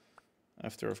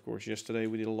 After, of course, yesterday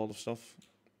we did a lot of stuff.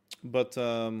 But,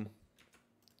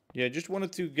 yeah, just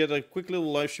wanted to get a quick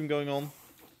little live stream going on.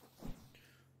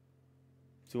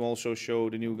 To also show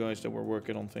the new guys that were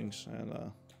working on things. And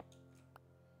it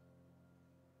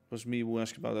was me who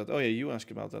asked about that. Oh yeah, you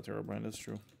asked about that, Herobrine, that's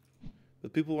true.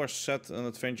 But people are set on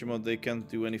adventure mode, they can't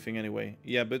do anything anyway.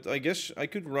 Yeah, but I guess I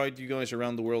could ride you guys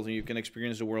around the world and you can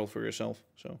experience the world for yourself,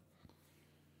 so.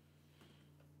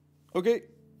 Okay,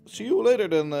 see you later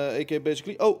then, AK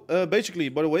basically. Oh, basically,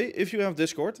 by the way, if you have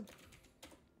Discord,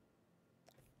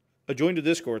 join the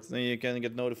Discord, then you can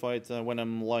get notified when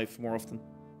I'm live more often.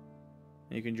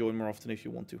 And you can join more often if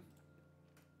you want to.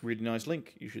 Really nice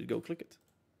link. You should go click it.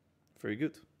 Very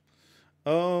good.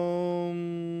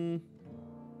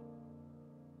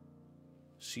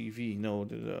 CV, no,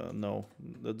 no,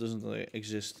 that doesn't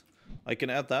exist. I can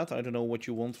add that. I don't know what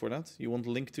you want for that. You want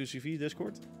a link to CV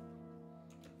Discord?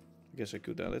 I guess I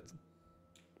could add it.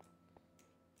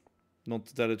 Not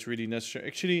that it's really necessary.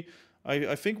 Actually,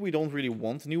 I think we don't really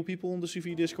want new people on the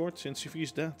CV Discord since CV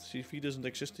is dead. CV doesn't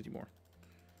exist anymore.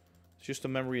 It's just a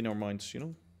memory in our minds, you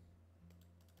know?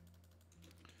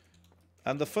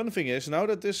 And the fun thing is, now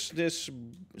that this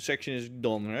section is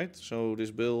done, right? So this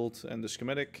build and the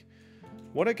schematic,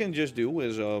 what I can just do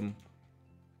is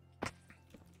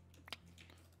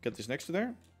get this next to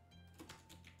there.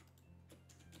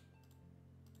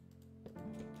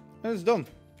 And it's done.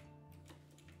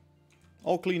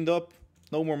 All cleaned up.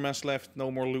 No more mess left. No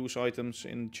more loose items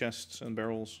in chests and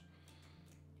barrels.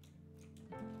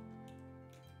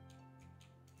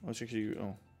 Oh, it's actually...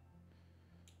 Oh.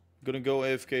 Gonna go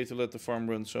AFK to let the farm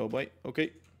run, so bye.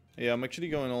 Okay. Yeah, I'm actually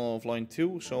going offline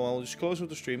too, so I'll just close out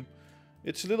the stream.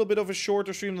 It's a little bit of a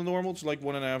shorter stream than normal. It's like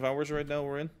 1.5 hours right now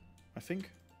we're in, I think.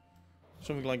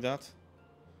 Something like that.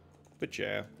 But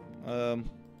yeah.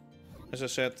 As I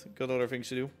said, got other things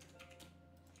to do.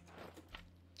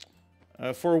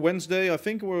 For Wednesday, I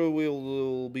think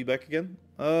we'll be back again.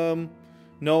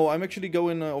 No, I'm actually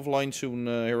going offline soon,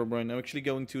 Herobrine. I'm actually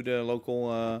going to the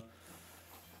local...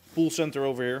 pool center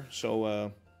over here,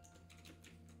 so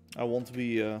I won't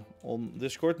be on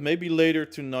Discord. Maybe later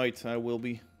tonight I will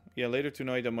be. Yeah, later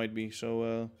tonight I might be,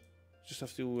 so just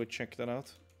have to check that out.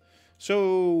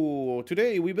 So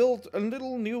today we built a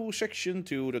little new section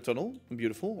to the tunnel.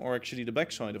 Beautiful, or actually the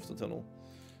back side of the tunnel.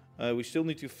 We still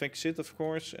need to fix it, of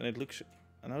course, and it looks...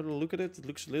 And how to look at it, it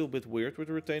looks a little bit weird with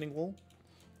the retaining wall.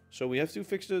 So we have to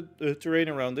fix the terrain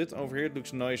around it. Over here it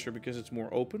looks nicer because it's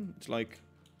more open. It's like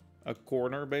a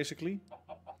corner, basically.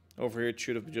 Over here it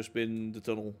should have just been the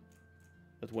tunnel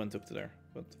that went up to there.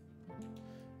 But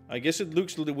I guess it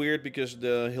looks a little weird because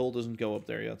the hill doesn't go up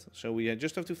there yet. So we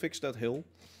just have to fix that hill.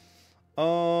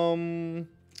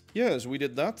 Yes, we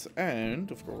did that.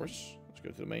 And, of course, let's go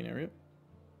to the main area.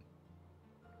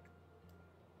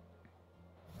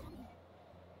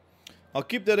 I'll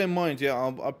keep that in mind. Yeah,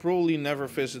 I'll probably never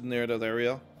visit near that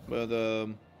area. But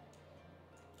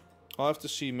I'll have to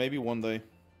see, maybe one day.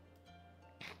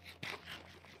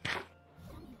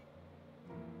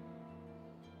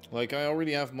 Like, I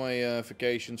already have my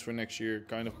vacations for next year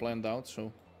kind of planned out,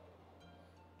 so...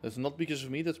 That's not because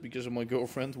of me, that's because of my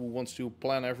girlfriend who wants to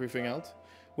plan everything out.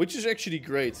 Which is actually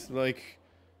great, like...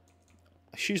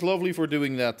 She's lovely for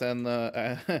doing that, and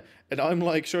and I'm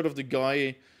like sort of the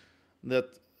guy that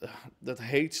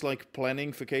hates like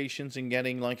planning vacations and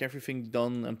getting like everything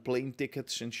done and plane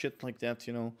tickets and shit like that,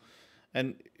 you know.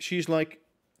 And she's like...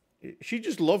 She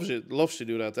just loves to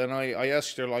do that, and I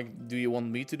asked her like, do you want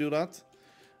me to do that?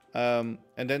 And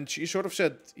then she sort of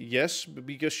said yes,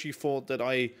 because she thought that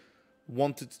I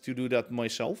wanted to do that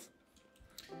myself.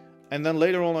 And then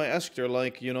later on I asked her,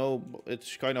 like, you know,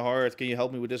 it's kind of hard, can you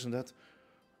help me with this and that?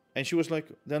 And she was like,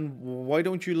 then why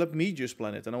don't you let me just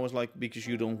plan it? And I was like, because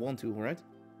you don't want to, right?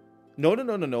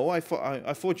 No, I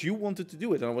thought you wanted to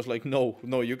do it. And I was like, no,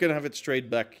 you can have it straight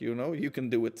back, you know, you can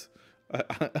do it.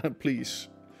 Please,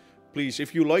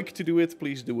 if you like to do it,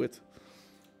 please do it.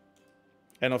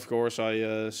 And of course,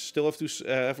 I still have to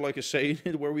have like a say in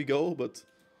it where we go, but...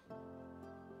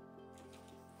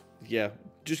 Yeah,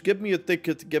 just get me a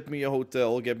ticket, get me a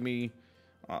hotel, get me...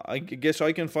 I guess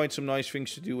I can find some nice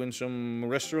things to do and some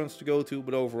restaurants to go to,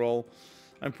 but overall,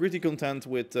 I'm pretty content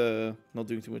with not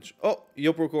doing too much. Oh,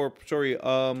 Yoprocorp, sorry.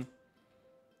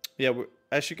 Yeah,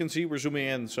 as you can see, we're zooming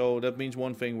in, so that means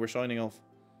one thing, we're signing off.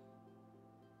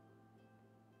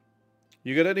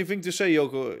 You got anything to say,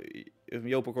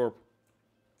 Yoprocorp?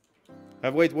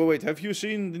 Wait. Have you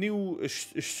seen the new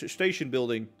station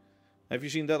building? Have you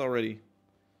seen that already?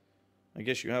 I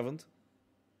guess you haven't.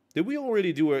 Did we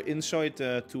already do an inside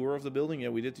tour of the building? Yeah,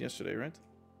 we did yesterday, right?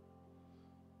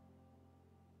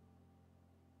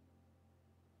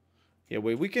 Yeah,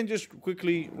 wait, we can just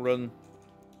quickly run.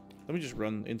 Let me just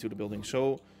run into the building.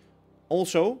 So,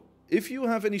 also, if you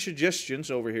have any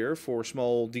suggestions over here for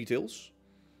small details,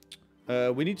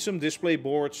 we need some display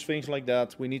boards, things like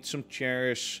that. We need some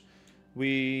chairs.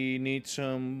 We need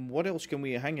some... What else can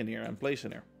we hang in here and place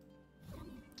in here?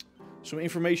 Some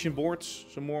information boards,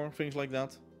 some more things like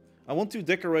that. I want to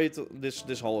decorate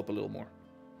this hall up a little more.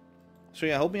 So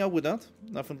yeah, help me out with that,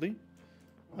 definitely.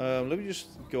 Let me just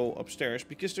go upstairs,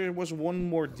 because there was one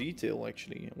more detail,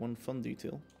 actually. One fun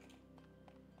detail.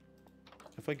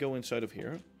 If I go inside of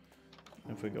here,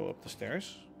 if I go up the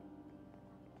stairs,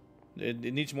 it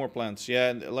needs more plants. Yeah,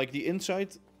 and like the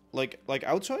inside, like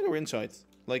outside or inside?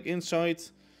 Like inside.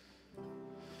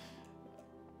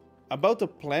 About the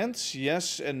plants,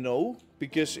 yes and no,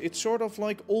 because it's sort of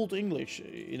like Old English.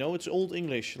 You know, it's Old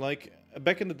English. Like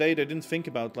back in the day, they didn't think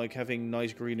about like having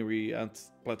nice greenery and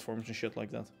platforms and shit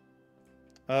like that.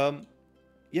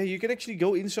 Yeah, you can actually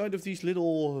go inside of these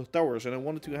little towers, and I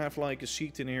wanted to have like a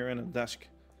seat in here and a desk.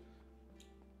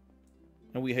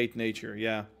 And we hate nature,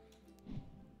 yeah.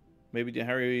 Maybe the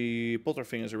Harry Potter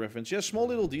thing as a reference. Yeah, small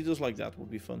little details like that would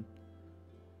be fun.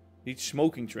 Need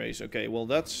smoking trays. Okay, well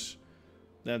that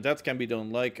can be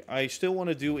done. Like, I still want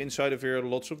to do inside of here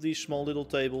lots of these small little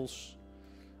tables.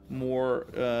 More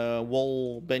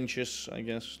wall benches, I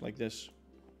guess, like this.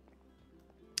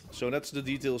 So that's the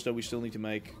details that we still need to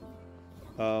make.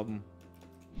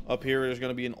 Up here there's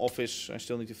going to be an office. I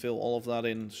still need to fill all of that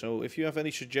in. So if you have any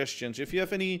suggestions, if you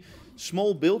have any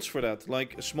small builds for that,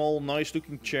 like a small nice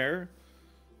looking chair,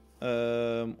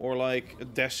 or like a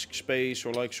desk space,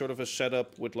 or like sort of a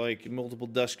setup with like multiple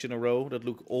desks in a row that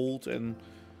look old and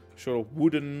sort of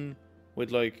wooden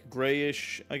with like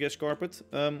grayish, I guess, carpet,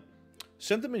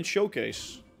 send them in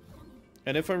showcase.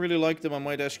 And if I really like them, I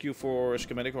might ask you for a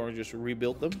schematic or just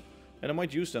rebuild them. And I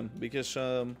might use them, because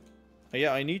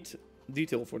yeah, I need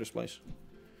detail for this place.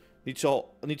 Needs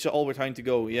Albert Heijn to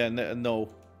go. Yeah, no,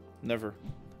 never.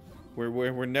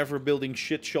 We're never building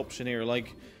shit shops in here.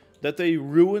 Like, that they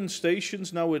ruin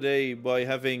stations nowadays by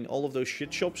having all of those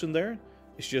shit shops in there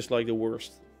is just like the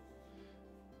worst.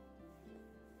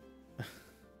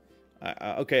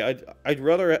 Okay, I'd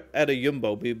rather add a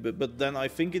Jumbo, but then I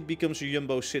think it becomes a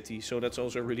Jumbo City, so that's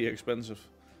also really expensive.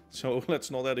 So let's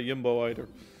not add a Jumbo either.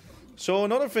 So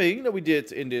another thing that we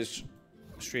did in this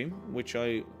stream, which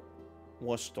I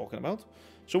was talking about.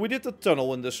 So we did the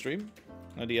tunnel in this stream,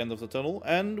 at the end of the tunnel,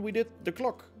 and we did the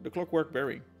clockwork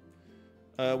bearing.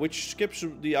 Which skips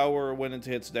the hour when it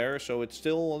hits there, so it's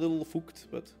still a little fucked,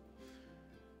 but...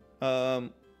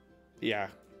 yeah.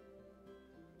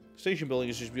 Station building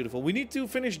is just beautiful. We need to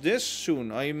finish this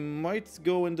soon. I might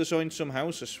go and design some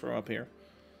houses for up here.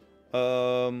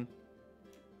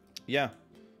 Yeah.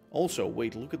 Also,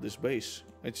 wait, look at this base.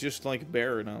 It's just like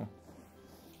bare now.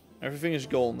 Everything is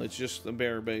gone. It's just a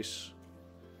bare base.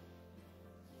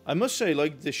 I must say,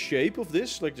 like, the shape of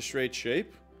this, like the straight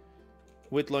shape,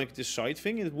 with like this side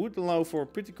thing, it would allow for a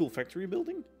pretty cool factory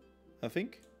building, I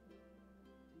think.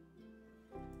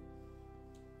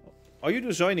 Are you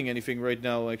designing anything right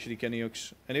now, actually,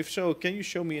 Kennyux? And if so, can you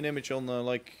show me an image on,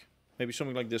 like, maybe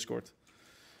something like Discord?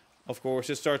 Of course,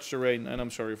 it starts to rain, and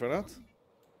I'm sorry for that.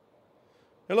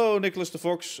 Hello, Nicholas the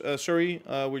Fox. Sorry,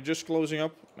 we're just closing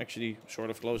up. Actually, sort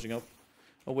of closing up.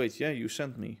 Oh, wait, yeah, you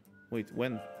sent me. Wait,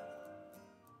 when?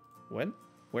 When?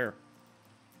 Where?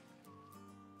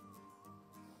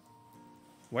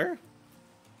 Where?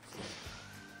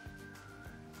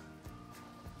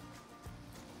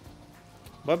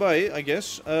 Bye-bye, I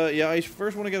guess. Yeah, I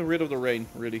first want to get rid of the rain,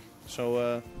 really.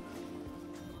 So,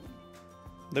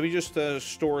 let me just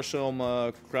store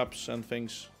some crabs and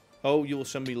things. Oh, you will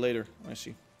send me later. I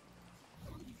see.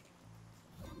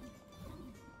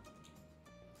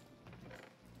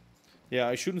 Yeah,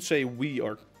 I shouldn't say we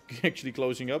are actually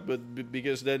closing up, but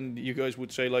because then you guys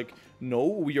would say, like, no,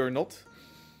 we are not.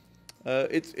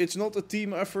 It's not a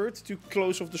team effort to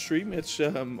close off the stream. It's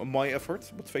my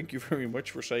effort. But thank you very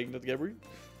much for saying that, Gabriel.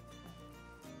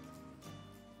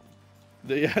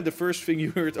 The first thing you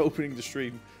heard opening the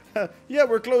stream. Yeah,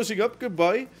 we're closing up.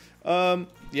 Goodbye. Yeah,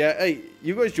 hey,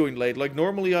 you guys joined late. Like,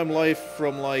 normally I'm live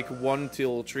from like 1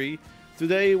 till 3.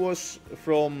 Today was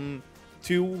from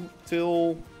 2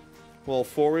 till, well,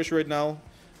 4-ish right now.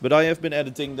 But I have been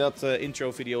editing that intro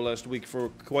video last week for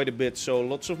quite a bit, so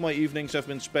lots of my evenings have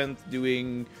been spent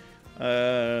doing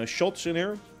shots in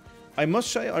here. I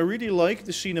must say, I really like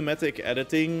the cinematic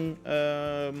editing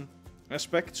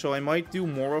aspect, so I might do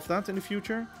more of that in the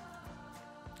future.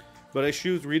 But I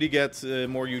should really get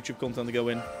more YouTube content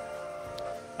going.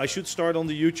 I should start on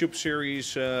the YouTube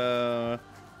series,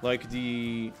 like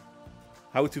the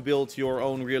how to build your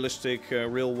own realistic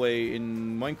railway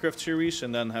in Minecraft series,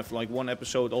 and then have like one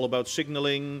episode all about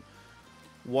signaling,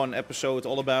 one episode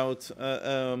all about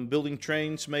building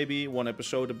trains, maybe one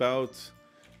episode about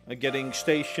getting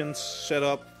stations set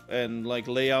up and like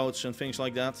layouts and things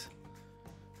like that.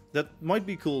 That might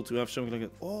be cool to have something like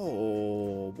that.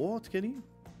 Oh, what, Kenny?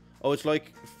 Oh, it's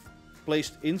like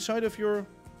placed inside of your...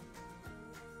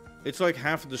 It's like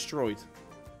half destroyed.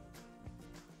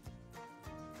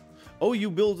 Oh, you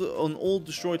built an old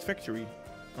destroyed factory.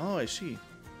 Oh, I see.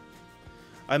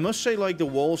 I must say, like, the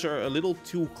walls are a little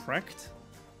too cracked.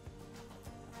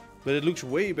 But it looks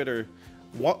way better.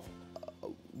 What?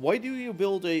 Why do you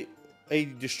build a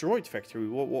destroyed factory?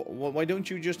 Why don't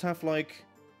you just have, like...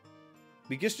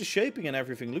 Because the shaping and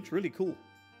everything looks really cool.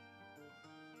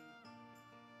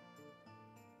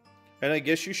 And I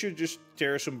guess you should just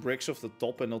tear some bricks off the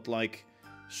top and not, like,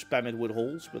 spam it with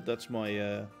holes. But that's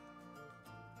my,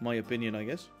 my opinion, I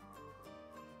guess.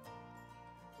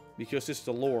 Because it's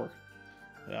the lore.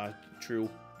 True.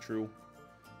 True.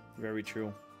 Very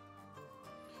true.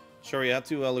 Sorry, I had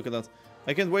to look at that.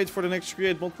 I can't wait for the next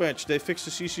Create mod patch. They fixed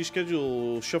the CC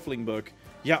schedule shuffling bug.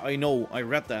 Yeah, I know. I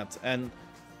read that. And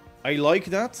I like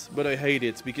that, but I hate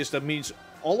it. Because that means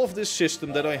all of this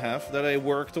system that I have, that I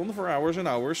worked on for hours and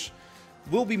hours,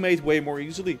 will be made way more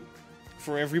easily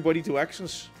for everybody to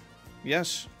access.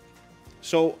 Yes.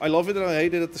 So, I love it and I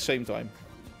hate it at the same time.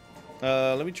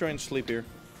 Let me try and sleep here.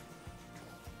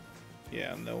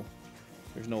 Yeah, no.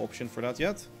 There's no option for that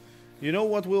yet. You know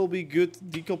what will be good?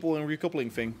 Decouple and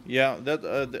recoupling thing. Yeah, that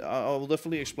I will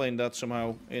definitely explain that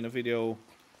somehow in a video.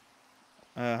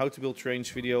 How to build trains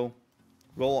video.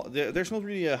 Well, there's not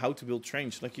really a how to build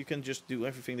trains. Like, you can just do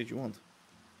everything that you want.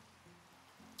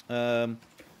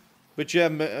 But yeah,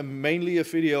 mainly a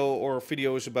video or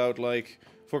videos about, like,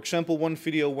 for example, one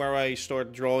video where I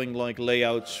start drawing, like,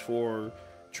 layouts for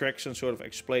tracks and sort of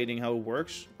explaining how it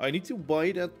works. I need to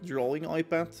buy that drawing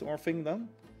iPad or thing then.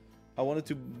 I wanted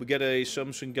to get a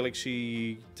Samsung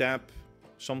Galaxy Tab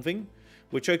something,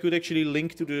 which I could actually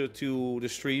link to the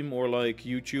stream or like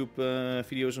YouTube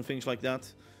videos and things like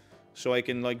that, so I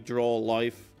can like draw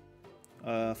live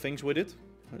things with it.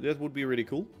 That would be really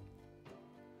cool.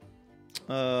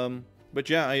 But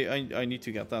yeah, I need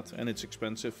to get that, and it's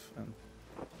expensive. And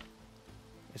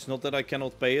it's not that I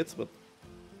cannot pay it, but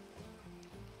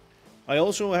I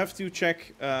also have to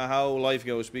check how life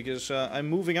goes, because I'm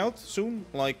moving out soon.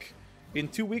 Like, in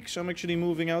 2 weeks, I'm actually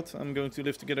moving out. I'm going to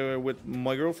live together with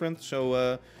my girlfriend,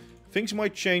 so things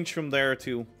might change from there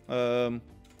too.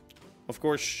 Of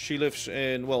course, she lives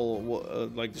in, well,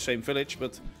 like the same village,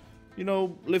 but, you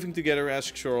know, living together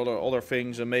asks for other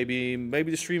things, and maybe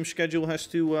the stream schedule has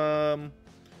to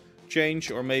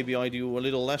change, or maybe I do a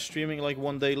little less streaming, like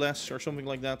 1 day less or something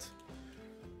like that.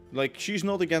 Like, she's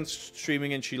not against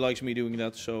streaming and she likes me doing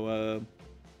that, so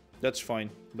that's fine.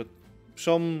 But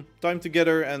some time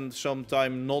together and some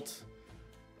time not,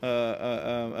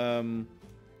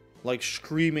 like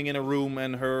screaming in a room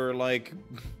and her like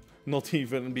not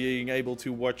even being able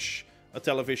to watch a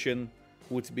television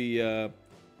would be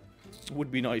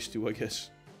nice too, I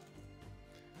guess.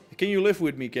 Can you live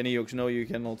with me, Kenny Oaks? No, you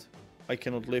cannot. I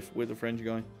cannot live with a French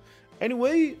guy.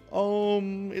 Anyway,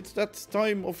 it's that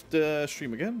time of the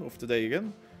stream again, of the day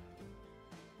again.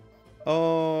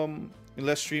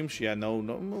 Less streams, yeah, no,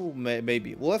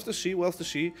 maybe. We'll have to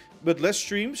see, But less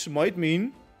streams might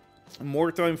mean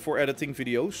more time for editing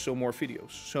videos, so more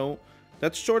videos. So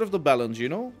that's sort of the balance, you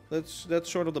know? That's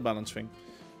sort of the balance thing.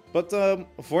 But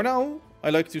for now, I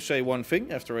like to say one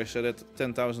thing after I said it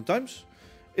 10,000 times.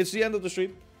 It's the end of the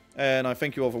stream, and I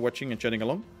thank you all for watching and chatting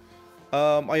along.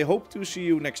 I hope to see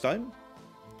you next time.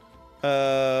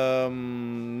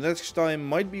 Next time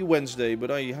might be Wednesday,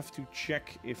 but I have to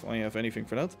check if I have anything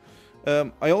for that.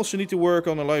 I also need to work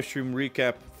on a live stream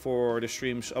recap for the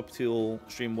streams up till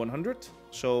stream 100.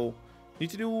 So, need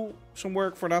to do some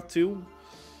work for that too.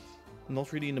 I'm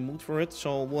not really in the mood for it,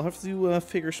 so we'll have to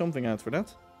figure something out for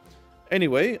that.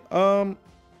 Anyway,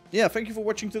 yeah, thank you for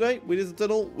watching today. We did the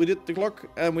tunnel, we did the clock,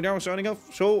 and we're now signing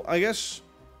off. So, I guess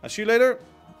I'll see you later.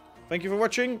 Thank you for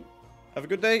watching. Have a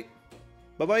good day.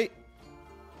 Bye-bye.